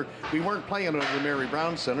guys we weren't playing at the Mary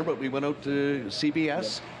Brown Center, but we went out to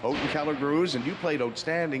CBS, out in Calgary, and you played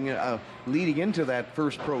outstanding leading into that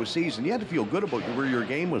first pro season. You had to feel good about where your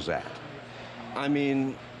game was at. I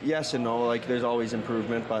mean, yes and no. Like, there's always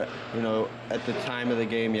improvement, but you know, at the time of the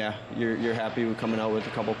game, yeah, you're happy with coming out with a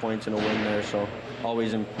couple points and a win there. So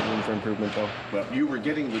always room for improvement, though. Well, you were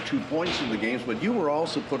getting the 2 points in the games, but you were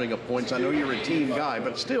also putting up points. I know you're a team guy,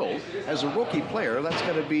 but still, as a rookie player, that's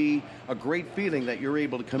going to be a great feeling that you're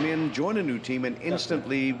able to come in, join a new team, and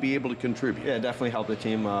instantly be able to contribute. Yeah, definitely help the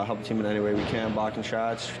team in any way we can, blocking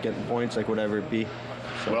shots, getting points, like whatever it be.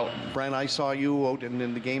 So. Well, Brent, I saw you out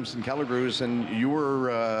in the games in Calgary, and you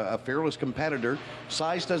were a fearless competitor.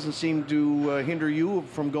 Size doesn't seem to hinder you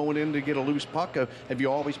from going in to get a loose puck. Have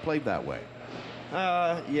you always played that way?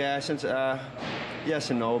 Yeah, since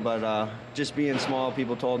yes and no, but just being small,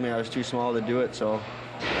 people told me I was too small to do it, so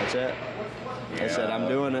that's it. Yeah. I said, I'm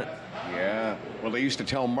doing it. Yeah. Well, they used to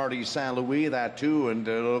tell Marty St. Louis that too, and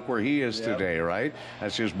look where he is today, right?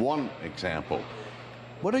 That's just one example.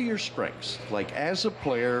 What are your strengths? Like, as a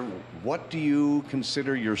player, what do you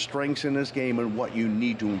consider your strengths in this game and what you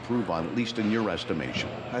need to improve on, at least in your estimation?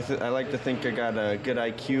 I like to think I got a good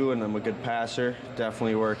IQ and I'm a good passer.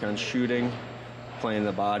 Definitely work on shooting, playing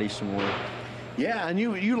the body some more. Yeah, and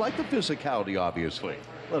you like the physicality, obviously.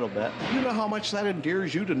 A little bit. You know how much that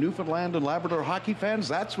endears you to Newfoundland and Labrador hockey fans?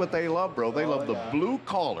 That's what they love, bro. They love the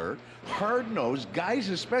blue-collar, hard-nosed guys,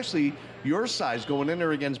 especially your size, going in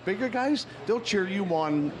there against bigger guys. They'll cheer you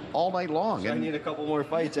on all night long. So I need a couple more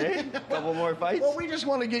fights, eh? A couple more fights? Well, we just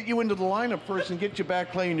want to get you into the lineup first and get you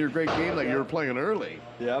back playing your great game that you were playing early.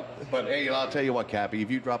 Yep. But, hey, I'll tell you what, Cappy, if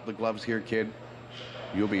you drop the gloves here, kid,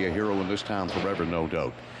 you'll be a hero in this town forever, no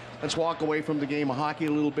doubt. Let's walk away from the game of hockey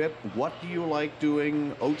a little bit. What do you like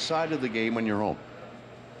doing outside of the game when you're home?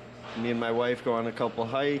 Me and my wife go on a couple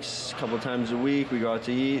hikes, a couple times a week. We go out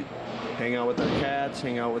to eat, hang out with our cats,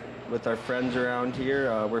 hang out with our friends around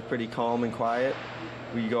here. We're pretty calm and quiet.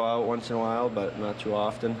 We go out once in a while, but not too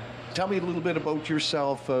often. Tell me a little bit about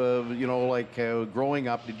yourself. You know, like growing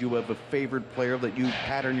up, did you have a favorite player that you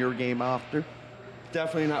pattern your game after?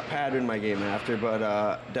 Definitely not pattern my game after, but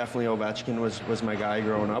definitely Ovechkin was my guy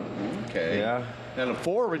growing up. Okay. Yeah. And a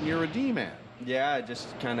forward, and you're a D-man. Yeah, it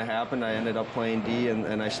just kind of happened. I ended up playing D,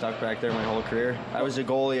 and I stuck back there my whole career. I was a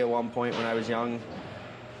goalie at one point when I was young.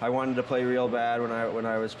 I wanted to play real bad when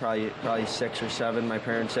I was probably 6 or 7. My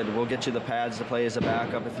parents said, we'll get you the pads to play as a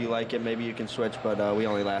backup. If you like it, maybe you can switch, but we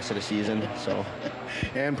only lasted a season, so.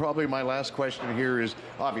 And probably my last question here is,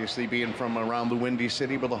 obviously being from around the Windy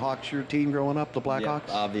City, were the Hawks your team growing up, the Blackhawks?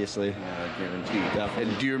 Yeah, obviously. Guaranteed.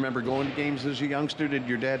 Definitely. And do you remember going to games as a youngster? Did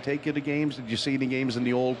your dad take you to games? Did you see any games in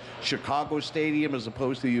the old Chicago Stadium as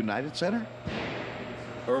opposed to the United Center?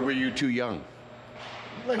 Or were you too young?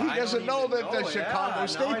 Well, he doesn't know that the Chicago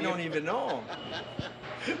Stadium. I don't even know.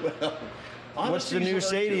 Well, what's the new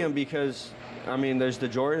stadium? Because, I mean, there's the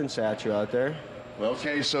Jordan statue out there.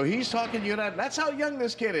 Okay, so he's talking United. That's how young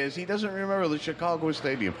this kid is. He doesn't remember the Chicago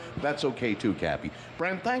Stadium. That's okay too, Cappy.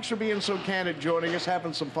 Brent, thanks for being so candid, joining us,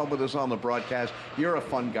 having some fun with us on the broadcast. You're a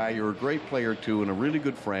fun guy. You're a great player too, and a really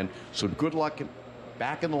good friend. So good luck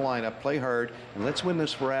back in the lineup. Play hard, and let's win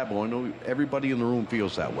this for Abo. I know everybody in the room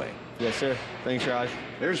feels that way. Yes, sir. Thanks, Raj.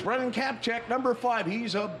 There's Brennan Kapchak, number 5.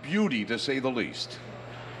 He's a beauty, to say the least.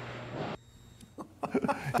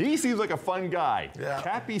 He seems like a fun guy. Yeah.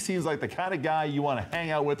 Cappy seems like the kind of guy you want to hang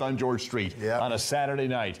out with on George Street on a Saturday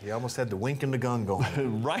night. He almost had the wink and the gun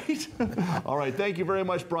going. Right? All right, thank you very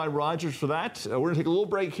much, Brian Rogers, for that. We're going to take a little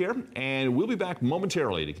break here, and we'll be back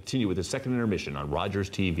momentarily to continue with the second intermission on Rogers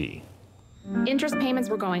TV. Interest payments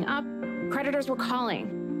were going up. Creditors were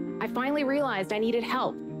calling. I finally realized I needed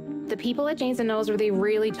help. The people at James & Noseworthy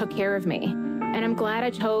really took care of me, and I'm glad I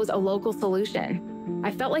chose a local solution.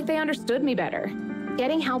 I felt like they understood me better.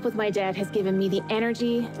 Getting help with my debt has given me the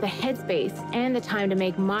energy, the headspace, and the time to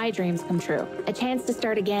make my dreams come true. A chance to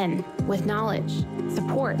start again with knowledge,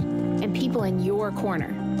 support, and people in your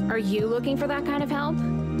corner. Are you looking for that kind of help?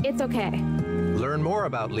 It's okay. Learn more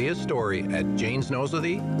about Leah's story at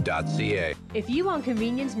janesnoseworthy.ca. If you want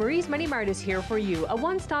convenience, Marie's Money Mart is here for you. A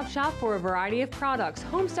one-stop shop for a variety of products,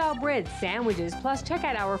 home-style breads, sandwiches, plus check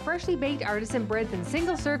out our freshly baked artisan breads and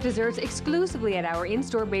single-serve desserts exclusively at our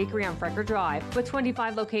in-store bakery on Frecker Drive. With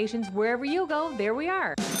 25 locations, wherever you go, there we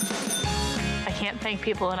are. I can't thank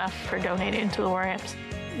people enough for donating to the War Amps.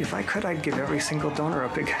 If I could, I'd give every single donor a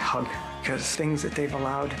big hug, because things that they've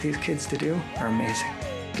allowed these kids to do are amazing.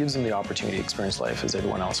 Gives them the opportunity to experience life as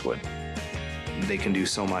everyone else would. They can do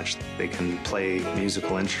so much. They can play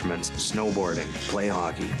musical instruments, snowboarding, play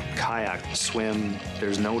hockey, kayak, swim.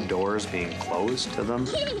 There's no doors being closed to them,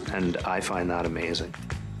 and I find that amazing.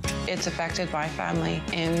 It's affected my family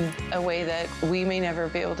in a way that we may never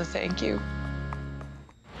be able to thank you.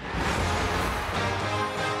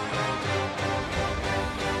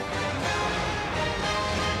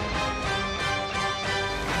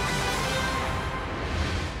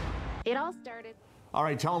 It all started. All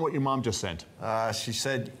right, tell them what your mom just sent. She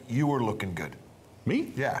said you were looking good.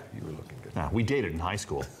 Me? Yeah, you were looking good. We dated in high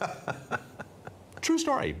school. True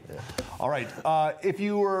story. Yeah. All right, if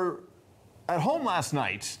you were at home last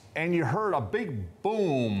night and you heard a big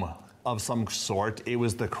boom of some sort, it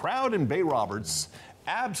was the crowd in Bay Roberts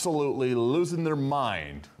absolutely losing their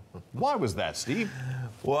mind. Why was that, Steve?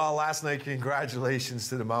 Well, last night, congratulations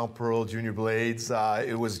to the Mount Pearl Junior Blades.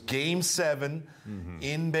 It was Game 7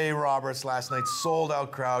 in Bay Roberts last night. Sold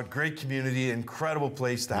out crowd, great community, incredible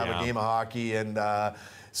place to have a game of hockey. And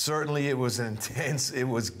certainly it was intense. It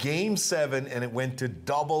was Game 7 and it went to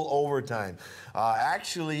double overtime.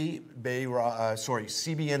 Actually,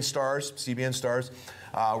 CBN Stars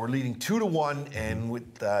were leading 2-1, and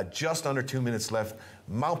with just under 2 minutes left,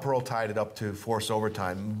 Mount Pearl tied it up to force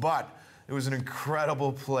overtime. But it was an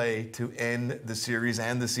incredible play to end the series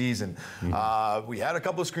and the season. We had a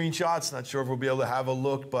couple of screenshots, not sure if we'll be able to have a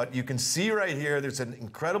look, but you can see right here there's an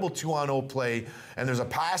incredible 2-on-0 play, and there's a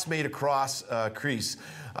pass made across crease.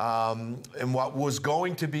 And what was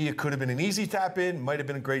going to be, it could have been an easy tap in, might have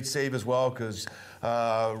been a great save as well, because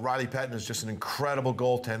Riley Patton is just an incredible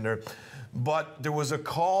goaltender. But there was a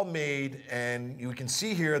call made, and you can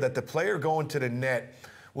see here that the player going to the net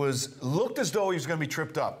looked as though he was going to be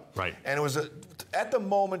tripped up. Right. And it was, at the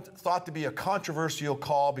moment, thought to be a controversial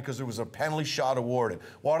call because there was a penalty shot awarded.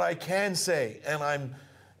 What I can say, and I'm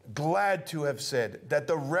glad to have said, that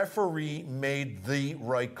the referee made the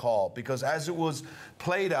right call, because as it was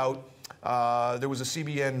played out, there was a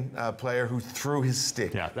CBN player who threw his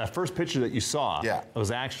stick. Yeah, that first picture that you saw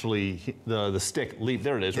was actually the stick.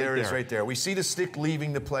 There it is. There it is right there. We see the stick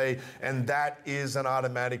leaving the play, and that is an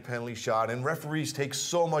automatic penalty shot. And referees take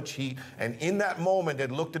so much heat. And in that moment,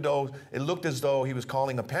 it looked as though he was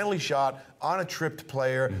calling a penalty shot on a tripped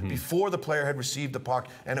player before the player had received the puck,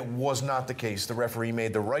 and it was not the case. The referee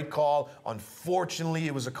made the right call. Unfortunately,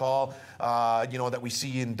 it was a call, that we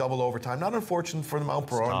see in double overtime. Not unfortunate for the Mount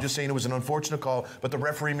Pearl. I'm just saying it was an unfortunate call, but the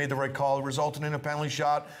referee made the right call. It resulted in a penalty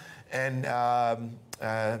shot. and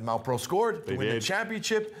Mount Pearl scored to win the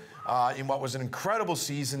championship in what was an incredible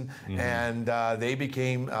season, and they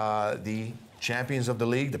became the champions of the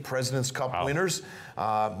league, the President's Cup winners.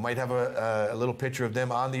 Might have a little picture of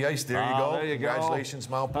them on the ice. There you go. There you Congratulations,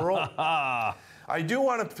 Mount Pearl. I do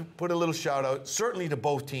want to put a little shout out, certainly to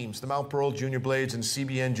both teams, the Mount Pearl Junior Blades and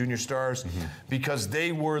CBN Junior Stars, because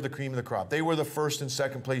they were the cream of the crop. They were the first and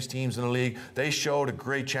second place teams in the league. They showed a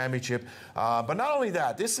great championship. But not only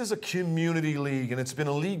that, this is a community league, and it's been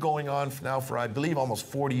a league going on now for, I believe, almost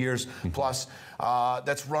 40 years plus.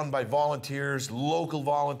 That's run by volunteers, local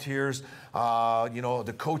volunteers, you know,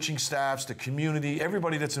 the coaching staffs, the community,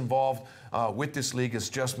 everybody that's involved with this league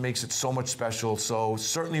just makes it so much special. So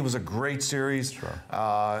certainly it was a great series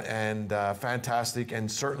and fantastic. And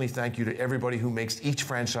certainly thank you to everybody who makes each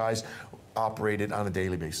franchise operated on a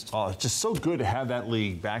daily basis. Oh, it's just so good to have that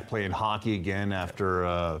league back playing hockey again after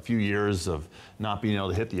a few years of not being able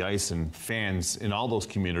to hit the ice, and fans in all those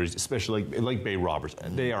communities, especially like Bay Roberts.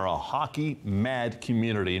 They are a hockey-mad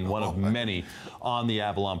community and one of many on the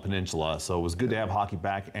Avalon Peninsula. So it was good to have hockey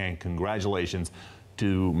back, and congratulations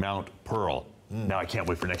to Mount Pearl. Now I can't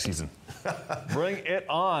wait for next season. Bring it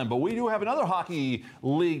on. But we do have another hockey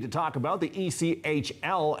league to talk about, the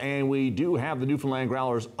ECHL, and we do have the Newfoundland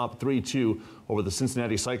Growlers up 3-2 over the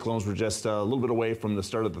Cincinnati Cyclones. We're just a little bit away from the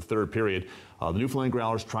start of the third period. The Newfoundland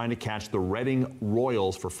Growlers trying to catch the Reading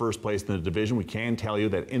Royals for first place in the division. We can tell you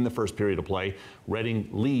that in the first period of play, Reading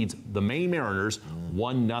leads the Maine Mariners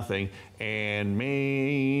 1-0, and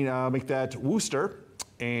Maine make that Worcester.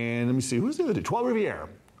 And let me see, who's the other two? Trois-Rivières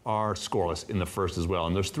are scoreless in the first as well.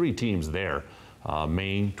 And there's three teams there,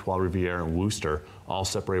 Maine, Trois-Rivières, and Worcester, all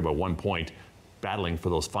separated by 1 point, battling for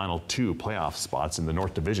those final two playoff spots in the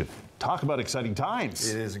North Division. Talk about exciting times.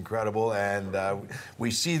 It is incredible, and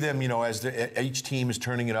we see them, you know, as each team is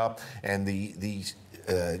turning it up, and the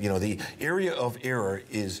area of error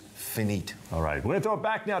is finite. All right, we're going to throw it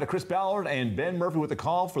back now to Chris Ballard and Ben Murphy with the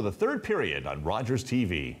call for the third period on Rogers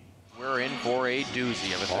TV. We're in for a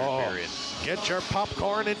doozy of a third period. Get your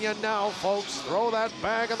popcorn in you now, folks. Throw that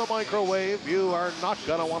bag in the microwave. You are not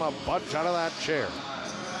going to want to budge out of that chair.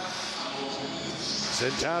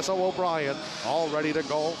 Sintazo O'Brien all ready to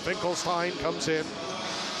go. Finkelstein comes in.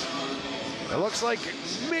 It looks like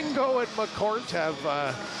Mingo and McCourt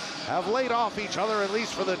have laid off each other, at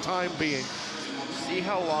least for the time being. See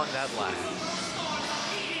how long that lasts.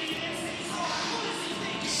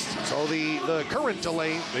 So the current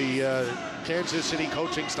delay, the Kansas City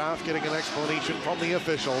coaching staff getting an explanation from the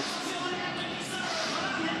officials.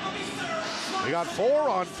 We got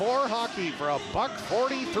 4-on-4 hockey for a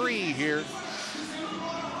 $1:43 here.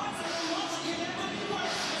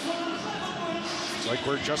 It's like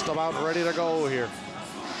we're just about ready to go here.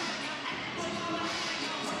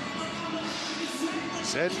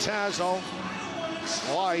 Centazzo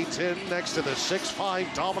slides in next to the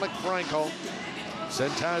 6'5" Dominic Franco.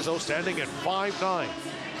 Centazzo standing at 5'9".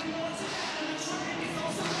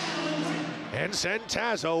 And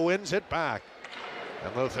Centazzo wins it back.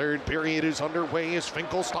 And the third period is underway as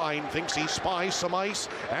Finkelstein thinks he spies some ice,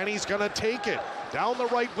 and he's going to take it down the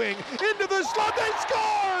right wing into the slot. They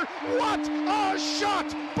score! What a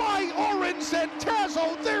shot by Oren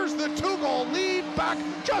Centazzo. There's the 2-goal lead back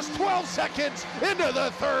just 12 seconds into the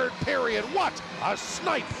third period. What a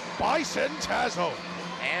snipe by Centazzo.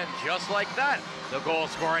 And just like that, the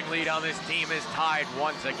goal-scoring lead on this team is tied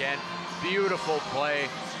once again. Beautiful play,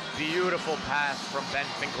 beautiful pass from Ben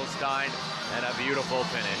Finkelstein, and a beautiful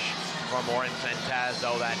finish from Oren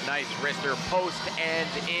Centazzo. That nice wrister post and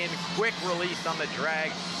in, quick release on the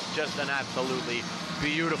drag. Just an absolutely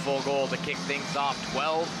beautiful goal to kick things off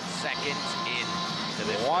 12 seconds into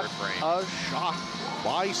this third frame. What a shot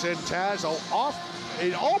by Centazzo. Off,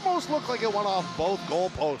 it almost looked like it went off both goal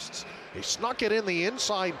posts. He snuck it in the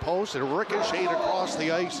inside post, it ricocheted across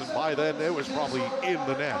the ice, and by then it was probably in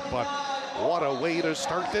the net. But what a way to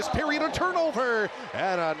start this period. A turnover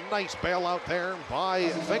and a nice bailout there by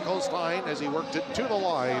Finkelstein as he worked it to the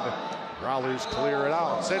line. Growlers clear it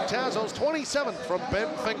out. Centazzo's 27th from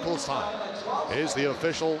Ben Finkelstein is the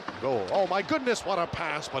official goal. Oh my goodness, what a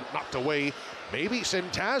pass, but knocked away. Maybe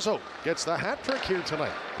Centazzo gets the hat trick here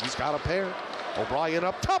tonight. He's got a pair. O'Brien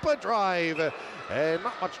up top, a drive. And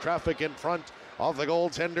not much traffic in front of the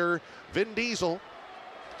goaltender, Vin Diesel.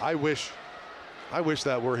 I wish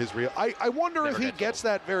that were his real. I wonder if he gets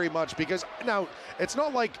that very much, because now it's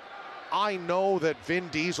not like I know that Vin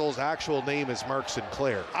Diesel's actual name is Mark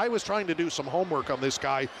Sinclair. I was trying to do some homework on this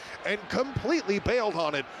guy and completely bailed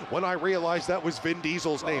on it when I realized that was Vin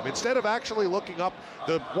Diesel's name. Instead of actually looking up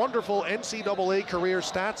the wonderful NCAA career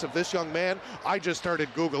stats of this young man, I just started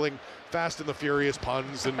Googling Fast and the Furious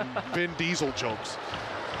puns and Vin Diesel jokes.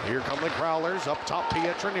 Here come the Growlers. Up top,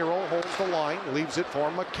 Pietranero holds the line, leaves it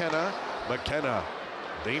for McKenna. McKenna,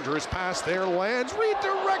 dangerous pass there, lands,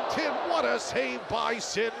 redirected. What a save by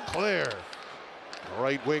Sinclair.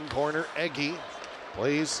 Right wing corner, Eggy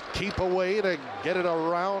plays keep away to get it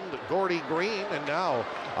around Gordy Green, and now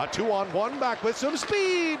a 2-on-1 back with some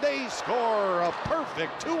speed. They score a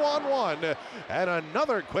perfect 2-on-1, and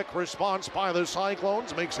another quick response by the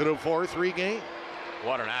Cyclones makes it a 4-3 game.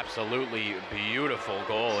 What an absolutely beautiful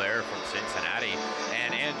goal there from Cincinnati.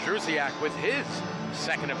 And Andrusiak with his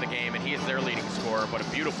second of the game, and he is their leading scorer, but a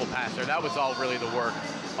beautiful pass there. That was all really the work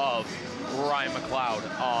of Matt McLeod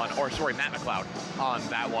on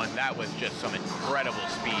that one. That was just some incredible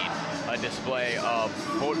speed, a display of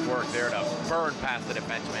footwork there to burn past the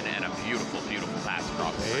defenseman, and a beautiful, beautiful pass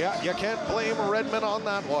across the Yeah, you can't blame Redmond on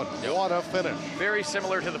that one. Yep. What a finish. Very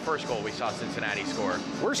similar to the first goal we saw Cincinnati score.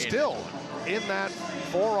 We're still in that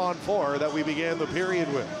 4-on-4 that we began the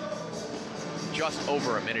period with. Just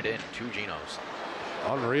over a minute in, 2 Genos.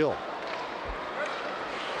 Unreal.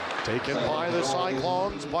 Taken by the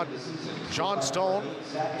Cyclones, but Johnstone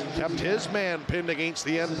kept his man pinned against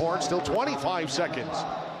the end board. Still 25 seconds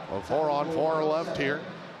of 4-on-4 left here.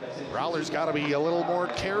 Growlers got to be a little more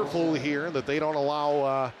careful here that they don't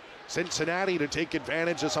allow Cincinnati to take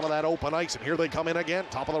advantage of some of that open ice. And here they come in again,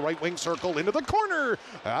 top of the right wing circle, into the corner.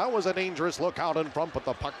 That was a dangerous look out in front, but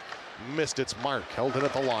the puck missed its mark. Held it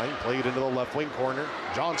at the line, played into the left wing corner.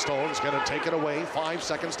 Johnstone's going to take it away. 5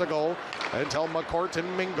 seconds to go until McCourt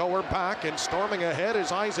and Mingo are back, and storming ahead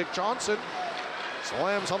is Isaac Johnson.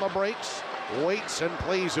 Slams on the brakes, waits and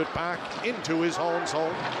plays it back into his own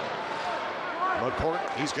zone. McCourt,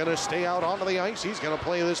 he's going to stay out onto the ice. He's going to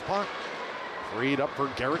play this puck. Freed up for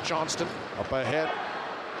Garrett Johnston, up ahead.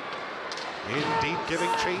 In deep, giving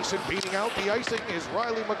chase and beating out the icing is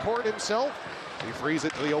Riley McCourt himself. He frees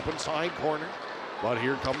it to the open side corner, but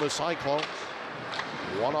here come the Cyclones.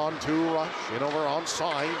 1-on-2 rush, in over on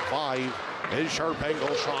side 5. His sharp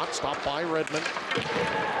angle shot, stopped by Redmond.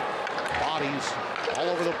 Bodies all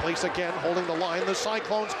over the place again, holding the line. The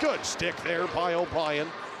Cyclones, good stick there by O'Brien.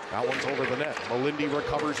 That one's over the net. Melindy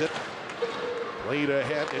recovers it. Played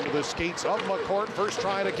ahead into the skates of McCourt. First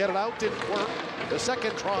try to get it out, didn't work. The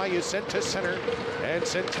second try is sent to center, and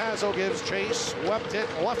Centazzo gives chase, swept it,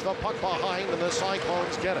 left the puck behind, and the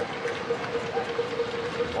Cyclones get it.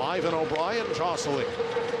 Clive and O'Brien jostling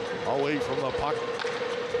away from the puck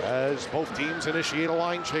as both teams initiate a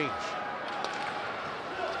line change.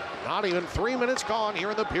 Not even 3 minutes gone here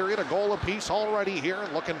in the period. A goal apiece already here,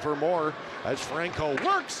 looking for more as Franco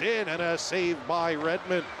works in, and a save by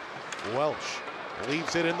Redmond. Welch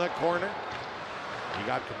leaves it in the corner. He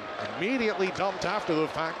got immediately dumped after the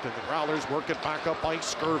fact, and the Growlers work it back up by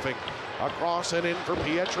Skirving. Across and in for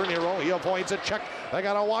Pietranero. He avoids a check. They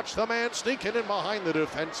got to watch the man sneaking in behind the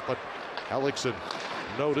defense, but Hellickson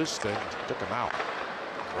noticed and took him out.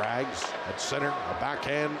 Craggs at center, a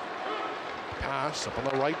backhand pass up on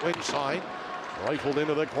the right wing side. Rifled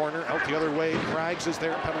into the corner, out the other way. Craggs is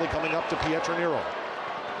there, penalty coming up to Pietranero.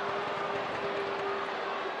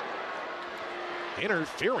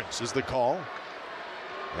 Interference is the call.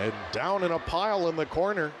 And down in a pile in the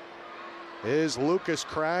corner is Lucas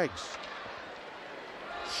Craggs.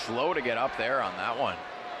 Slow to get up there on that one.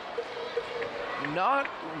 Not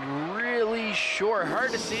really sure.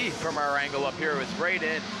 Hard to see from our angle up here. It was right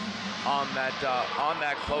in on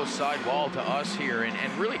that close side wall to us here,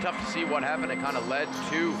 and really tough to see what happened. It kind of led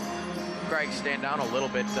to Craggs stand down a little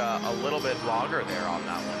bit longer there on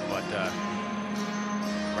that one, but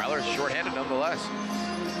Growlers shorthanded nonetheless.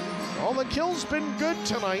 Well, the kill's been good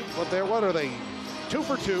tonight, but what are they? 2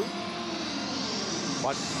 for 2.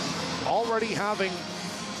 But already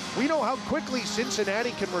we know how quickly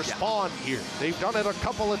Cincinnati can respond here. They've done it a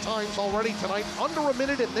couple of times already tonight, under a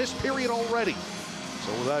minute in this period already.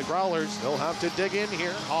 So the Growlers, they'll have to dig in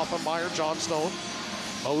here. Hoffenmeyer, Johnstone,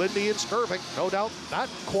 Melindy, and Skirving. No doubt that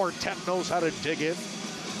quartet knows how to dig in.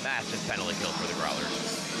 Massive penalty kill for the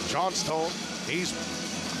Growlers. Johnstone, he's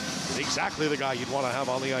exactly the guy you'd want to have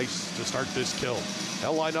on the ice to start this kill.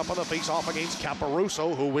 They'll line up on the face-off against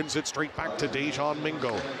Caparuso, who wins it straight back to Dejan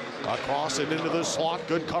Mingo. Across and into the slot.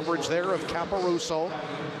 Good coverage there of Caparuso.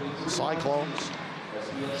 Cyclones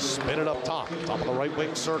spin it up top of the right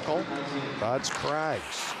wing circle. That's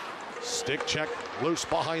Craggs. Stick check, loose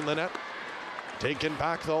behind the net. Taken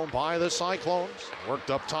back, though, by the Cyclones. Worked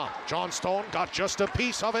up top. Johnstone got just a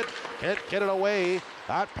piece of it. Can't get it away.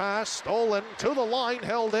 That pass stolen to the line,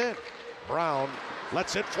 held in. Brown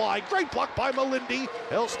lets it fly. Great block by Melindy.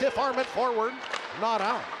 He'll stiff arm it forward. Not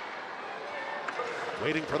out.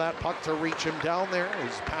 Waiting for that puck to reach him down there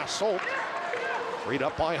is pass sold. Freed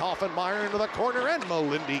up by Hoffenmeyer into the corner, and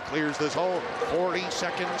Melindy clears the zone. 40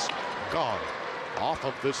 seconds gone off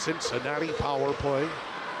of the Cincinnati power play.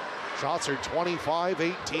 Shots are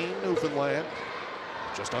 25-18 Newfoundland.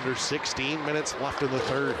 Just under 16 minutes left in the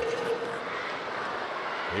third.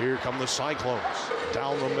 Here come the Cyclones.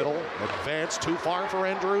 Down the middle. Advance too far for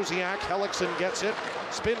Andrusiak. Hellickson gets it.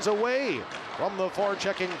 Spins away from the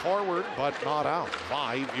forechecking forward, but not out.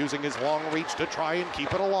 Five using his long reach to try and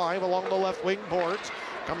keep it alive along the left wing boards.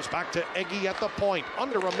 Comes back to Eggy at the point.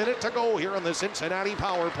 Under a minute to go here in the Cincinnati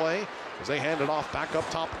power play. As they hand it off back up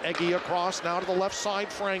top, Eggy across now to the left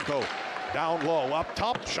side, Franco. Down low, up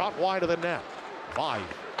top, shot wide of the net. Five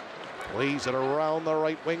plays it around the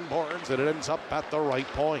right wing boards, and it ends up at the right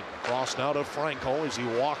point. Cross now to Franco as he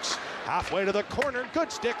walks halfway to the corner.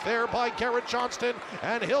 Good stick there by Garrett Johnston,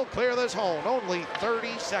 and he'll clear the zone. Only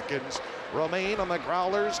 30 seconds remain on the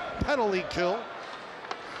Growlers' penalty kill.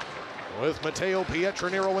 With Matteo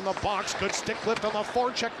Pietranero in the box. Good stick lift on the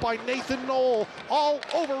forecheck by Nathan Knoll. All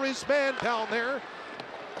over his man down there.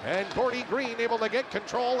 And Gordy Green able to get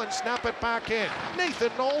control and snap it back in.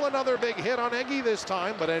 Nathan Knoll, another big hit on Eggy this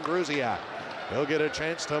time, but Andrusiak, he'll get a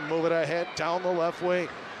chance to move it ahead down the left wing.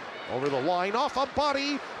 Over the line, off a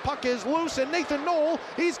body, puck is loose, and Nathan Knoll,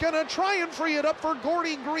 he's going to try and free it up for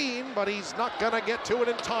Gordy Green, but he's not going to get to it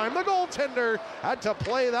in time. The goaltender had to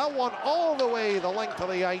play that one all the way the length of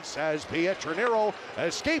the ice as Pietranero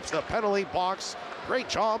escapes the penalty box. Great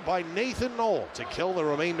job by Nathan Knoll to kill the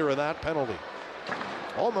remainder of that penalty.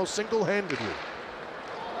 Almost single-handedly.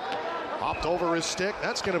 Hopped over his stick.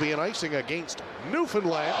 That's going to be an icing against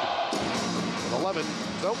Newfoundland.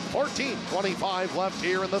 14-25 left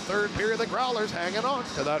here in the third period. The Growlers hanging on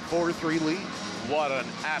to that 4-3 lead. What an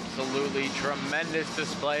absolutely tremendous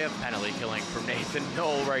display of penalty killing from Nathan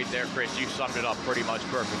Knoll right there, Chris. You summed it up pretty much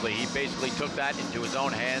perfectly. He basically took that into his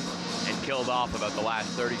own hands and killed off about the last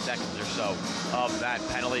 30 seconds or so of that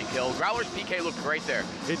penalty kill. Growlers PK looked great there.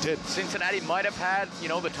 It did. Cincinnati might have had,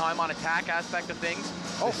 the time on attack aspect of things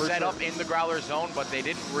set up in the Growlers zone, but they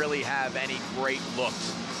didn't really have any great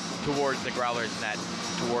looks towards the Growlers net,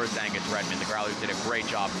 towards Angus Redmond. The Growlers did a great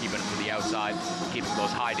job keeping it to the outside, keeping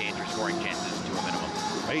those high danger scoring chances to a minimum.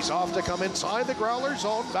 Face off to come inside the Growler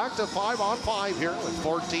zone. Back to 5-on-5 here with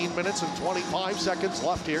 14 minutes and 25 seconds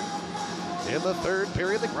left here. In the third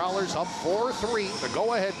period, the Growlers up 4-3. The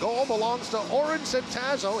go-ahead goal belongs to Oren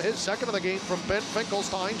Centazzo, his second of the game from Ben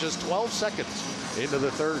Finkelstein, just 12 seconds into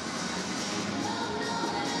the third.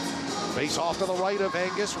 Face off to the right of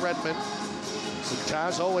Angus Redmond.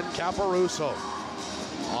 Centazzo and Caparuso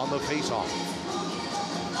on the face-off.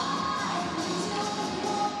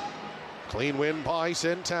 Clean win by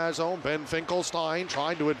Centazzo. Ben Finkelstein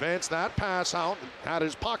trying to advance that pass out. Had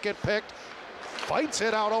his pocket picked. Fights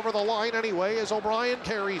it out over the line anyway as O'Brien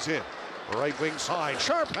carries it. Right wing side.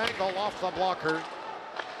 Sharp angle off the blocker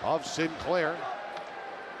of Sinclair.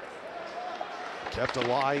 Kept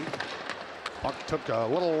alive. Puck took a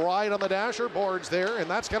little ride on the dasher boards there, and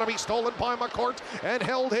that's going to be stolen by McCourt and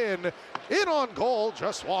held in. In on goal,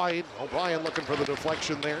 just wide. O'Brien looking for the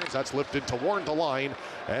deflection there as that's lifted toward the line,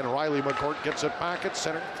 and Riley McCourt gets it back at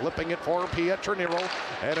center, flipping it for Pietranero,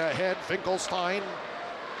 and ahead Finkelstein.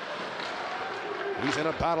 He's in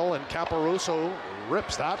a battle, and Caparuso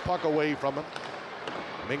rips that puck away from him.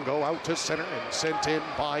 Mingo out to center and sent in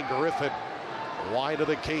by Griffin. Wide of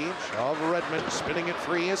the cage of Redmond, spinning it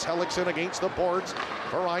free as Hellickson against the boards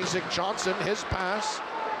for Isaac Johnson. His pass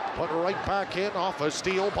put right back in off a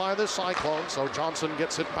steal by the Cyclones, so Johnson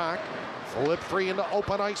gets it back. Flip free into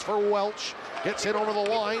open ice for Welch. Gets in over the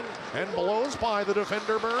line and blows by the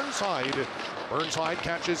defender Burnside. Burnside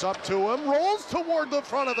catches up to him, rolls toward the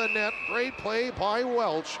front of the net. Great play by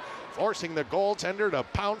Welch, forcing the goaltender to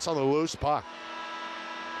pounce on the loose puck.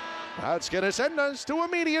 That's going to send us to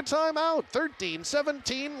immediate timeout.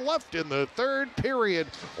 13-17 left in the third period.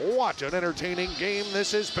 What an entertaining game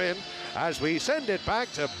this has been as we send it back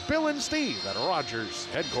to Bill and Steve at Rogers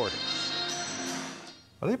headquarters.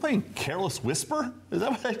 Are they playing Careless Whisper? Is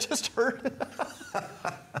that what I just heard?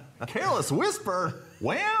 Careless Whisper?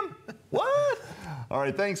 Wham! What? All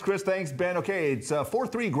right, thanks, Chris. Thanks, Ben. Okay, it's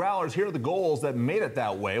 4-3 Growlers. Here are the goals that made it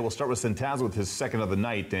that way. We'll start with Centazzo with his second of the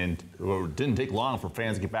night, and it didn't take long for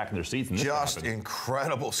fans to get back in their seats. And just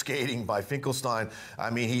incredible skating by Finkelstein. I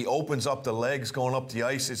mean, he opens up the legs going up the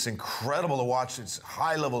ice. It's incredible to watch. It's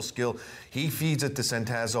high-level skill. He feeds it to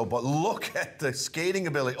Centazzo, but look at the skating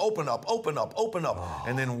ability. Open up, open up, open up,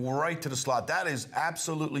 and then right to the slot. That is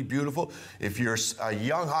absolutely beautiful. If you're a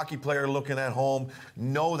young hockey player looking at home,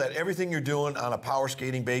 know that everything you're doing on a power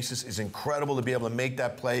skating basis is incredible to be able to make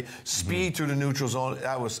that play. Speed through the neutral zone,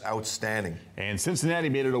 that was outstanding. And Cincinnati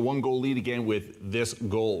made it a 1-goal lead again with this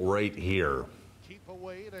goal right here.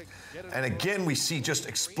 And again, we see just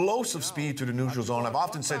explosive speed through the neutral zone. I've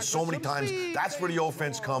often said so many times, that's where the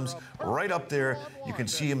offense comes, right up there. You can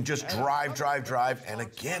see him just drive, drive, drive. And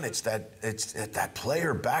again, it's that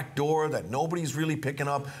player backdoor that nobody's really picking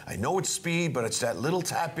up. I know it's speed, but it's that little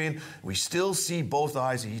tap in. We still see both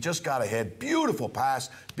eyes. He just got ahead. Beautiful pass,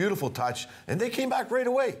 beautiful touch. And they came back right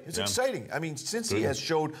away. It's exciting. I mean, Cincy has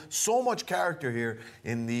showed so much character here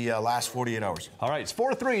in the last 48 hours. All right, it's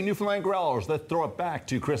 4-3 Newfoundland Growlers. Let's throw it back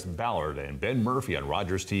to Chris Ballard and Ben Murphy on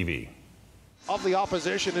Rogers TV. Of the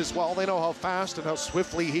opposition as well. They know how fast and how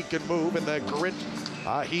swiftly he can move and the grit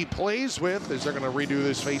he plays with as they're going to redo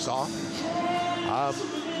this face-off.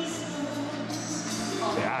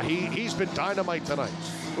 Yeah, he's been dynamite tonight.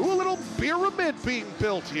 Ooh, a little pyramid being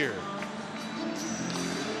built here.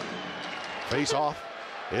 Face-off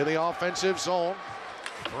in the offensive zone.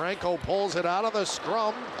 Franco pulls it out of the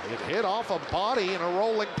scrum. It hit off a body and a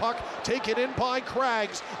rolling puck. Taken in by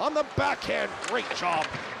Craggs on the backhand. Great job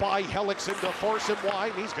by Hellickson to force him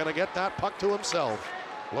wide. He's going to get that puck to himself.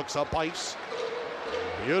 Looks up ice.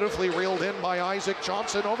 Beautifully reeled in by Isaac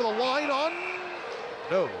Johnson over the line on...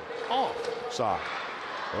 No, offside.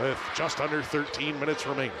 With just under 13 minutes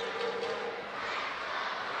remaining.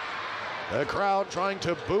 The crowd trying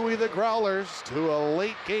to buoy the Growlers to a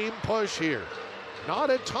late game push here.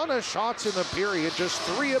 Not a ton of shots in the period, just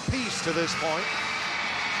 3 apiece to this point.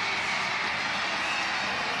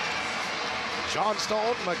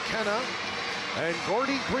 Johnstone, McKenna, and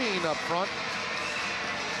Gordy Green up front.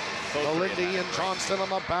 Melindy and Johnston on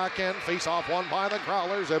the back end. Face-off won by the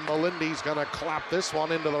Growlers, and Melindy's going to clap this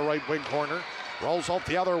one into the right wing corner. Rolls out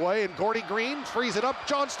the other way, and Gordy Green frees it up.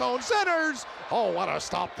 Johnstone centers. Oh, what a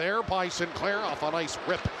stop there by Sinclair off a nice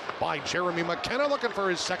rip by Jeremy McKenna, looking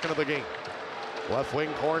for his second of the game. Left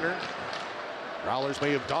wing corner. Growlers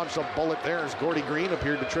may have dodged a bullet there as Gordy Green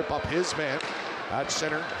appeared to trip up his man. At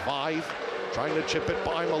center, 5. Trying to chip it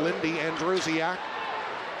by Melindy. Andrusiak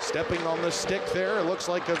stepping on the stick there. It looks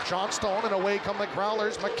like a Johnstone, and away come the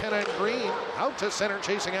Growlers. McKenna and Green out to center,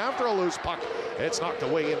 chasing after a loose puck. It's knocked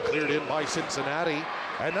away and cleared in by Cincinnati.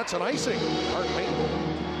 And that's an icing. Pardon me.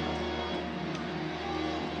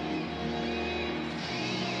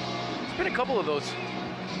 There's been a couple of those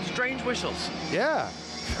strange whistles. Yeah.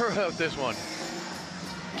 Throughout this one.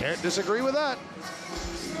 Can't disagree with that.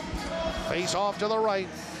 Face off to the right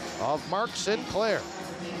of Mark Sinclair.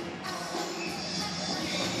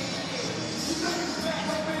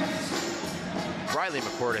 Riley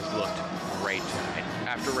McCord has looked great tonight.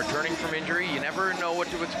 After returning from injury, you never know what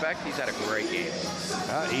to expect. He's had a great game.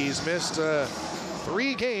 He's missed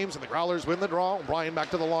 3 games, and the Growlers win the draw. O'Brien back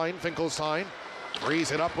to the line. Finkelstein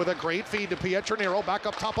frees it up with a great feed to Pietranero. Back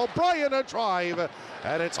up top, O'Brien a drive.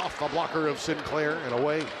 And it's off the blocker of Sinclair and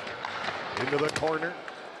away into the corner.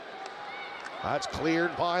 That's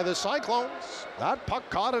cleared by the Cyclones. That puck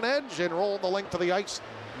caught an edge and rolled the length of the ice.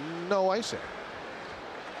 No icing.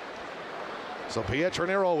 So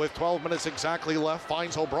Pietranero with 12 minutes exactly left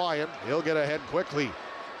finds O'Brien. He'll get ahead quickly.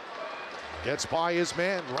 Gets by his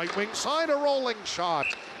man. Right wing side, a rolling shot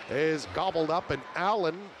is gobbled up, and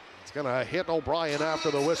Allen is going to hit O'Brien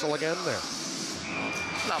after the whistle again there.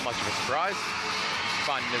 Not much of a surprise.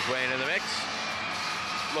 Finding his way into the mix.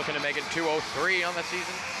 Looking to make it 2-0-3 on the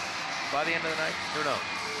season by the end of the night. Who knows?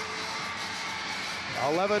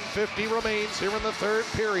 11:50 remains here in the third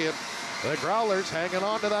period. The Growlers hanging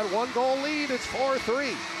on to that 1-goal lead. It's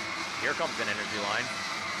 4-3. Here comes an energy line.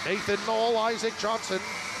 Nathan Knoll, Isaac Johnson,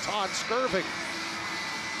 Todd Skirving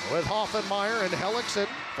with Hoffenmeyer and Hellickson.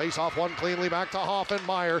 Face-off one cleanly back to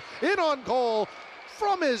Hoffenmeyer. In on goal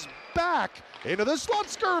from his back into the slot.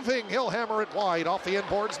 Skirving, he'll hammer it wide off the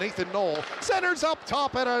inboards. Nathan Knoll centers up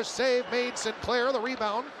top, and a save made. Sinclair, the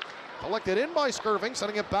rebound collected in by Skirving,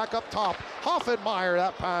 sending it back up top. Hoffenmeyer,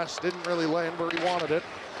 that pass didn't really land where he wanted it.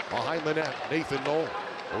 Behind the net, Nathan Knoll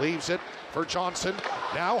leaves it for Johnson.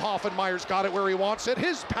 Now Hoffenmeyer's got it where he wants it.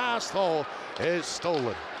 His pass, though, is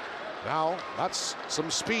stolen. Now, that's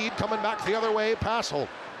some speed coming back the other way. Pass hold.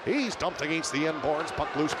 He's dumped against the end boards.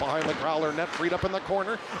 Puck loose behind the Growler net, freed up in the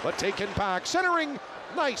corner, but taken back. Centering,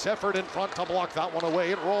 nice effort in front to block that one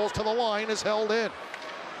away. It rolls to the line, is held in.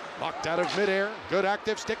 Knocked out of midair. Good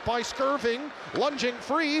active stick by Skirving. Lunging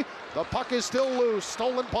free. The puck is still loose.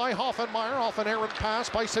 Stolen by Hoffenmeyer off an errant pass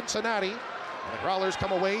by Cincinnati. And the Growlers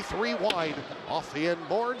come away 3 wide off the end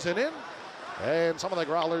boards and in. And some of the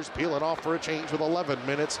Growlers peel it off for a change with 11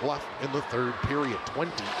 minutes left in the third period.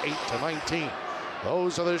 28-19.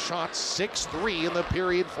 Those are the shots. 6-3 in the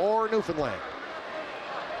period for Newfoundland.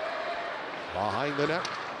 Behind the net,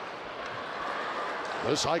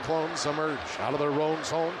 the Cyclones emerge out of their own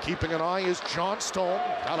zone. Keeping an eye is Johnstone.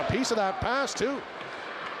 Got a piece of that pass too.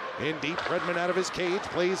 In deep, Redmond out of his cage,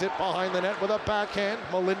 plays it behind the net with a backhand.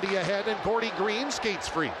 Melindy ahead, and Gordy Green skates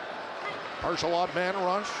free. Partial odd man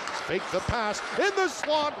rush, fake the pass, in the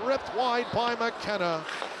slot, ripped wide by McKenna.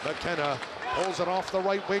 McKenna pulls it off the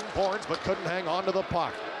right wing boards, but couldn't hang on to the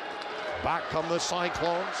puck. Back come the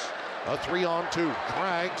Cyclones, a 3-on-2.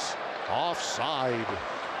 Craggs offside.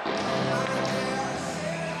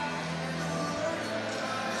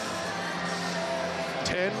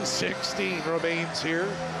 10-16 remains here.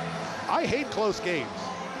 I hate close games.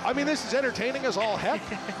 I mean, this is entertaining as all heck.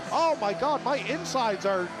 Oh my God, my insides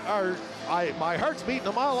my heart's beating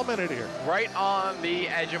a mile a minute here. Right on the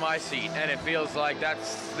edge of my seat, and it feels like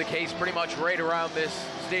that's the case pretty much right around this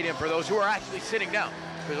stadium for those who are actually sitting down,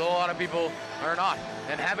 because a lot of people are not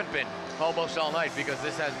and haven't been almost all night, because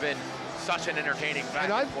this has been such an entertaining back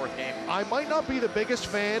and forth game. I might not be the biggest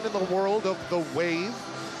fan in the world of the Wave,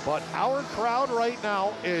 but our crowd right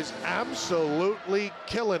now is absolutely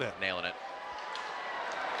killing it. Nailing it.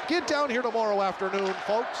 Get down here tomorrow afternoon,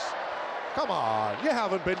 folks. Come on, you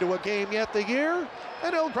haven't been to a game yet the year?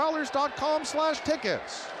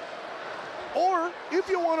 NLGrowlers.com/tickets. Or if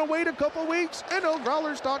you want to wait a couple weeks,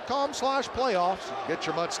 NLGrowlers.com/playoffs. Get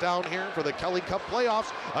your butts down here for the Kelly Cup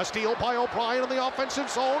playoffs. A steal by O'Brien in the offensive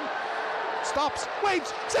zone. Stops,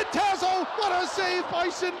 waits, Centazzo, what a save by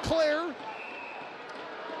Sinclair.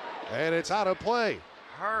 And it's out of play.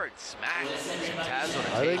 Hard smack. Centazzo.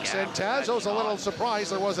 I think Centazzo's a little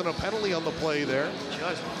surprised there wasn't a penalty on the play there.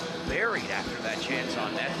 Just buried after that chance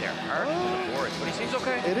on net there. Hard to the boards, but he seems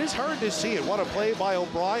okay. It is hard to see it. What a play by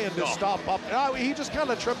O'Brien to stop up. He just kind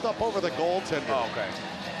of tripped up over the goaltender. Oh, okay.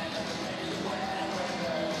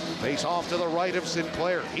 Face off to the right of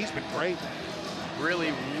Sinclair. He's been great.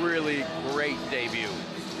 Really, really great debut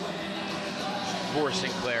for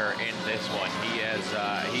Sinclair in this one.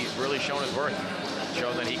 He's really shown his worth.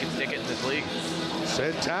 Shown that he can stick it in this league.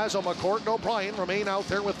 Centazzo, McCourt, and O'Brien remain out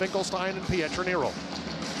there with Finkelstein and Pietranero.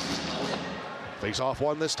 Face off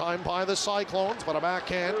one this time by the Cyclones, but a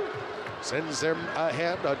backhand sends them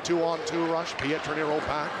ahead. A 2-on-2 rush. Pietranero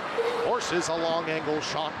back. Forces a long angle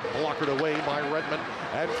shot. Blockered away by Redmond.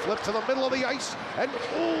 And flipped to the middle of the ice. And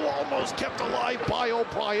almost kept alive by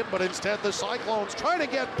O'Brien, but instead the Cyclones try to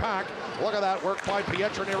get back. Look at that work by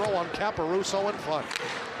Pietranero on Caparuso in front.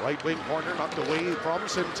 Right wing corner knocked away from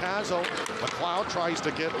Centazzo. McLeod tries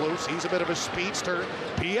to get loose. He's a bit of a speedster.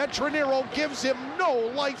 Pietranero gives him no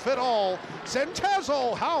life at all.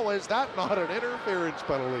 Centazzo, how is that not an interference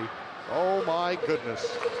penalty? Oh my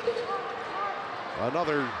goodness.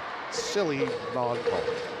 Another silly non-call.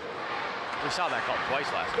 We saw that call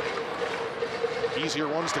twice last night. Easier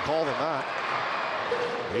ones to call than that.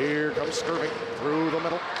 Here comes Skirving through the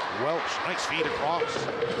middle. Welch, nice feed across.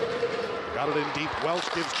 Got it in deep.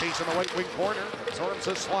 Welch gives chase in the right wing corner. Zorn's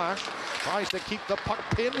a slash. Tries to keep the puck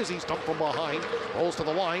pinned as he's dumped from behind. Rolls to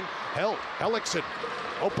the line. Hellickson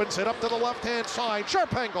opens it up to the left-hand side.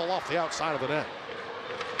 Sharp angle off the outside of the net.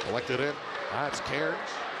 Collected in. That's Cairns.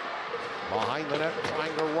 Behind the net,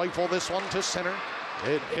 trying to rifle this one to center.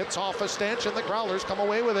 It hits off a stanch, and the Growlers come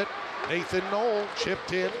away with it. Nathan Knoll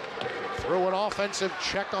chipped in. Threw an offensive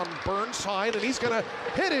check on Burnside, and he's going to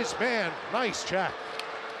hit his man. Nice check.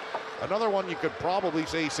 Another one you could probably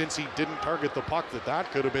say, since he didn't target the puck,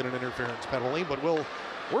 that could have been an interference penalty, but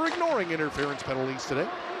we're ignoring interference penalties today.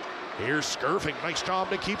 Here's Skirving. Nice job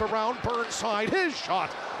to keep around Burnside. His shot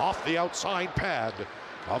off the outside pad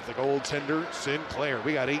of the goaltender, Sinclair.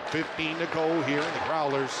 We got 8:15 to go here, and the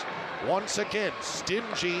Growlers once again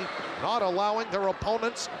stingy, not allowing their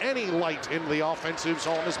opponents any light in the offensive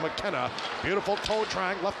zone as McKenna. Beautiful toe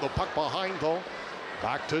drag, left the puck behind though.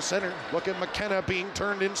 Back to center. Look at McKenna being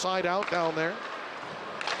turned inside out down there.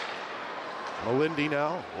 Melindy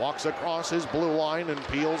now walks across his blue line and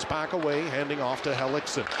peels back away, handing off to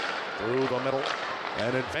Hellickson. Through the middle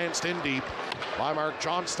and advanced in deep by Mark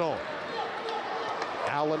Johnstone.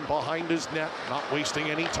 Allen behind his net, not wasting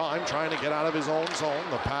any time, trying to get out of his own zone.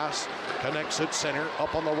 The pass connects at center,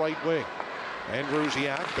 up on the right wing. And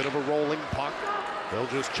Gruziak, bit of a rolling puck. They'll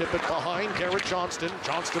just chip it behind Garrett Johnston.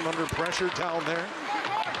 Johnston under pressure down there.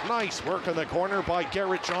 Nice work in the corner by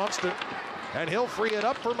Garrett Johnston. And he'll free it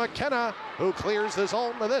up for McKenna, who clears the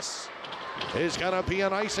zone. To this is going to be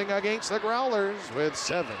an icing against the Growlers with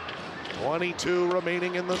 7:22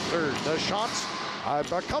 remaining in the third. The shots are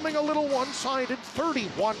becoming a little one-sided,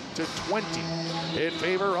 31-20 in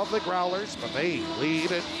favor of the Growlers, but they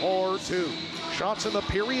lead at 4-2. Shots in the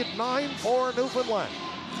period, 9 for Newfoundland.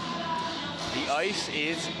 The ice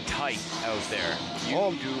is tight out there.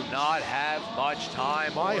 You do not have much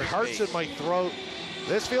time. My heart's in my throat.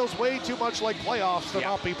 This feels way too much like playoffs to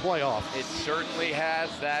not be playoff. It certainly has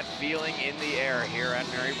that feeling in the air here at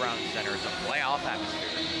Mary Brown Center. It's a playoff atmosphere.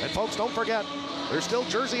 And folks, don't forget, there's still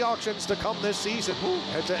jersey auctions to come this season.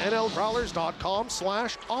 Head to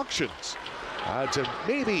nlgrowlers.com/auctions to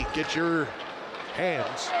maybe get your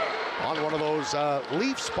hands on one of those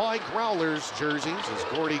Leafs by Growlers jerseys. As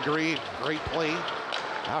Gordy Green, great play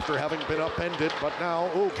after having been upended, but now,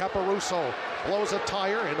 Caparuso blows a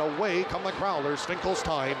tire, and away come the Growlers. Finkel's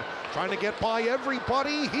time, trying to get by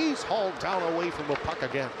everybody. He's hauled down away from the puck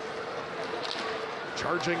again.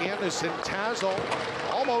 Charging in is Centazzo.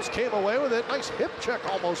 Almost came away with it. Nice hip check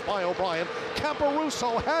almost by O'Brien.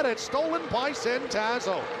 Caparuso had it stolen by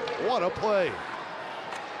Centazzo. What a play.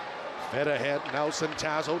 Fed ahead, now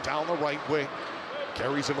Centazzo down the right wing.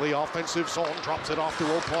 Carries him to the offensive zone, drops it off to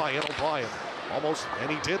O'Brien. O'Brien almost,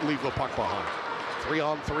 and he did leave the puck behind.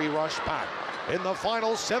 3-on-3 rush back. In the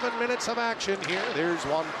final 7 minutes of action here, there's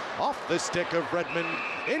one off the stick of Redmond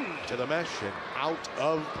into the mesh and out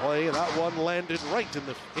of play. That one landed right in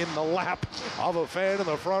the lap of a fan in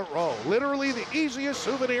the front row. Literally the easiest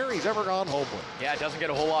souvenir he's ever gone home with. Yeah, it doesn't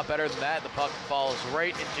get a whole lot better than that. The puck falls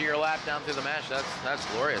right into your lap down through the mesh. That's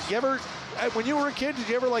glorious. You ever, when you were a kid, did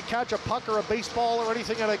you ever catch a puck or a baseball or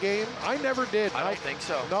anything at a game? I never did. I don't think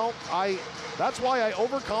so. No, that's why I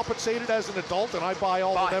overcompensated as an adult, and I buy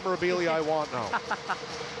all the memorabilia I want now.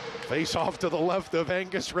 Face off to the left of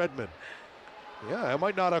Angus Redmond. Yeah, I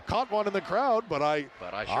might not have caught one in the crowd, but I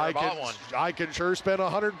sure bought one. I can sure spend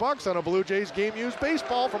 $100 on a Blue Jays game-used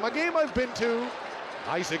baseball from a game I've been to.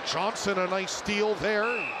 Isaac Johnson, a nice steal there.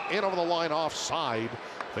 In over the line offside.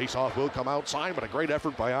 Face-off will come outside, but a great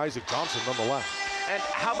effort by Isaac Johnson nonetheless. And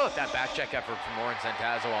how about that back check effort from Lauren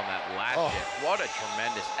Centazzo on that last hit? What a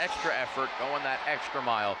tremendous extra effort, going that extra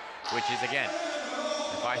mile, which is, again,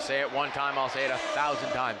 if I say it one time, I'll say it 1,000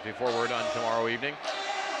 times before we're done tomorrow evening.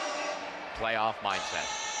 Playoff mindset.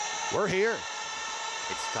 We're here.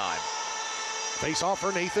 It's time. Face off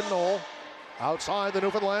for Nathan Knoll outside the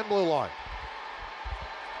Newfoundland blue line.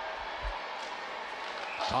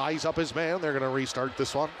 Ties up his man. They're going to restart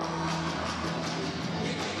this one.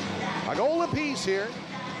 A goal apiece here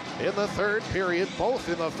in the third period, both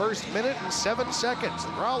in the first minute and 7 seconds.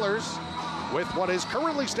 The Growlers, with what is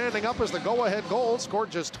currently standing up as the go-ahead goal, scored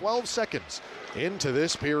just 12 seconds into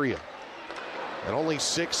this period. And only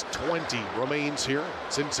 6:20 remains here.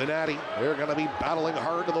 Cincinnati, they're going to be battling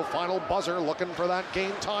hard to the final buzzer, looking for that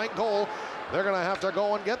game-tying goal. They're going to have to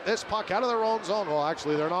go and get this puck out of their own zone. Well,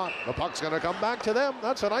 actually, they're not. The puck's going to come back to them.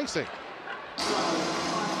 That's an icing.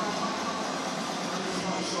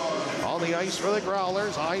 On the ice for the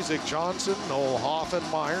Growlers, Isaac Johnson, Noel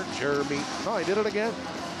Hoffenmeyer, Jeremy. No, I did it again.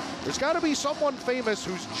 There's got to be someone famous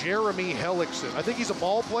who's Jeremy Hellickson. I think he's a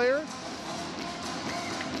ball player.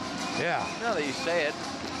 Yeah. Now that you say it.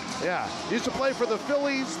 Yeah. He used to play for the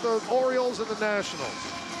Phillies, the Orioles, and the Nationals.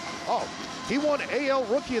 Oh, he won AL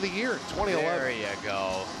Rookie of the Year in 2011. There you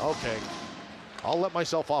go. Okay. I'll let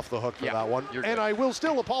myself off the hook for that one. You're and good. I will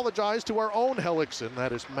still apologize to our own Hellickson.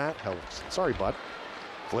 That is Matt Hellickson. Sorry, bud.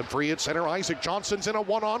 Flip free at center. Isaac Johnson's in a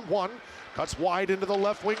one-on-one. Cuts wide into the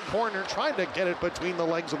left wing corner, trying to get it between the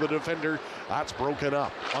legs of the defender. That's broken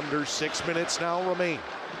up. Under 6 minutes now remain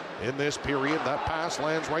in this period. That pass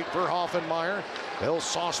lands right for Hoffenmeyer. They'll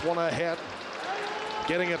sauce one ahead.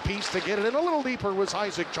 Getting a piece to get it in a little deeper was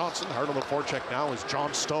Isaac Johnson. Hard on the forecheck now is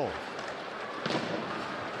John Stone.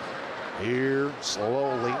 Here,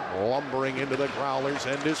 slowly lumbering into the Growlers,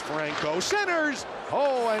 and is Franco. Centers!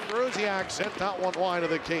 Oh, and Gruziak sent that one wide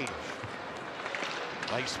of the cage.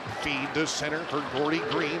 Nice feed to center for Gordy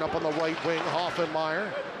Green up on the right wing.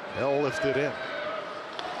 Hoffenmeyer, they'll lift it in.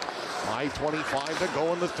 5:25 to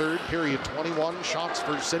go in the third period. 21 shots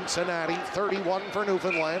for Cincinnati, 31 for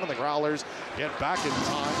Newfoundland, and the Growlers get back in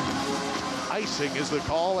time. Icing is the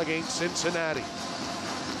call against Cincinnati.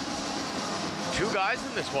 2 guys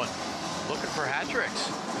in this one looking for hat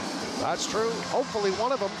tricks. That's true. Hopefully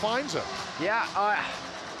one of them finds it. Yeah,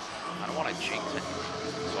 I don't want to jinx it,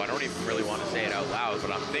 so I don't even really want to say it out loud,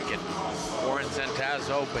 but I'm thinking Warren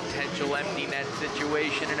Centazzo, potential empty net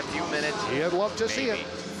situation in a few minutes. He'd love to see it.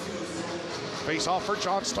 Face off for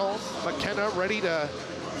Johnstone. McKenna ready to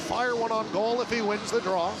fire one on goal if he wins the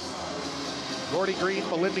draw. Gordy Green,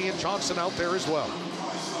 Melindy, and Johnson out there as well.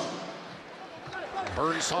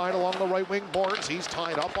 Burnside along the right wing boards. He's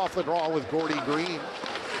tied up off the draw with Gordy Green.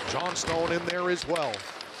 Johnstone in there as well.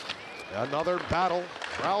 Another battle.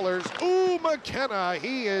 Growlers. Ooh, McKenna.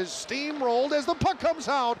 He is steamrolled as the puck comes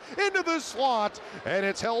out into the slot. And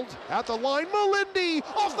it's held at the line. Melindy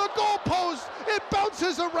off the goalpost. It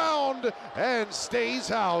bounces around and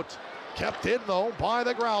stays out. Kept in, though, by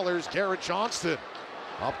the Growlers. Garrett Johnston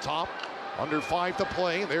up top. Under 5 to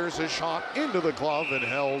play. There's a shot into the glove and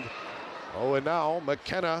held. Oh, and now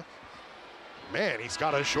McKenna. Man, he's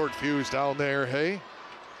got a short fuse down there, hey?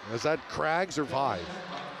 Is that Craggs or 5?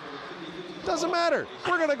 Doesn't matter.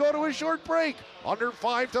 We're going to go to a short break. Under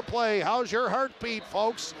 5 to play. How's your heartbeat,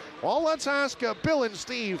 folks? Well, let's ask Bill and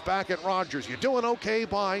Steve back at Rogers. You doing okay,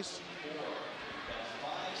 boys?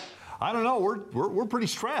 I don't know. We're pretty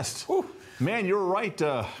stressed. Whew. Man, you're right,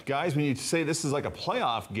 guys, when you say this is like a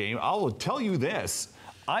playoff game. I'll tell you this.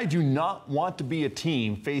 I do not want to be a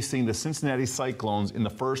team facing the Cincinnati Cyclones in the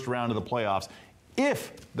first round of the playoffs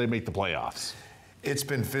if they make the playoffs. It's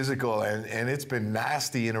been physical, and it's been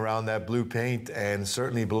nasty in around that blue paint and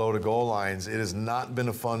certainly below the goal lines. It has not been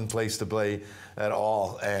a fun place to play at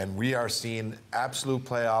all, and we are seeing absolute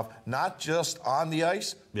playoff, not just on the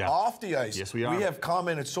ice, off the ice. Yes, we are. We have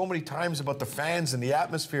commented so many times about the fans and the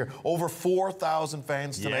atmosphere. Over 4,000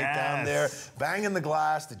 fans tonight down there, banging the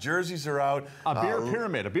glass. The jerseys are out. A beer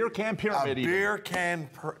pyramid, a beer can pyramid. A beer can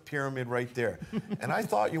pyramid right there. And I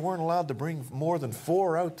thought you weren't allowed to bring more than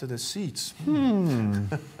 4 out to the seats.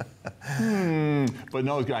 But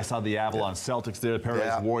no, I saw the Avalon Celtics there, the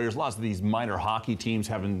Paradise Warriors, lots of these minor hockey teams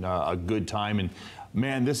having a good time. And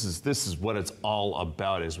man, this is what it's all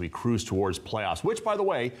about as we cruise towards playoffs, which, by the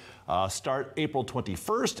way, start April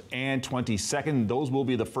 21st and 22nd. Those will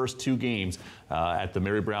be the first 2 games at the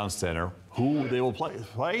Mary Brown Center. Who they will play?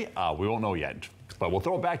 We won't know yet. But we'll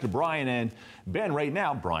throw it back to Brian and Ben right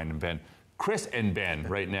now. Brian and Ben. Chris and Ben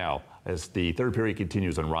right now as the third period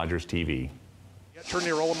continues on Rogers TV.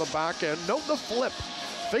 Nero in the back end. Note the flip.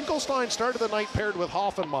 Finkelstein started the night paired with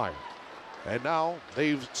Hoffenmeyer. And now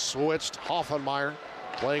they've switched. Hoffenmeyer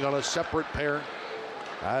playing on a separate pair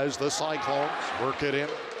as the Cyclones work it in.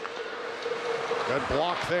 Good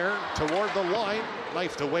block there toward the line.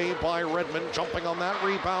 Knifed away by Redmond. Jumping on that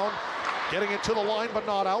rebound. Getting it to the line but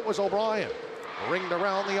not out was O'Brien. Ringed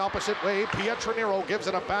around the opposite way. Pietranero gives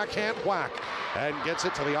it a backhand whack and gets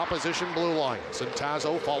it to the opposition blue line.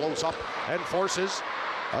 Centazzo follows up and forces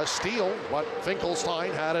a steal, but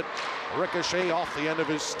Finkelstein had it ricochet off the end of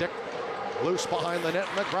his stick. Loose behind the net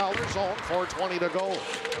in the Growler zone. 4:20 to go.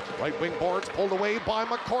 Right wing boards pulled away by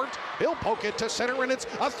McCourt. He'll poke it to center, and it's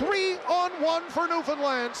a 3-on-1 for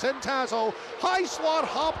Newfoundland. Centazzo, high slot,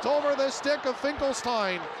 hopped over the stick of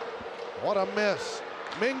Finkelstein. What a miss.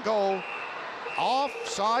 Mingo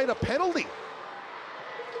offside, a penalty.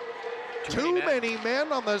 Too many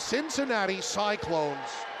men on the Cincinnati Cyclones.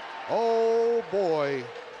 Oh boy,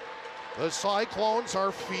 the Cyclones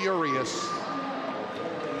are furious.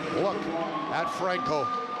 Look at Franco.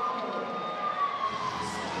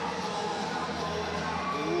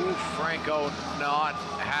 Ooh, Franco not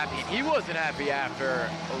happy. He wasn't happy after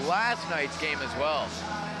last night's game as well.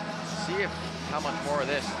 See how much more of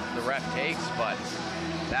this the ref takes, but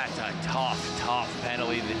that's a tough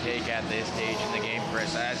penalty to take at this stage in the game,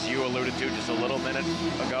 Chris, as you alluded to just a little minute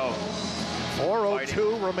ago.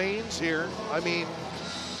 4:02 remains here. I mean,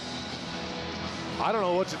 I don't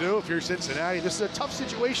know what to do if you're Cincinnati. This is a tough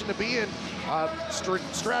situation to be in,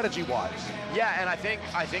 strategy-wise. Yeah, and I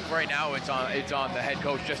think right now it's on the head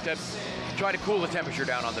coach just to try to cool the temperature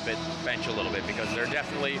down on the bench a little bit, because they're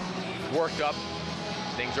definitely worked up.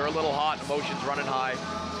 Things are a little hot, emotions running high.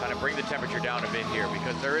 Kind of bring the temperature down a bit here,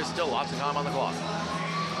 because there is still lots of time on the clock.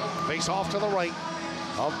 Face off to the right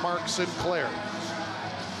of Mark Sinclair.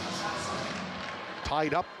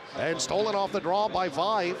 Tied up and stolen off the draw by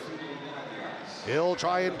Vive. He'll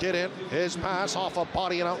try and get in. His pass off a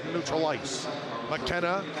body and out in neutral ice.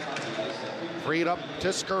 McKenna freed up to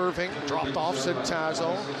Skirving. Dropped off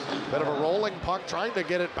Centazzo. Bit of a rolling puck, trying to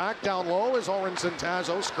get it back down low is Oren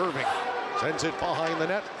Centazzo. Skirving sends it behind the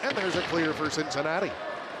net, and there's a clear for Cincinnati.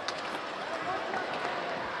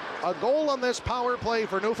 A goal on this power play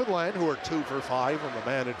for Newfoundland, who are 2 for 5 on the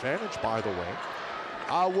man advantage, by the way,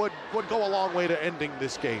 would go a long way to ending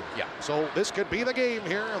this game. Yeah. So this could be the game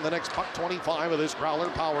here in the next puck 25 of this Growler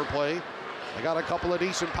power play. They got a couple of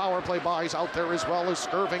decent power play buys out there as well as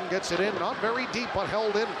Skirving gets it in. Not very deep, but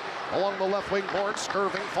held in along the left wing boards.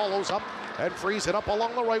 Skirving follows up and frees it up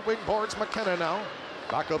along the right wing boards. McKenna now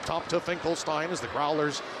back up top to Finkelstein as the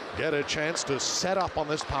Growlers get a chance to set up on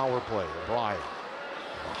this power play. O'Brien,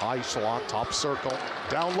 high slot, top circle,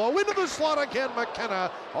 down low into the slot again.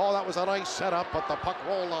 McKenna. Oh, that was a nice setup, but the puck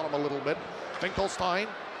rolled on him a little bit. Finkelstein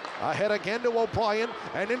ahead again to O'Brien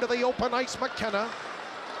and into the open ice. McKenna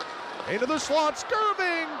into the slot.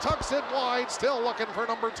 Skirving tucks it wide, still looking for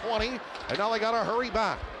number 20, and now they got to hurry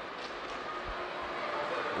back.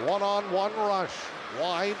 One-on-one rush.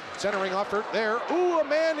 Wide, centering effort there. Ooh, a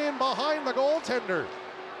man in behind the goaltender.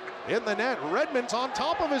 In the net, Redmond's on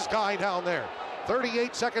top of his guy down there.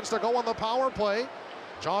 38 seconds to go on the power play.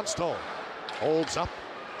 Johnstone holds up,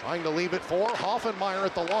 trying to leave it for Hoffenmeyer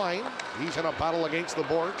at the line. He's in a battle against the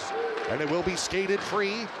boards, and it will be skated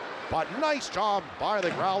free. But nice job by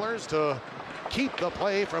the Growlers to keep the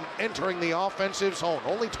play from entering the offensive zone.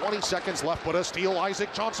 Only 20 seconds left, but a steal.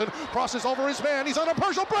 Isaac Johnson crosses over his man. He's on a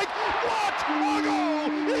partial break. What? A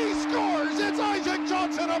goal! He scores! It's Isaac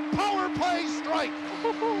Johnson, a power play strike.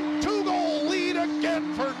 2-goal lead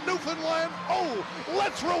again for Newfoundland. Oh,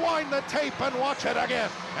 let's rewind the tape and watch it again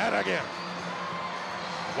and again.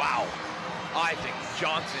 Wow. Isaac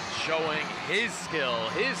Johnson showing his skill,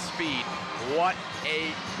 his speed. What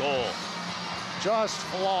a goal. Just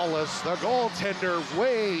flawless. The goaltender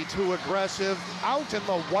way too aggressive, out in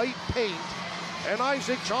the white paint. And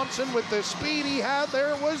Isaac Johnson, with the speed he had,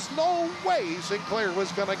 there was no way Sinclair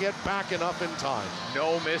was going to get back enough in time.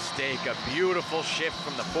 No mistake. A beautiful shift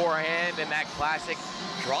from the forehand, and that classic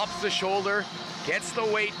drops the shoulder, gets the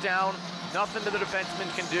weight down, nothing the defenseman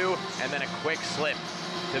can do, and then a quick slip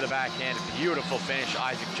to the backhand. Beautiful finish.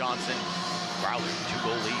 Isaac Johnson, Growlers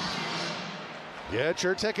 2-goal lead. Get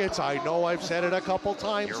your tickets. I know I've said it a couple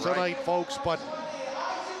times tonight, folks, but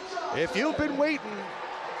if you've been waiting,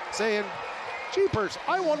 saying, jeepers,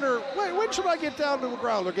 I wonder, when should I get down to a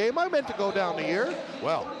Growler game? I meant to go down here.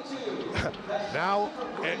 Well, now,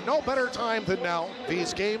 and no better time than now.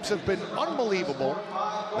 These games have been unbelievable.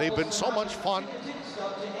 They've been so much fun.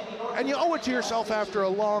 And you owe it to yourself after a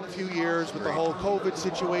long few years with the whole COVID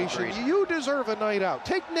situation. You deserve a night out.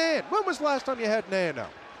 Take Nan. When was the last time you had Nan out?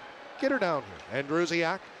 Get her down here.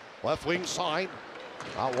 Andrusiak, left wing side.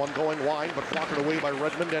 Not one going wide, but blocked away by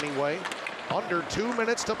Redmond anyway. Under 2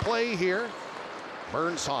 minutes to play here.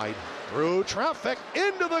 Burnside through traffic,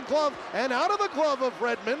 into the glove, and out of the glove of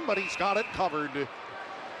Redmond, but he's got it covered.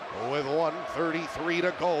 With 1:33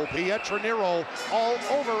 to go. Pietranero all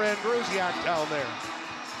over Andrusiak down there.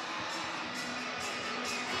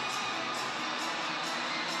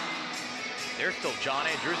 There's still John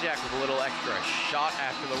Andrusiak with a little extra shot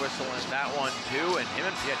after the whistle in that one too, and him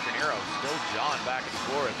and Pietranero, still John back and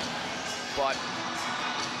forth. But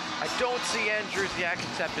I don't see Andrusiak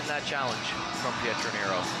accepting that challenge from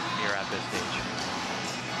Pietranero here at this stage.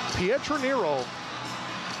 Pietranero,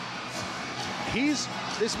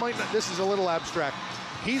 this is a little abstract.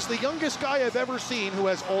 He's the youngest guy I've ever seen who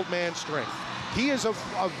has old man strength. He is a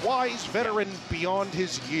wise veteran beyond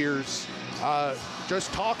his years.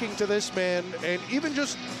 Just talking to this man and even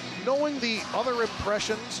just knowing the other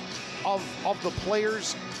impressions of the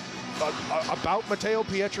players about Matteo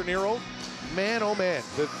Pietranero, man, oh man,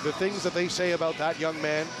 the things that they say about that young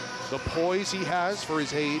man, the poise he has for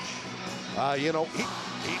his age. You know,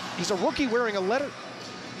 he's a rookie wearing a letter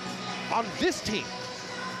on this team.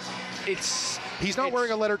 He's not wearing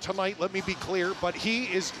a letter tonight, let me be clear, but he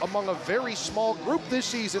is among a very small group this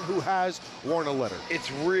season who has worn a letter. It's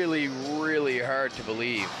really, really hard to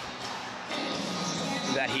believe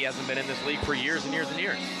that he hasn't been in this league for years and years and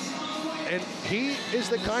years. And he is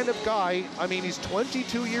the kind of guy, I mean, he's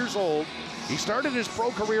 22 years old. He started his pro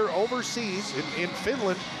career overseas in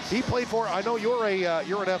Finland. He played for, I know you're an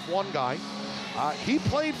F1 guy. He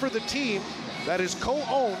played for the team that is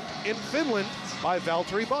co-owned in Finland by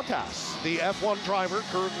Valtteri Bottas, the F1 driver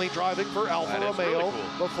currently driving for Alfa Romeo, really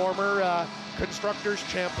cool. The former constructors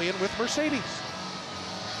champion with Mercedes.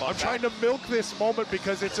 I'm trying to milk this moment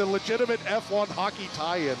because it's a legitimate F1 hockey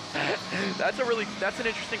tie-in. That's an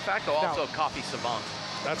interesting fact though, also now, coffee savant.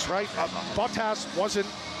 That's right. Bottas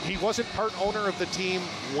wasn't part owner of the team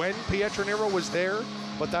when Pietranero was there,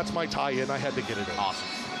 but that's my tie-in. I had to get it in. Awesome.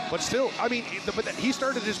 But still, I mean, he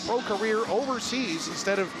started his pro career overseas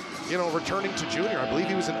instead of, returning to junior. I believe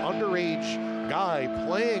he was an underage guy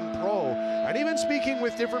playing pro. And even speaking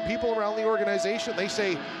with different people around the organization, they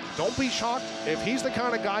say, don't be shocked if he's the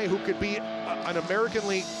kind of guy who could be an American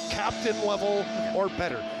League captain level or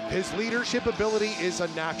better. His leadership ability is a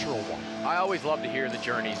natural one. I always love to hear the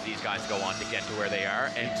journeys these guys go on to get to where they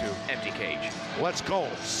are, and to empty cage. Let's go.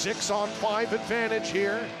 6-on-5 advantage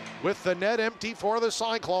here with the net empty for the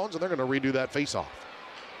Cyclones, and they're going to redo that faceoff.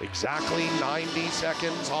 Exactly 90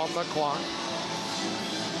 seconds on the clock.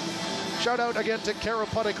 Shout out again to Kara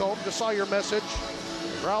Putticoat. Just saw your message.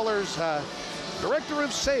 Growlers Director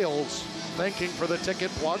of Sales thanking for the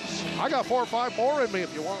ticket plugs. I got 4 or 5 more in me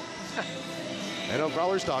if you want.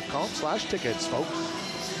 NLGrowlers.com/tickets, folks.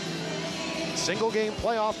 Single game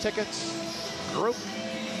playoff tickets, group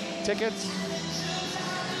tickets,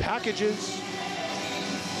 packages.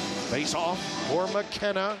 Face off for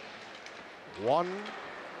McKenna. Won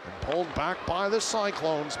and pulled back by the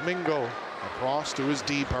Cyclones. Mingo across to his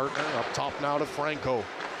D partner. Up top now to Franco.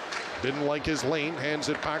 Didn't like his lane, hands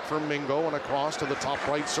it back for Mingo and across to the top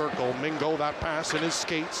right circle. Mingo, that pass in his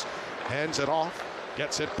skates, hands it off,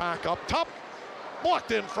 gets it back up top.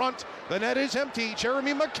 Blocked in front. The net is empty.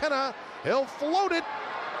 Jeremy McKenna, he'll float it.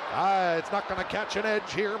 It's not going to catch an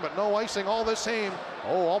edge here, but no icing all the same.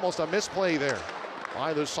 Oh, almost a misplay there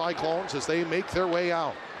by the Cyclones as they make their way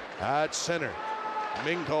out at center.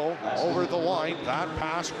 Mingo over the line. That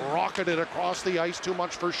pass rocketed across the ice. Too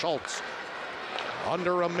much for Schultz.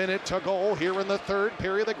 Under a minute to go here in the third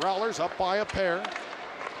period. The Growlers up by a pair.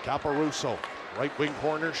 Caparuso, right wing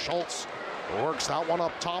corner. Schultz works that one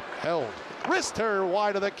up top. Held. Wrister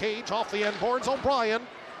wide of the cage, off the end boards. O'Brien.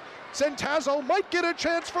 Centazzo might get a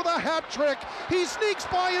chance for the hat trick. He sneaks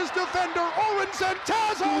by his defender, Oren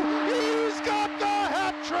Centazzo. He's got the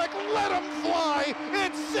hat trick. Let him fly.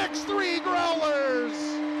 It's 6-3 Growlers.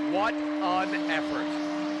 What an effort.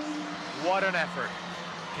 What an effort.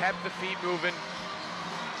 Kept the feet moving.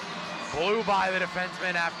 Blew by the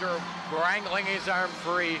defenseman after wrangling his arm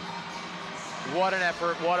free. What an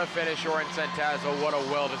effort, what a finish, Oren Centazzo, what a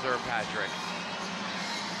well-deserved hat trick.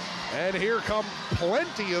 And here come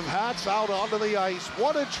plenty of hats out onto the ice.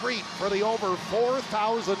 What a treat for the over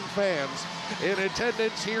 4,000 fans in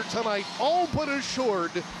attendance here tonight. All but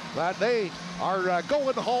assured that they are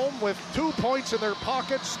going home with 2 points in their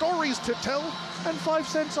pocket, stories to tell, and 5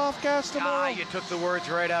 cents off gas tomorrow. You took the words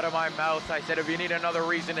right out of my mouth. I said if you need another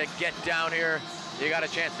reason to get down here, you got a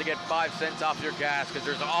chance to get 5 cents off your gas, because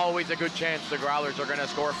there's always a good chance the Growlers are going to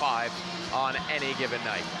score 5 on any given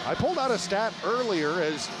night. I pulled out a stat earlier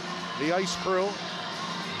as the ice crew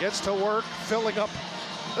gets to work filling up.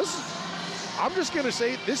 I'm just going to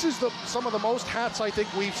say this is some of the most hats I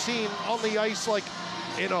think we've seen on the ice like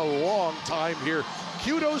in a long time here.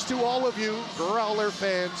 Kudos to all of you Growler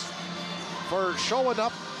fans for showing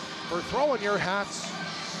up, for throwing your hats.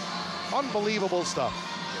 Unbelievable stuff.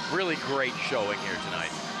 Really great showing here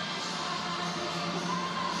tonight.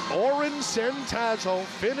 Oren Centazzo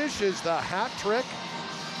finishes the hat trick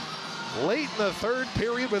late in the third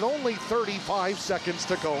period with only 35 seconds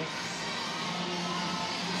to go.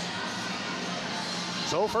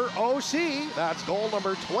 So for OC, that's goal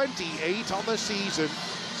number 28 on the season.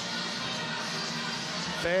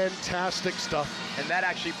 Fantastic stuff. And that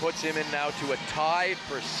actually puts him in now to a tie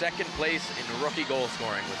for second place in rookie goal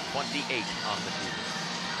scoring with 28 on the season.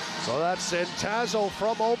 So that's Centazzo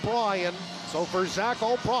from O'Brien. So for Zach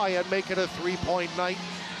O'Brien, make it a 3-point night.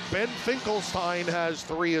 Ben Finkelstein has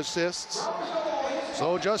 3 assists.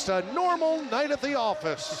 So just a normal night at the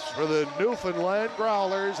office for the Newfoundland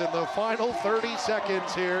Growlers in the final 30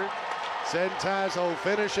 seconds here. Centazzo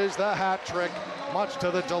finishes the hat trick, much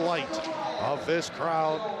to the delight of this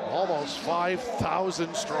crowd. Almost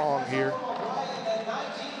 5,000 strong here.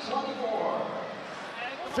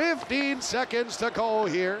 15 seconds to go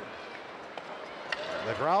here.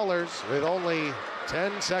 The Growlers, with only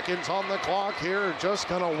 10 seconds on the clock here, are just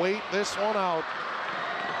gonna wait this one out.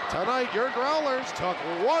 Tonight, your Growlers took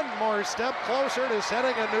one more step closer to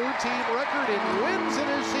setting a new team record in wins in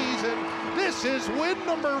a season. This is win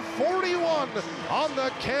number 41 on the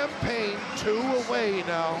campaign. 2 away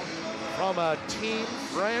now from a team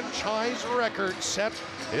franchise record set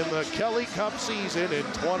in the Kelly Cup season in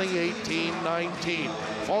 2018-19.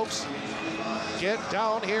 Folks, get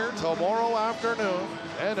down here tomorrow afternoon,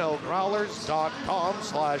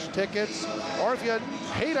 NLGrowlers.com/tickets. Or if you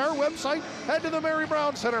hate our website, head to the Mary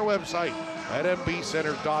Brown Center website at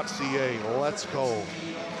mbcenter.ca. Let's go.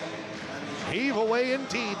 Heave away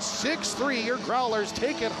indeed. 6-3, your Growlers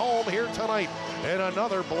take it home here tonight. And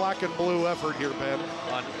another black and blue effort here, Ben.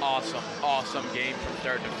 An awesome, awesome game from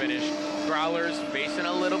start to finish. Growlers facing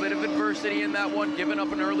a little bit of adversity in that one, giving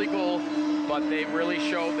up an early goal, but they really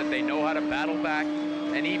showed that they know how to battle back.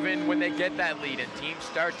 And even when they get that lead and teams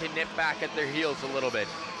start to nip back at their heels a little bit,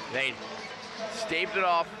 they staved it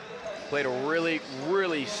off, played a really,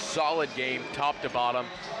 really solid game, top to bottom,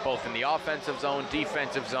 both in the offensive zone,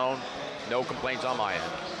 defensive zone. No complaints on my end.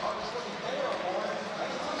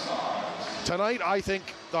 Tonight, I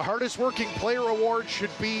think the hardest working player award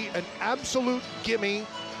should be an absolute gimme,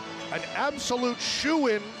 an absolute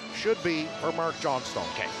shoe-in should be for Mark Johnstone.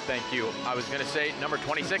 Okay, thank you. I was going to say number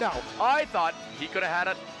 26. Now, I thought he could have had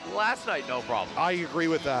it last night, no problem. I agree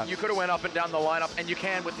with that. You could have went up and down the lineup, and you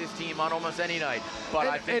can with this team on almost any night. But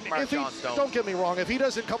I think Mark Johnstone... Don't get me wrong, if he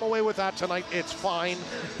doesn't come away with that tonight, it's fine.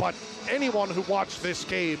 But anyone who watched this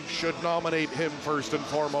game should nominate him first and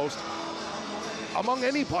foremost. Among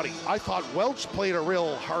anybody, I thought Welch played a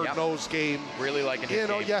real hard-nosed game. Really liking his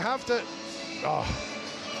game. You have to...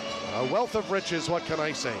 a wealth of riches, what can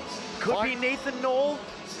I say? Could be Nathan Knoll.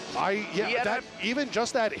 Even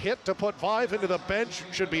just that hit to put 5 into the bench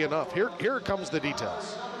should be enough. Here comes the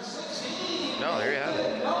details. No, there you have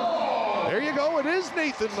it. There you go. It is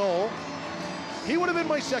Nathan Knoll. He would have been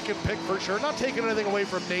my second pick for sure. Not taking anything away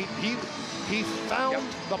from Nate. He found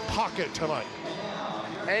the pocket tonight.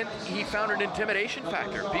 And he found an intimidation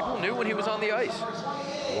factor. People knew when he was on the ice.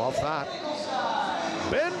 Love that.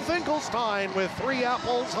 Ben Finkelstein with 3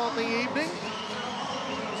 apples on the evening.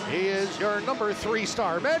 He is your number 3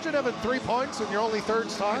 star. Imagine having 3 points and your only 3rd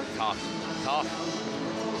star. Tough.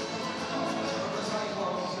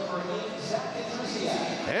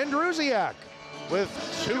 Andrusiak with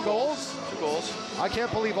 2 goals. 2 goals. I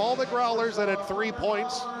can't believe all the Growlers that had 3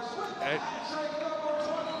 points. And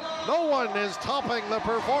no one is topping the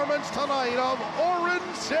performance tonight of Oren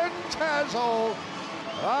Centazzo.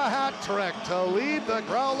 A hat trick to lead the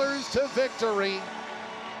Growlers to victory.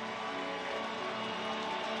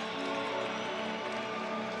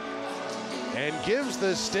 And gives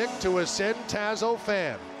the stick to a Centazzo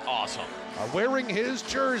fan. Awesome. Wearing his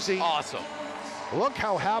jersey. Awesome. Look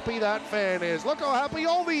how happy that fan is. Look how happy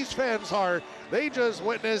all these fans are. They just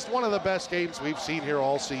witnessed one of the best games we've seen here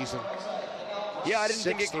all season. Yeah, I didn't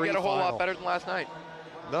think it could get a whole lot better than last night.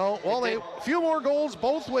 No, well, a few more goals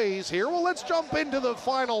both ways here. Well, let's jump into the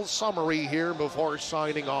final summary here before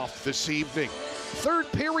signing off this evening.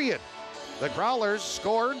 3rd period. The Growlers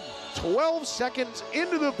scored 12 seconds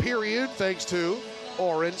into the period thanks to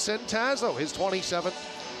Oren Centazzo, his 27th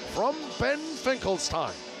from Ben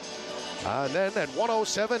Finkelstein. And then at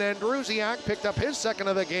 1:07, Andrusiak picked up his 2nd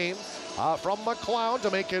of the game from McLeod to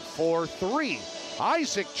make it 4-3.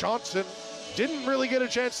 Isaac Johnson didn't really get a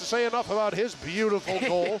chance to say enough about his beautiful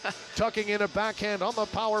goal, tucking in a backhand on the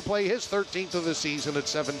power play, his 13th of the season at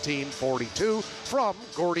 17:42 from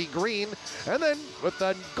Gordy Green. And then with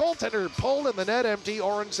the goaltender pulled and the net empty,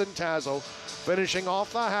 Oren Centazzo finishing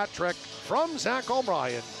off the hat trick from Zach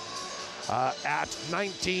O'Brien at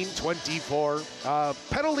 19:24.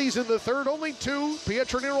 Penalties in the 3rd, only 2.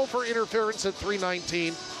 Pietronero for interference at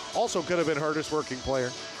 3:19. Also could have been hardest working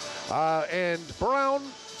player. And Brown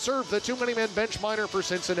served the too-many-men bench minor for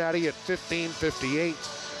Cincinnati at 15:58.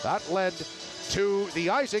 That led to the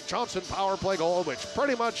Isaac Johnson power play goal, which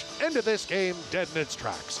pretty much ended this game dead in its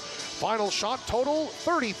tracks. Final shot total,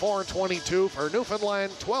 34-22 for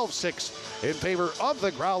Newfoundland, 12-6 in favor of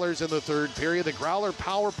the Growlers in the 3rd period. The Growler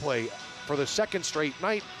power play for the 2nd straight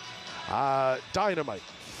night, dynamite.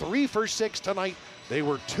 3 for 6 tonight. They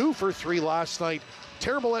were 2 for 3 last night.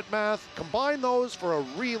 Terrible at math. Combine those for a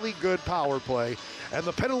really good power play. And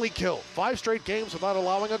the penalty kill. 5 straight games without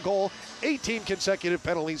allowing a goal. 18 consecutive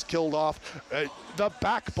penalties killed off. The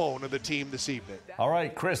backbone of the team this evening. All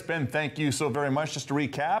right, Chris, Ben, thank you so very much. Just to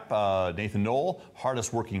recap, Nathan Knoll,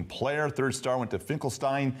 hardest working player. 3rd star went to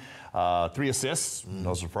Finkelstein. 3 assists.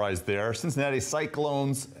 No surprise there. Cincinnati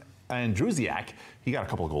Cyclones. Andrusiak, he got a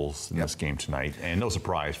couple of goals in this game tonight. And no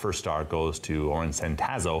surprise, 1st star goes to Oren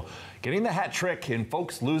Centazzo, getting the hat trick. And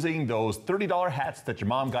folks, losing those $30 hats that your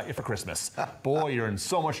mom got you for Christmas. Boy, you're in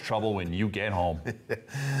so much trouble when you get home.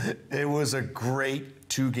 It was a great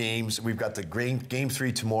 2 games. We've got the game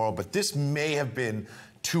 3 tomorrow, but this may have been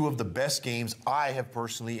 2 of the best games I have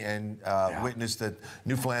personally witnessed that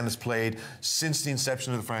Newfoundland has played since the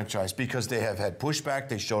inception of the franchise, because they have had pushback,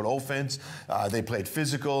 they showed offense, they played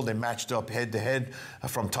physical, they matched up head-to-head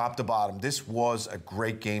from top to bottom. This was a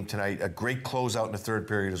great game tonight, a great closeout in the 3rd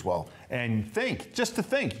period as well. And just to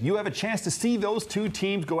think, you have a chance to see those 2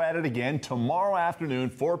 teams go at it again tomorrow afternoon,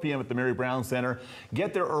 4 p.m. at the Mary Brown Center.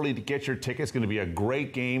 Get there early to get your tickets. It's going to be a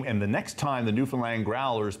great game. And the next time the Newfoundland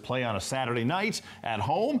Growlers play on a Saturday night at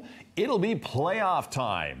home, it'll be playoff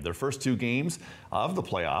time. Their first 2 games of the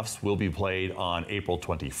playoffs will be played on April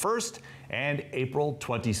 21st and April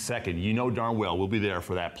 22nd. You know darn well we'll be there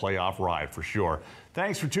for that playoff ride for sure.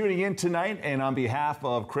 Thanks for tuning in tonight. And on behalf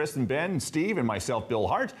of Chris and Ben and Steve and myself, Bill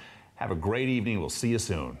Hart, have a great evening. We'll see you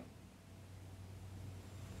soon.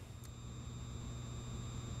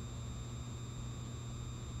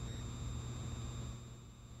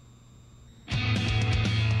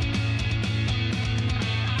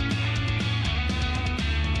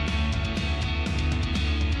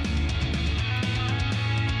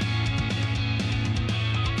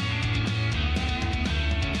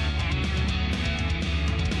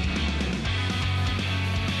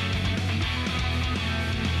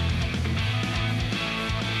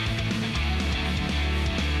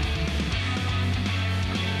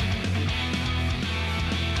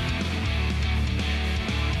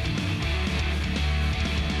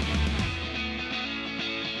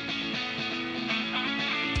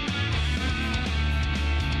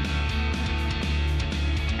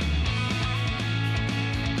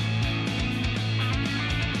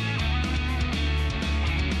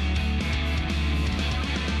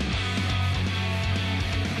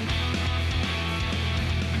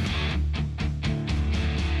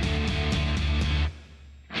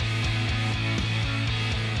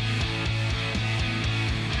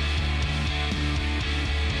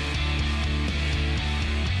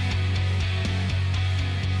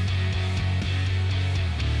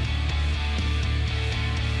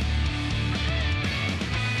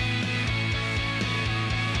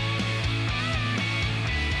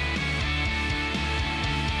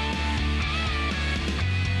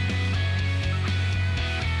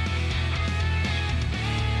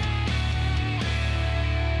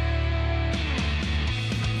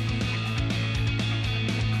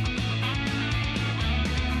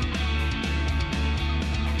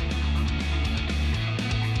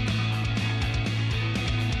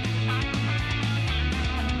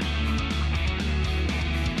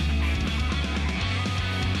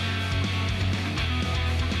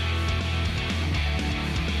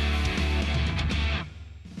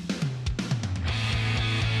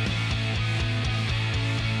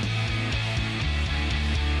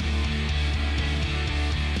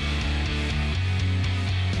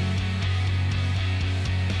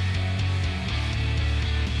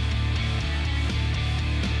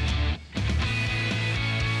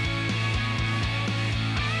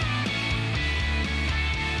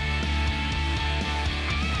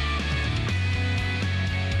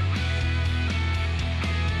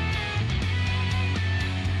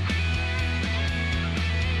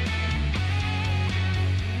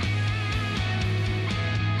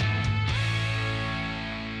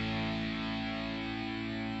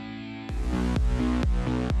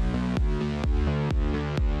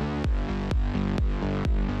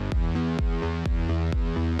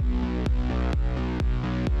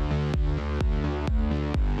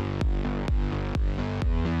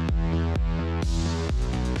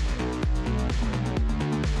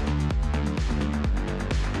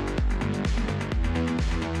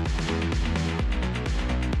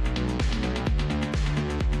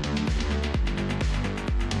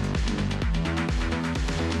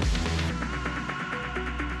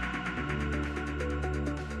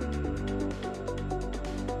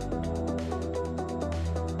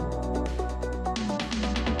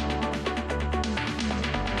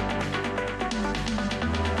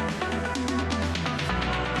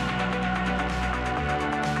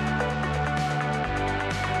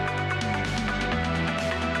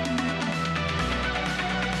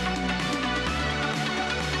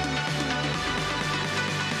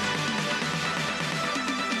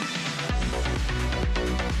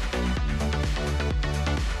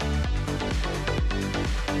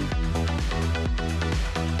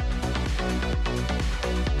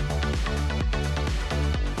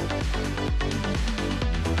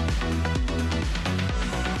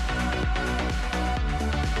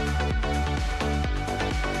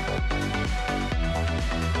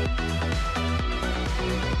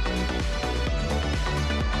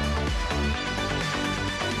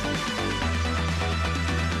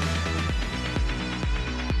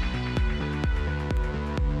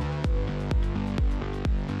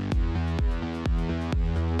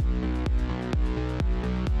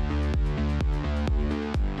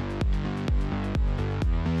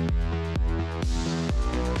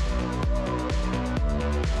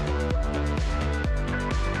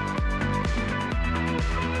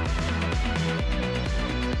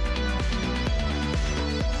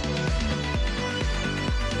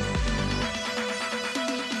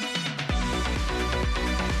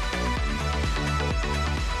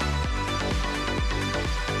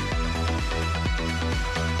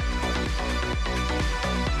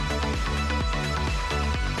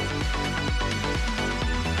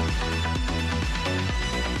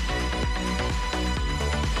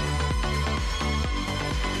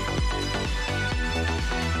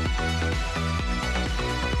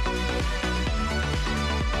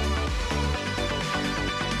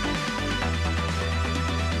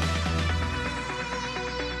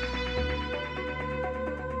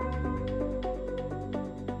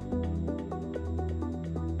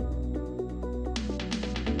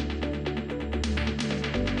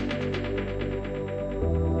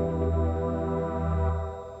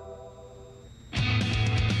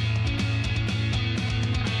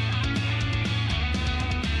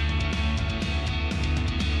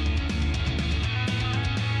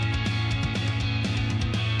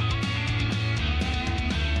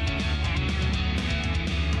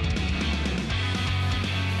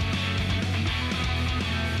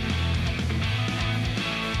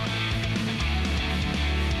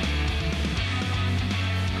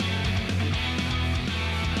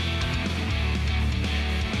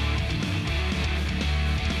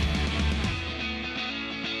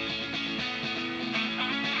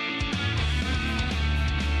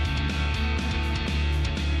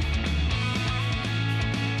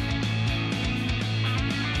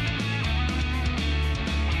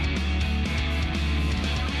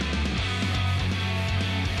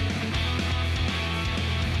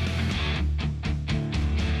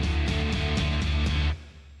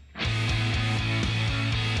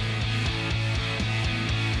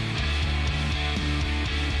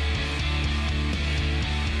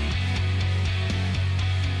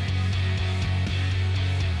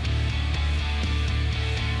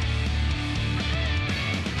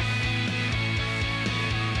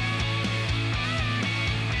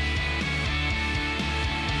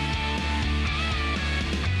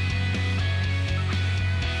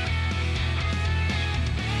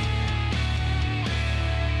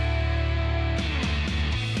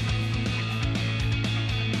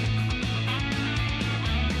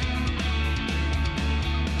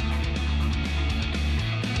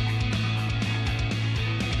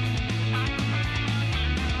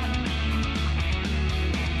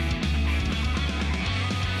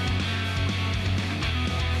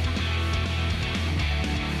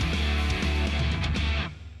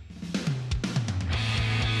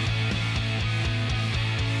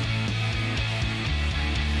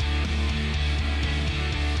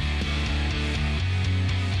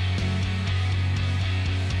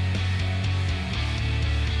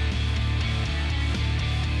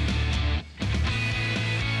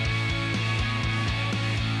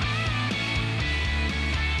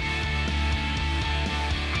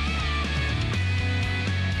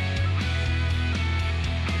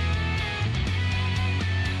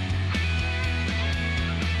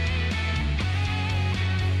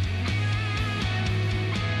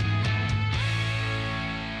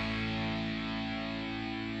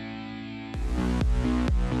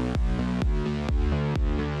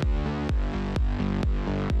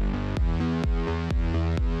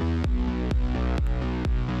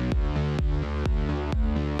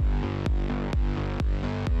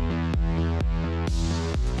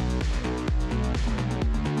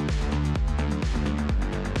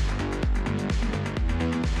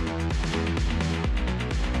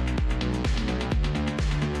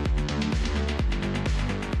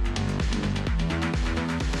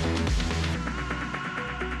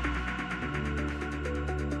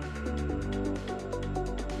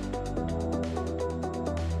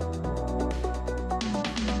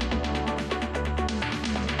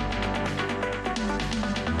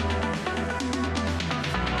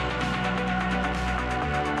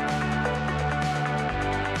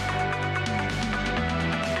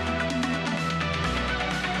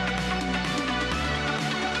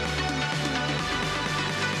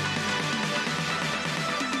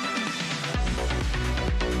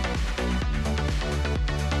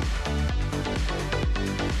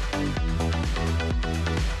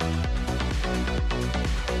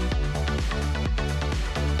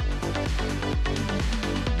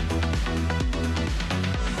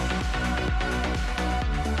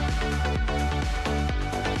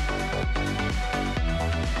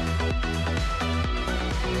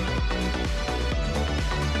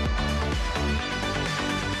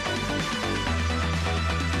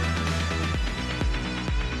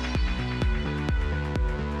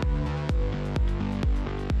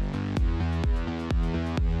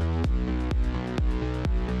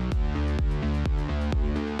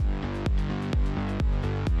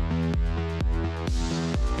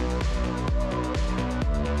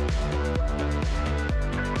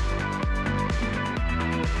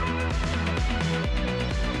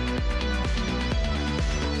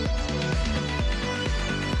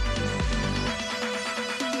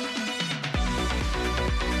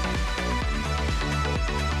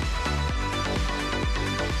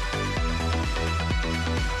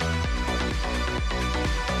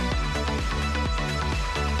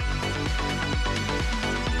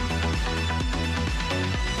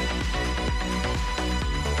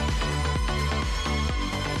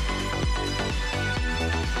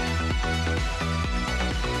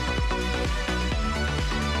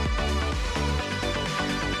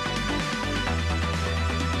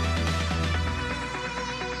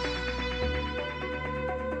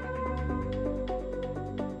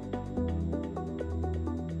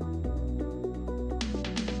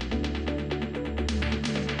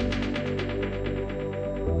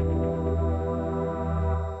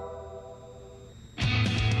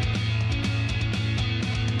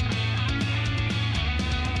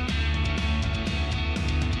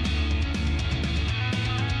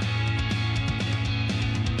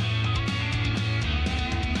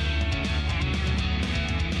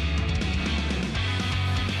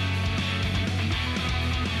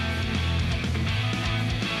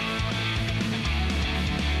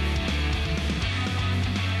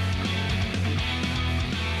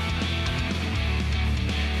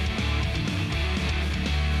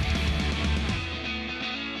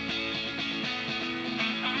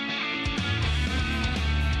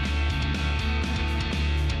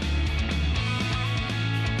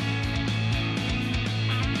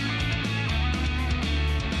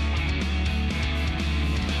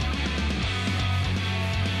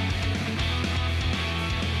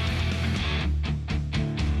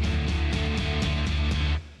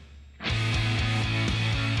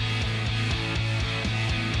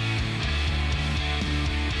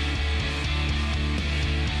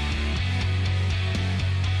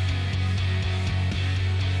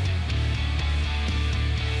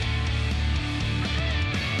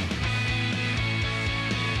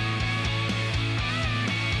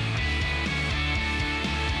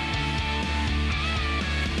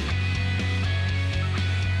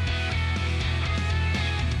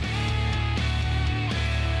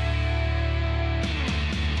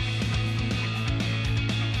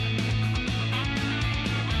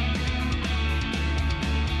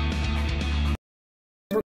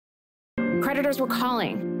 Creditors were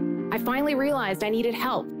calling. I finally realized I needed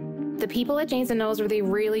help. The people at James & Noseworthy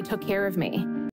really took care of me,